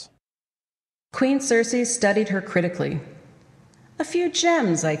Swords. Queen Cersei studied her critically. "A few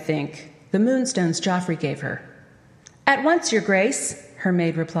gems, I think, the moonstones Joffrey gave her." "At once, your grace," her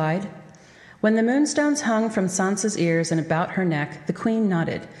maid replied. When the moonstones hung from Sansa's ears and about her neck, the queen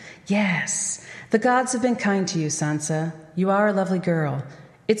nodded. "Yes, the gods have been kind to you, Sansa. You are a lovely girl.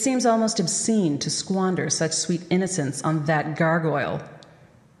 It seems almost obscene to squander such sweet innocence on that gargoyle."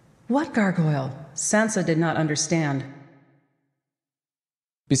 "What gargoyle?" Sansa did not understand.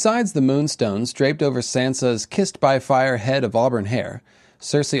 Besides the moonstones draped over Sansa's kissed-by-fire head of auburn hair,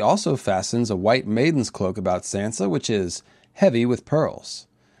 Cersei also fastens a white maiden's cloak about Sansa, which is heavy with pearls.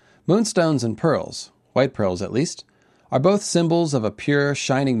 Moonstones and pearls, white pearls at least, are both symbols of a pure,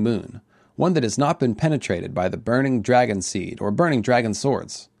 shining moon, one that has not been penetrated by the burning dragon seed or burning dragon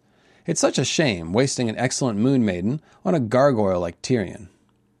swords. It's such a shame wasting an excellent moon maiden on a gargoyle like Tyrion.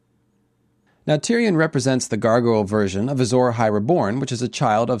 Now, Tyrion represents the gargoyle version of Azor Ahai Reborn, which is a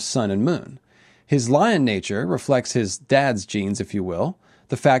child of sun and moon. His lion nature reflects his dad's genes, if you will,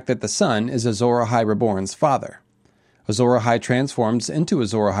 the fact that the sun is Azor Ahai Reborn's father. Azor Ahai transforms into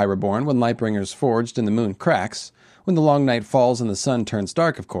Azor Ahai Reborn when Lightbringer's forged and the moon cracks, when the long night falls and the sun turns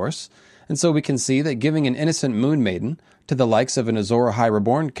dark, of course, and so we can see that giving an innocent moon maiden to the likes of an Azor Ahai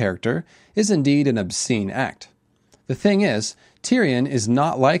Reborn character is indeed an obscene act. The thing is, Tyrion is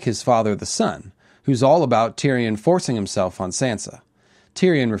not like his father the sun, who's all about Tyrion forcing himself on Sansa.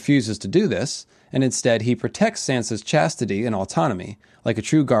 Tyrion refuses to do this, and instead he protects Sansa's chastity and autonomy like a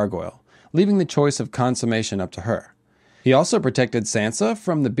true gargoyle, leaving the choice of consummation up to her. He also protected Sansa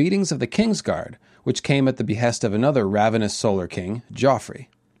from the beatings of the Kingsguard, which came at the behest of another ravenous Solar King, Joffrey.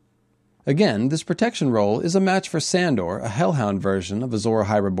 Again, this protection role is a match for Sandor, a Hellhound version of Azor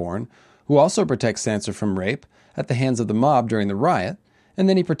Ahai Reborn, who also protects Sansa from rape at the hands of the mob during the riot, and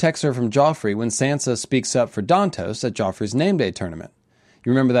then he protects her from Joffrey when Sansa speaks up for Dantos at Joffrey's name day tournament.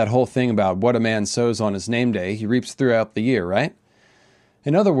 You remember that whole thing about what a man sows on his name day, he reaps throughout the year, right?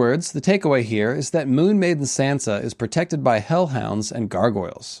 In other words, the takeaway here is that Moon Maiden Sansa is protected by hellhounds and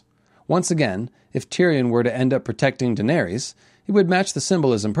gargoyles. Once again, if Tyrion were to end up protecting Daenerys, it would match the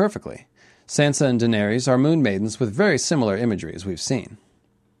symbolism perfectly. Sansa and Daenerys are moon maidens with very similar imagery, as we've seen.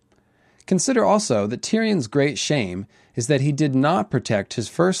 Consider also that Tyrion's great shame is that he did not protect his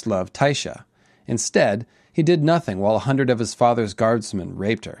first love, Tysha. Instead, he did nothing while 100 of his father's guardsmen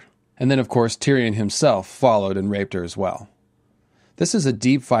raped her. And then, of course, Tyrion himself followed and raped her as well. This is a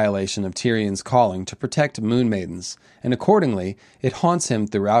deep violation of Tyrion's calling to protect moon maidens, and accordingly, it haunts him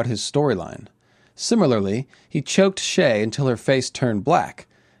throughout his storyline. Similarly, he choked Shae until her face turned black,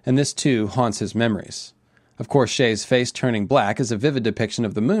 and this too haunts his memories. Of course, Shae's face turning black is a vivid depiction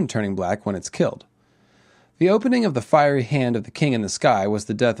of the moon turning black when it's killed. The opening of the fiery hand of the king in the sky was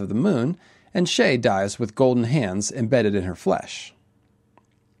the death of the moon, and Shae dies with golden hands embedded in her flesh.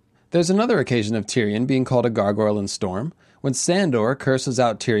 There's another occasion of Tyrion being called a gargoyle in Storm, when Sandor curses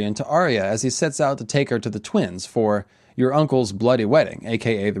out Tyrion to Arya as he sets out to take her to the twins for your uncle's bloody wedding,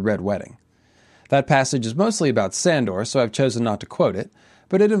 aka the Red Wedding. That passage is mostly about Sandor, so I've chosen not to quote it,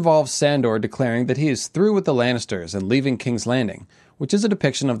 but it involves Sandor declaring that he is through with the Lannisters and leaving King's Landing, which is a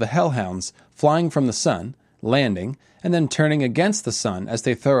depiction of the Hellhounds flying from the sun, landing, and then turning against the sun as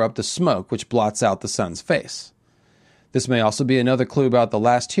they throw up the smoke which blots out the sun's face. This may also be another clue about the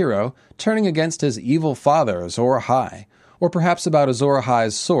last hero turning against his evil father, Azor Ahai, or perhaps about Azor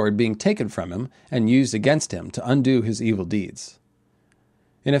Ahai's sword being taken from him and used against him to undo his evil deeds.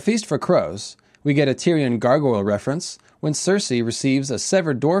 In A Feast for Crows, we get a Tyrion gargoyle reference when Cersei receives a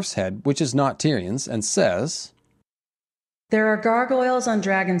severed dwarf's head, which is not Tyrion's, and says, "There are gargoyles on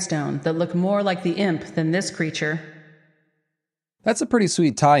Dragonstone that look more like the imp than this creature." That's a pretty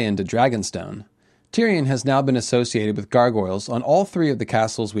sweet tie-in to Dragonstone. Tyrion has now been associated with gargoyles on all three of the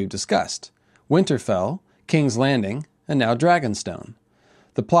castles we've discussed: Winterfell, King's Landing, and now Dragonstone.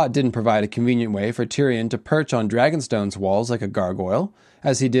 The plot didn't provide a convenient way for Tyrion to perch on Dragonstone's walls like a gargoyle,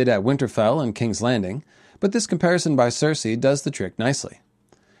 as he did at Winterfell and King's Landing, but this comparison by Cersei does the trick nicely.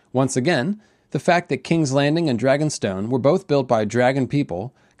 Once again, the fact that King's Landing and Dragonstone were both built by dragon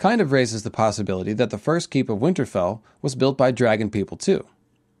people kind of raises the possibility that the first keep of Winterfell was built by dragon people too.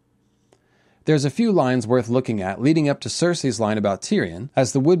 There's a few lines worth looking at leading up to Cersei's line about Tyrion,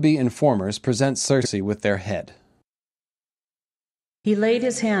 as the would-be informers present Cersei with their head. He laid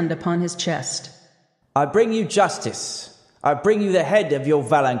his hand upon his chest. I bring you justice. I bring you the head of your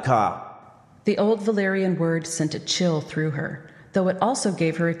Valonqar. The old Valyrian word sent a chill through her, though it also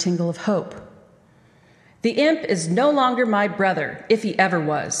gave her a tingle of hope. The imp is no longer my brother, if he ever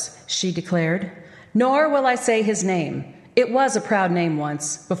was, she declared. Nor will I say his name. It was a proud name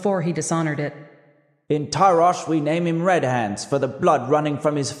once, before he dishonored it. In Tyrosh we name him Red Hands for the blood running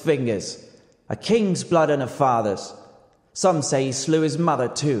from his fingers. A king's blood and a father's. Some say he slew his mother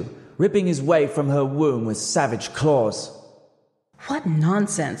too, ripping his way from her womb with savage claws. What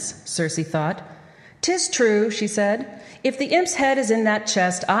nonsense, Cersei thought. 'Tis true, she said. If the imp's head is in that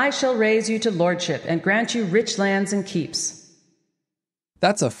chest, I shall raise you to lordship and grant you rich lands and keeps.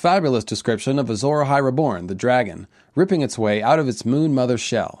 That's a fabulous description of Azor Ahai Reborn, the dragon, ripping its way out of its moon mother's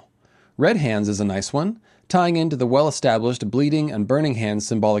shell. Red Hands is a nice one, tying into the well-established bleeding and burning hands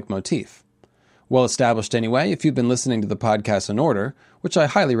symbolic motif. Well-established anyway if you've been listening to the podcast in order, which I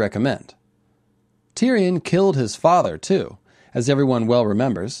highly recommend. Tyrion killed his father, too, as everyone well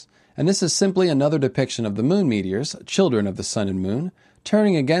remembers, and this is simply another depiction of the moon meteors, children of the sun and moon,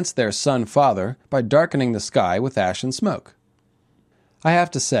 turning against their sun-father by darkening the sky with ash and smoke. I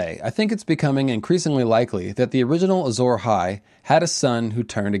have to say, I think it's becoming increasingly likely that the original Azor Ahai had a son who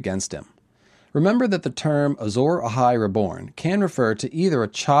turned against him. Remember that the term Azor Ahai Reborn can refer to either a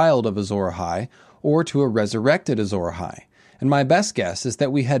child of Azor Ahai or to a resurrected Azor Ahai, and my best guess is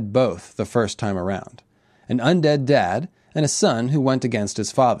that we had both the first time around. An undead dad and a son who went against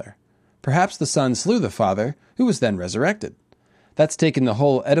his father. Perhaps the son slew the father, who was then resurrected. That's taking the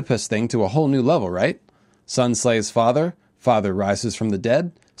whole Oedipus thing to a whole new level, right? Son slays father, father rises from the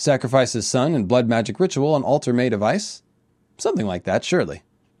dead, sacrifices son in blood magic ritual on altar made of ice? Something like that, surely.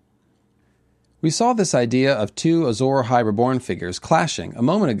 We saw this idea of two Azor Ahai Reborn figures clashing a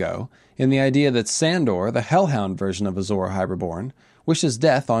moment ago in the idea that Sandor, the Hellhound version of Azor Ahai Reborn, wishes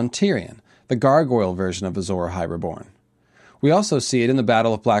death on Tyrion, the gargoyle version of Azor Ahai Reborn. We also see it in the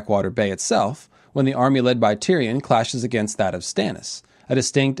Battle of Blackwater Bay itself, when the army led by Tyrion clashes against that of Stannis, a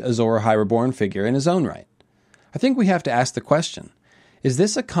distinct Azor Ahai Reborn figure in his own right. I think we have to ask the question, is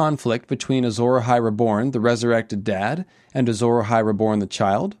this a conflict between Azor Ahai Reborn, the resurrected dad, and Azor Ahai Reborn, the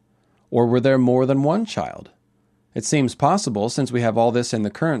child? Or were there more than one child? It seems possible, since we have all this in the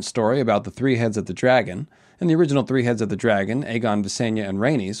current story about the three heads of the dragon, and the original three heads of the dragon, Aegon, Visenya, and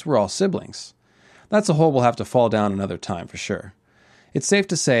Rhaenys, were all siblings. That's a hole we'll have to fall down another time for sure. It's safe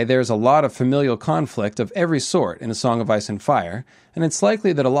to say there is a lot of familial conflict of every sort in A Song of Ice and Fire, and it's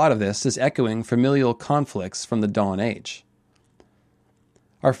likely that a lot of this is echoing familial conflicts from the Dawn Age.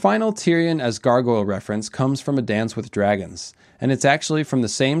 Our final Tyrion as gargoyle reference comes from A Dance with Dragons, and it's actually from the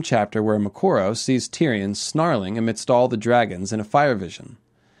same chapter where Mokoro sees Tyrion snarling amidst all the dragons in a fire vision.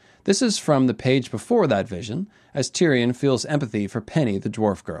 This is from the page before that vision, as Tyrion feels empathy for Penny the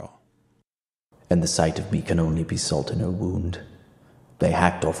dwarf girl. And the sight of me can only be salt in her wound. They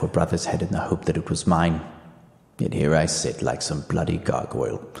hacked off her brother's head in the hope that it was mine. Yet here I sit like some bloody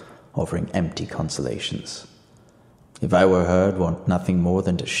gargoyle, offering empty consolations. If I were her, I'd want nothing more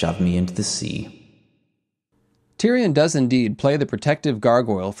than to shove me into the sea. Tyrion does indeed play the protective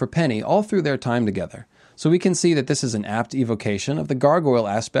gargoyle for Penny all through their time together, so we can see that this is an apt evocation of the gargoyle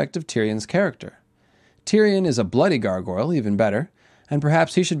aspect of Tyrion's character. Tyrion is a bloody gargoyle, even better, and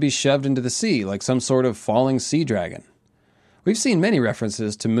perhaps he should be shoved into the sea like some sort of falling sea dragon. We've seen many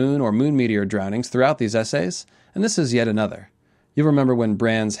references to moon or moon meteor drownings throughout these essays, and this is yet another. You'll remember when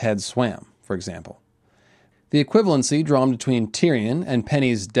Bran's head swam, for example. The equivalency drawn between Tyrion and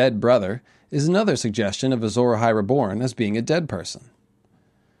Penny's dead brother is another suggestion of Azor Ahai Reborn as being a dead person.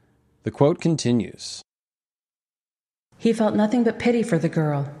 The quote continues. He felt nothing but pity for the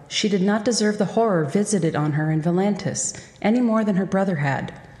girl. She did not deserve the horror visited on her in Volantis, any more than her brother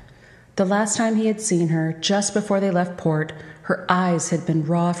had. The last time he had seen her, just before they left port, her eyes had been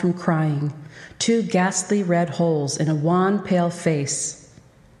raw from crying, 2 ghastly red holes in a wan, pale face.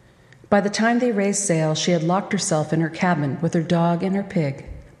 By the time they raised sail, she had locked herself in her cabin with her dog and her pig,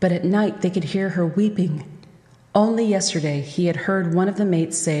 but at night they could hear her weeping. Only yesterday he had heard one of the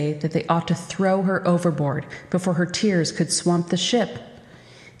mates say that they ought to throw her overboard before her tears could swamp the ship.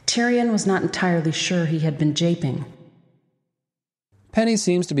 Tyrion was not entirely sure he had been japing. Penny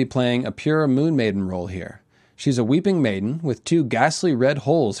seems to be playing a pure moon maiden role here. She's a weeping maiden with 2 ghastly red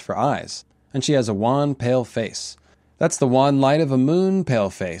holes for eyes. and she has a wan, pale face. That's the wan light of a moon pale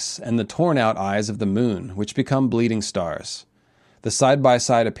face, and the torn-out eyes of the moon, which become bleeding stars. The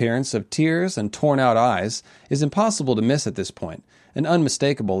side-by-side appearance of tears and torn-out eyes is impossible to miss at this point, and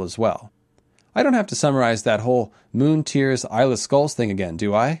unmistakable as well. I don't have to summarize that whole moon tears, eyeless skulls thing again,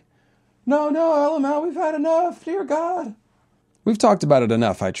 do I? No, LML, we've had enough, dear God. We've talked about it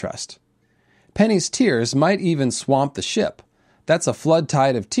enough, I trust. Penny's tears might even swamp the ship. That's a flood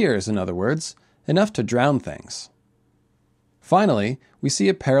tide of tears, in other words, enough to drown things. Finally, we see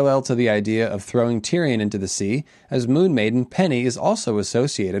a parallel to the idea of throwing Tyrion into the sea, as Moon Maiden Penny is also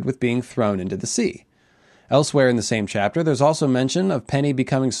associated with being thrown into the sea. Elsewhere in the same chapter, there's also mention of Penny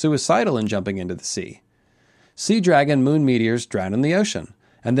becoming suicidal and jumping into the sea. Sea dragon moon meteors drown in the ocean,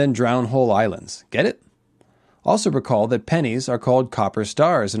 and then drown whole islands. Get it? Also recall that pennies are called copper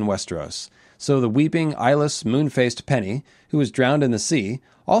stars in Westeros, so the weeping, eyeless, moon-faced Penny, who was drowned in the sea,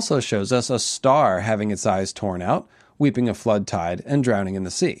 also shows us a star having its eyes torn out, weeping a flood tide, and drowning in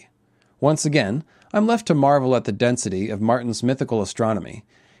the sea. Once again, I'm left to marvel at the density of Martin's mythical astronomy.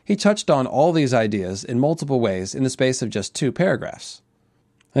 He touched on all these ideas in multiple ways in the space of just 2 paragraphs.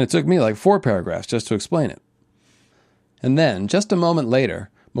 And it took me like 4 paragraphs just to explain it. And then, just a moment later,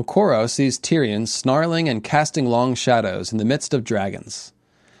 Mokoro sees Tyrion snarling and casting long shadows in the midst of dragons.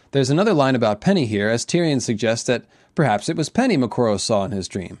 There's another line about Penny here, as Tyrion suggests that perhaps it was Penny Mokoro saw in his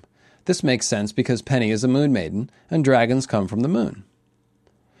dream. This makes sense because Penny is a moon maiden, and dragons come from the moon.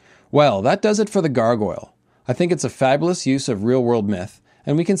 Well, that does it for the gargoyle. I think it's a fabulous use of real-world myth,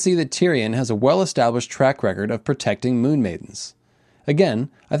 and we can see that Tyrion has a well-established track record of protecting moon maidens. Again,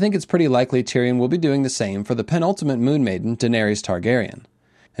 I think it's pretty likely Tyrion will be doing the same for the penultimate moon maiden, Daenerys Targaryen.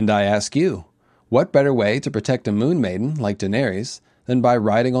 And I ask you, what better way to protect a moon maiden like Daenerys than by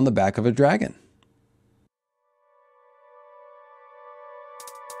riding on the back of a dragon?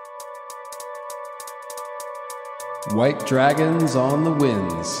 White dragons on the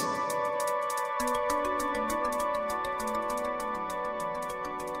winds.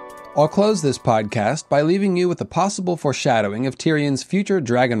 I'll close this podcast by leaving you with a possible foreshadowing of Tyrion's future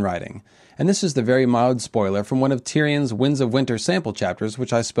dragon riding, and this is the very mild spoiler from one of Tyrion's Winds of Winter sample chapters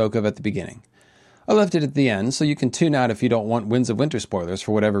which I spoke of at the beginning. I left it at the end so you can tune out if you don't want Winds of Winter spoilers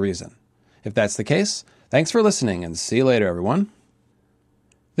for whatever reason. If that's the case, thanks for listening and see you later everyone.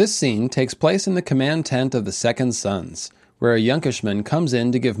 This scene takes place in the command tent of the Second Sons, where a Yonkishman comes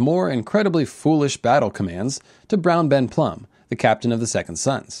in to give more incredibly foolish battle commands to Brown Ben Plum, the captain of the Second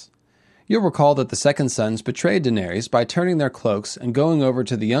Sons. You'll recall that the Second Sons betrayed Daenerys by turning their cloaks and going over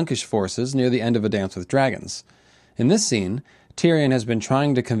to the Yonkish forces near the end of A Dance with Dragons. In this scene, Tyrion has been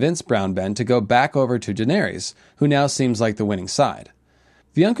trying to convince Brown Ben to go back over to Daenerys, who now seems like the winning side.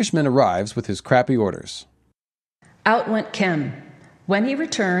 The Yonkishman arrives with his crappy orders. Out went Kem. When he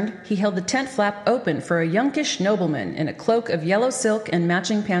returned, he held the tent flap open for a Yonkish nobleman in a cloak of yellow silk and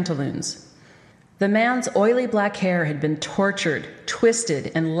matching pantaloons. The man's oily black hair had been tortured,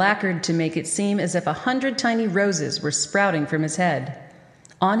 twisted, and lacquered to make it seem as if 100 tiny roses were sprouting from his head.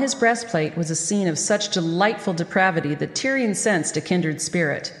 On his breastplate was a scene of such delightful depravity that Tyrion sensed a kindred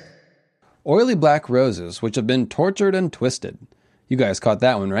spirit. Oily black roses which have been tortured and twisted. You guys caught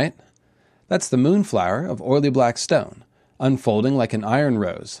that one, right? That's the moonflower of oily black stone, unfolding like an iron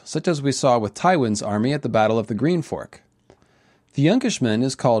rose, such as we saw with Tywin's army at the Battle of the Green Fork. The Yonkishman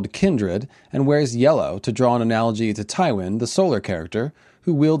is called Kindred and wears yellow to draw an analogy to Tywin, the solar character,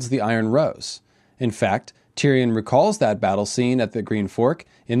 who wields the Iron Rose. In fact, Tyrion recalls that battle scene at the Green Fork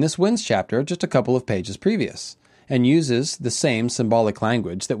in this Winds chapter just a couple of pages previous, and uses the same symbolic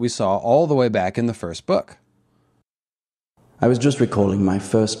language that we saw all the way back in the first book. I was just recalling my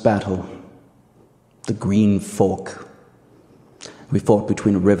first battle, the Green Fork. We fought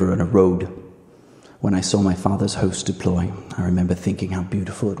between a river and a road. When I saw my father's host deploy, I remember thinking how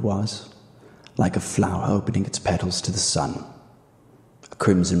beautiful it was, like a flower opening its petals to the sun, a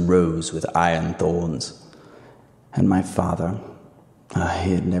crimson rose with iron thorns. And my father,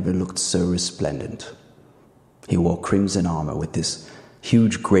 he had never looked so resplendent. He wore crimson armor with this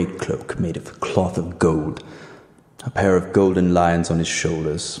huge greatcloak made of cloth of gold, a pair of golden lions on his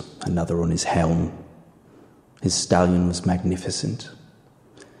shoulders, another on his helm. His stallion was magnificent.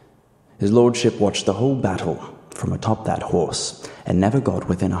 His lordship watched the whole battle from atop that horse and never got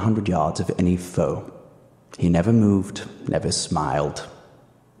within 100 yards of any foe. He never moved, never smiled,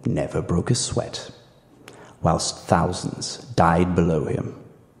 never broke a sweat, whilst thousands died below him.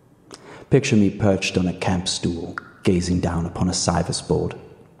 Picture me perched on a camp stool, gazing down upon a Cyvus board.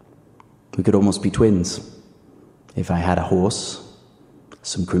 We could almost be twins. If I had a horse,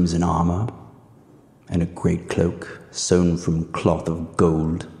 some crimson armor, and a great cloak sewn from cloth of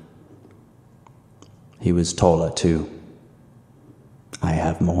gold, He was taller, too. I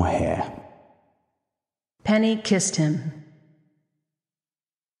have more hair. Penny kissed him.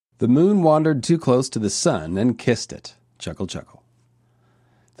 The moon wandered too close to the sun and kissed it. Chuckle, chuckle.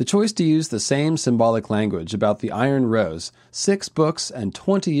 The choice to use the same symbolic language about the Iron Rose 6 books and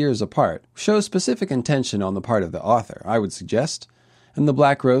 20 years apart shows specific intention on the part of the author, I would suggest, and the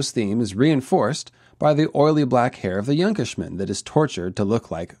Black Rose theme is reinforced by the oily black hair of the Yonkishmen that is tortured to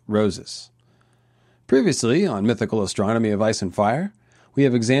look like roses. Previously, on Mythical Astronomy of Ice and Fire, we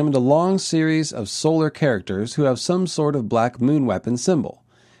have examined a long series of solar characters who have some sort of black moon weapon symbol,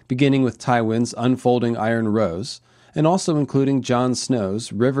 beginning with Tywin's unfolding Iron Rose, and also including Jon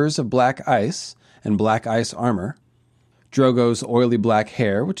Snow's rivers of black ice and black ice armor, Drogo's oily black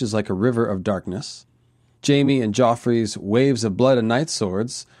hair, which is like a river of darkness, Jaime and Joffrey's waves of blood and night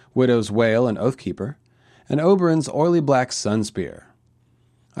swords, Widow's Wail and Oathkeeper, and Oberyn's oily black sun spear.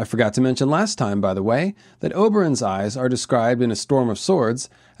 I forgot to mention last time, by the way, that Oberyn's eyes are described in A Storm of Swords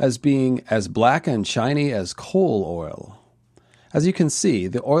as being as black and shiny as coal oil. As you can see,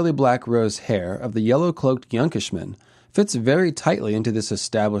 the oily black rose hair of the yellow-cloaked Yonkishmen fits very tightly into this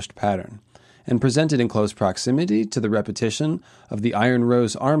established pattern, and presented in close proximity to the repetition of the Iron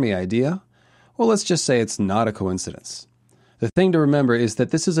Rose army idea, well, let's just say it's not a coincidence. The thing to remember is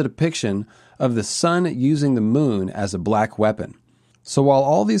that this is a depiction of the sun using the moon as a black weapon. So while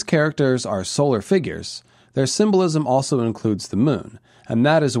all these characters are solar figures, their symbolism also includes the moon, and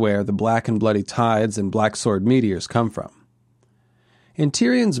that is where the black and bloody tides and black sword meteors come from. In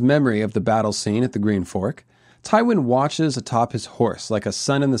Tyrion's memory of the battle scene at the Green Fork, Tywin watches atop his horse like a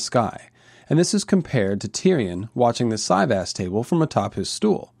sun in the sky, and this is compared to Tyrion watching the Syvas table from atop his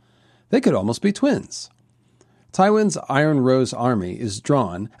stool. They could almost be twins. Tywin's Iron Rose army is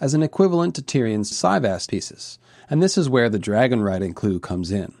drawn as an equivalent to Tyrion's Syvas pieces, and this is where the dragon riding clue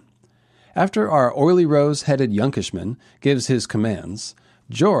comes in. After our oily rose-headed Yonkishman gives his commands,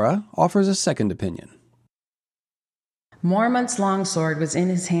 Jorah offers a second opinion. Mormont's longsword was in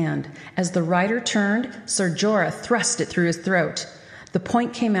his hand. As the rider turned, Sir Jorah thrust it through his throat. The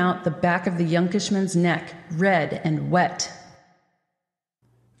point came out the back of the Yonkishman's neck, red and wet.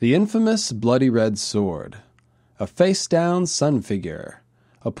 The infamous bloody red sword. A face-down sun figure.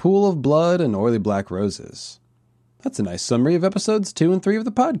 A pool of blood and oily black roses. That's a nice summary of episodes 2 and 3 of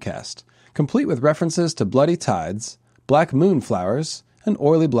the podcast, complete with references to bloody tides, black moon flowers, and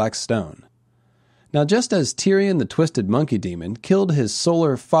oily black stone. Now, just as Tyrion the Twisted Monkey Demon killed his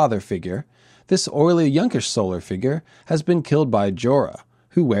solar father figure, this oily Yunkish solar figure has been killed by Jorah,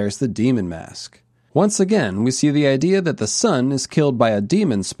 who wears the demon mask. Once again, we see the idea that the sun is killed by a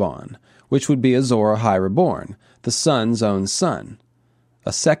demon spawn, which would be Azor Ahai Reborn, the sun's own son.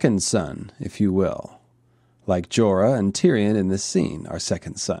 A second son, if you will. Like Jorah and Tyrion in this scene are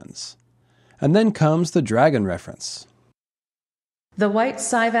second sons. And then comes the dragon reference. The white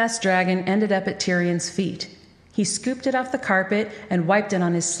Syvas dragon ended up at Tyrion's feet. He scooped it off the carpet and wiped it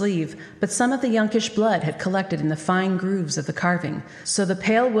on his sleeve, but some of the Yunkish blood had collected in the fine grooves of the carving, so the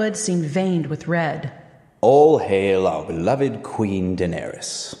pale wood seemed veined with red. All hail our beloved Queen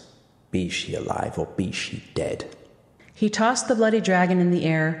Daenerys. Be she alive or be she dead. He tossed the bloody dragon in the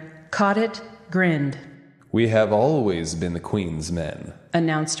air, caught it, grinned. We have always been the Queen's men,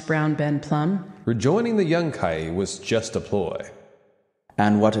 announced Brown Ben Plum. Rejoining the Yunkai was just a ploy.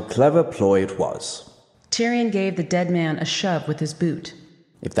 And what a clever ploy it was. Tyrion gave the dead man a shove with his boot.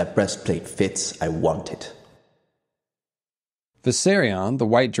 If that breastplate fits, I want it. Viserion, the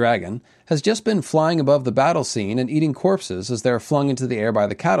white dragon, has just been flying above the battle scene and eating corpses as they are flung into the air by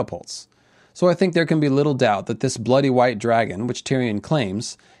the catapults. So I think there can be little doubt that this bloody white dragon, which Tyrion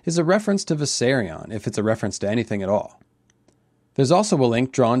claims, is a reference to Viserion, if it's a reference to anything at all. There's also a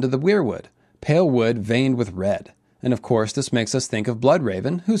link drawn to the weirwood, pale wood veined with red. And of course this makes us think of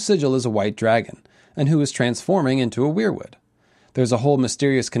Bloodraven, whose sigil is a white dragon, and who is transforming into a weirwood. There's a whole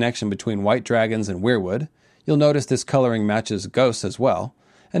mysterious connection between white dragons and weirwood. You'll notice this coloring matches ghosts as well,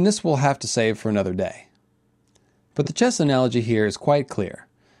 and this we'll have to save for another day. But the chess analogy here is quite clear.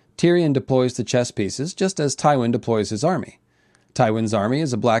 Tyrion deploys the chess pieces just as Tywin deploys his army. Tywin's army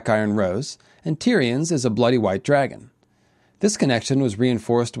is a black iron rose, and Tyrion's is a bloody white dragon. This connection was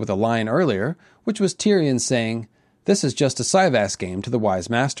reinforced with a line earlier, which was Tyrion saying, "This is just a Syvas game to the wise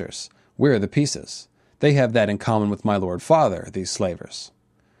masters. We're the pieces. They have that in common with my lord father, these slavers.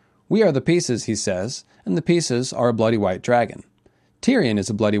 We are the pieces," he says, and the pieces are a bloody white dragon. Tyrion is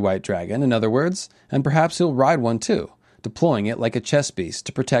a bloody white dragon, in other words, and perhaps he'll ride one too, deploying it like a chess piece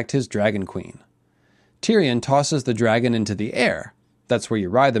to protect his dragon queen. Tyrion tosses the dragon into the air, that's where you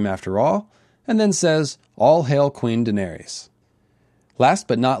ride them after all, and then says, "All hail Queen Daenerys." Last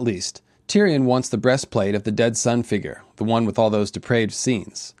but not least, Tyrion wants the breastplate of the dead sun figure, the one with all those depraved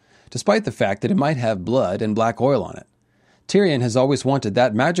scenes, despite the fact that it might have blood and black oil on it. Tyrion has always wanted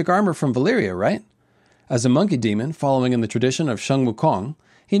that magic armor from Valyria, right? As a monkey demon following in the tradition of Shang Wukong,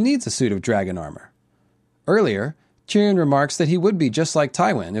 he needs a suit of dragon armor. Earlier, Tyrion remarks that he would be just like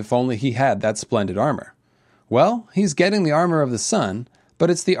Tywin if only he had that splendid armor. Well, he's getting the armor of the sun, but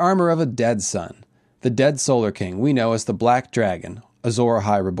it's the armor of a dead sun, the dead Solar King we know as the Black Dragon, Azor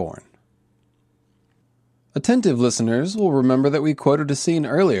Ahai Reborn. Attentive listeners will remember that we quoted a scene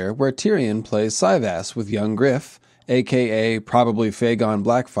earlier where Tyrion plays Syvas with young Griff, aka probably Fagon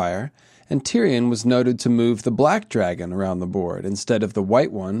Blackfire, and Tyrion was noted to move the black dragon around the board instead of the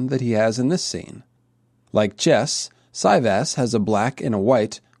white one that he has in this scene. Like chess, Syvas has a black and a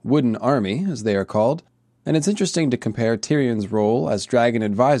white wooden army, as they are called, and it's interesting to compare Tyrion's role as dragon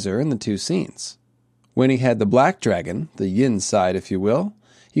advisor in the two scenes. When he had the black dragon, the yin side if you will,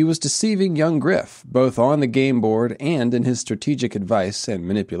 he was deceiving young Griff, both on the game board and in his strategic advice and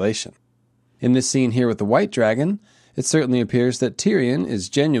manipulation. In this scene here with the white dragon, it certainly appears that Tyrion is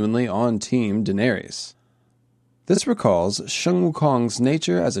genuinely on Team Daenerys. This recalls Shang Wukong's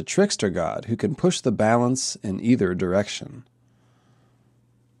nature as a trickster god who can push the balance in either direction.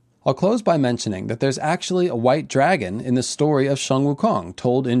 I'll close by mentioning that there's actually a white dragon in the story of Shang Wukong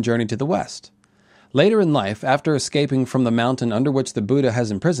told in Journey to the West. Later in life, after escaping from the mountain under which the Buddha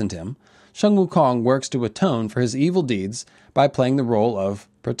has imprisoned him, Shang Wukong works to atone for his evil deeds by playing the role of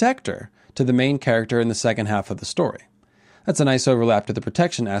protector to the main character in the second half of the story. That's a nice overlap to the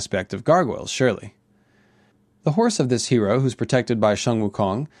protection aspect of gargoyles, surely. The horse of this hero, who's protected by Shang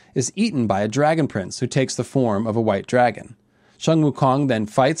Wukong, is eaten by a dragon prince who takes the form of a white dragon. Shang Wukong then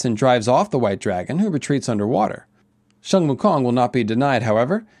fights and drives off the white dragon, who retreats underwater. Shang Wukong will not be denied,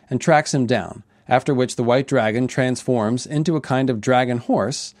 however, and tracks him down, after which the white dragon transforms into a kind of dragon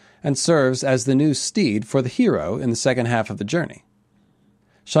horse and serves as the new steed for the hero in the second half of the journey.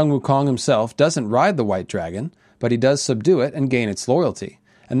 Shang Wukong himself doesn't ride the white dragon, but he does subdue it and gain its loyalty,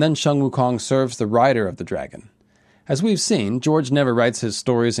 and then Shang Wukong serves the rider of the dragon. As we've seen, George never writes his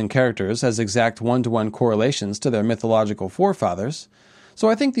stories and characters as exact one-to-one correlations to their mythological forefathers, so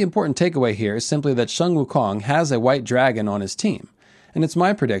I think the important takeaway here is simply that Shang Wukong has a white dragon on his team, and it's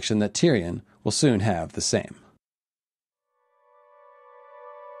my prediction that Tyrion will soon have the same.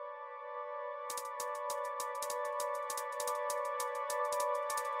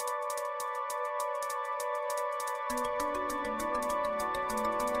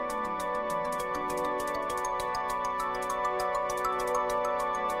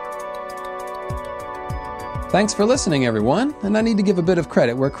 Thanks for listening, everyone, and I need to give a bit of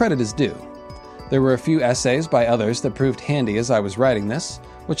credit where credit is due. There were a few essays by others that proved handy as I was writing this,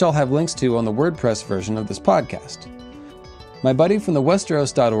 which I'll have links to on the WordPress version of this podcast. My buddy from the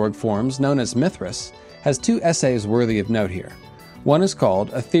Westeros.org forums, known as Mithras, has two essays worthy of note here. One is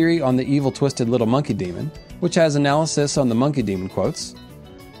called A Theory on the Evil Twisted Little Monkey Demon, which has analysis on the monkey demon quotes,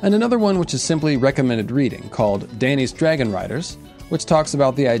 and another one which is simply recommended reading, called Dany's Dragon Riders, which talks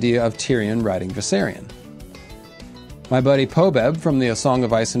about the idea of Tyrion riding Viserion. My buddy Pobeb from the A Song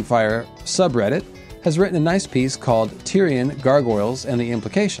of Ice and Fire subreddit has written a nice piece called Tyrion, Gargoyles, and the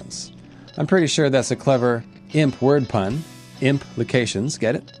Implications. I'm pretty sure that's a clever imp word pun, implications,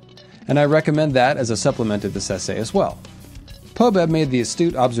 get it? And I recommend that as a supplement to this essay as well. Pobeb made the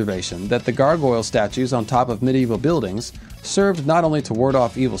astute observation that the gargoyle statues on top of medieval buildings served not only to ward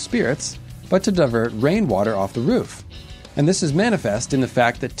off evil spirits, but to divert rainwater off the roof. And this is manifest in the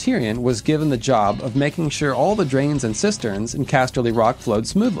fact that Tyrion was given the job of making sure all the drains and cisterns in Casterly Rock flowed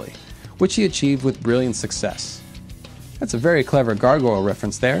smoothly, which he achieved with brilliant success. That's a very clever gargoyle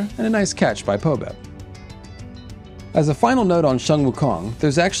reference there, and a nice catch by Pobeb. As a final note on Shang Wukong,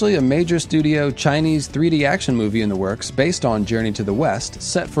 there's actually a major studio Chinese 3D action movie in the works based on Journey to the West,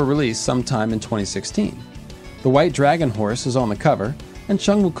 set for release sometime in 2016. The white dragon horse is on the cover, and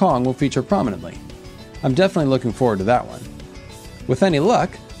Shang Wukong will feature prominently. I'm definitely looking forward to that one. With any luck,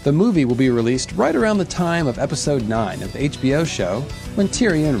 the movie will be released right around the time of Episode 9 of the HBO show, when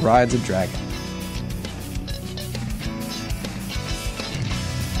Tyrion rides a dragon.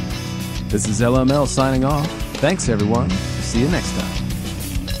 This is LML signing off. Thanks, everyone. See you next time.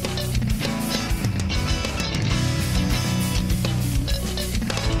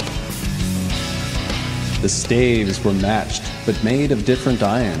 The staves were matched, but made of different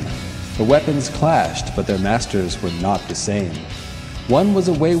iron. The weapons clashed, but their masters were not the same. One was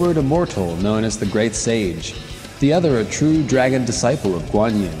a wayward immortal known as the Great Sage, the other a true dragon disciple of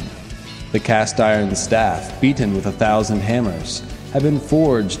Guan Yin. The cast-iron staff, beaten with 1,000 hammers, had been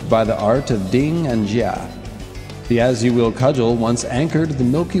forged by the art of Ding and Jia. The as-you-will cudgel once anchored the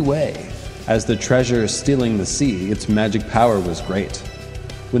Milky Way, As the treasure stealing the sea, its magic power was great.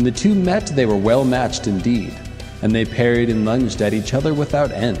 When the two met, they were well matched indeed, and they parried and lunged at each other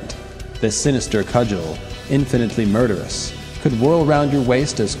without end. The sinister cudgel, infinitely murderous, could whirl round your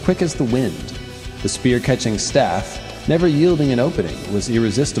waist as quick as the wind. The spear-catching staff, never yielding an opening, was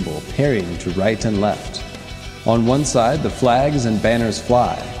irresistible, parrying to right and left. On one side, the flags and banners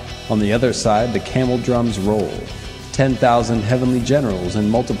fly. On the other side, the camel drums roll. 10,000 heavenly generals in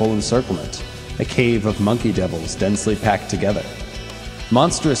multiple encirclement, a cave of monkey devils densely packed together.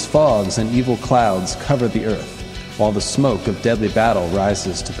 Monstrous fogs and evil clouds cover the earth, while the smoke of deadly battle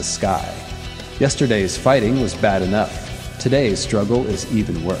rises to the sky. Yesterday's fighting was bad enough. Today's struggle is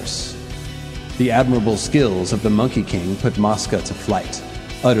even worse. The admirable skills of the Monkey King put Mosca to flight,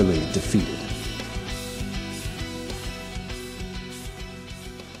 utterly defeated.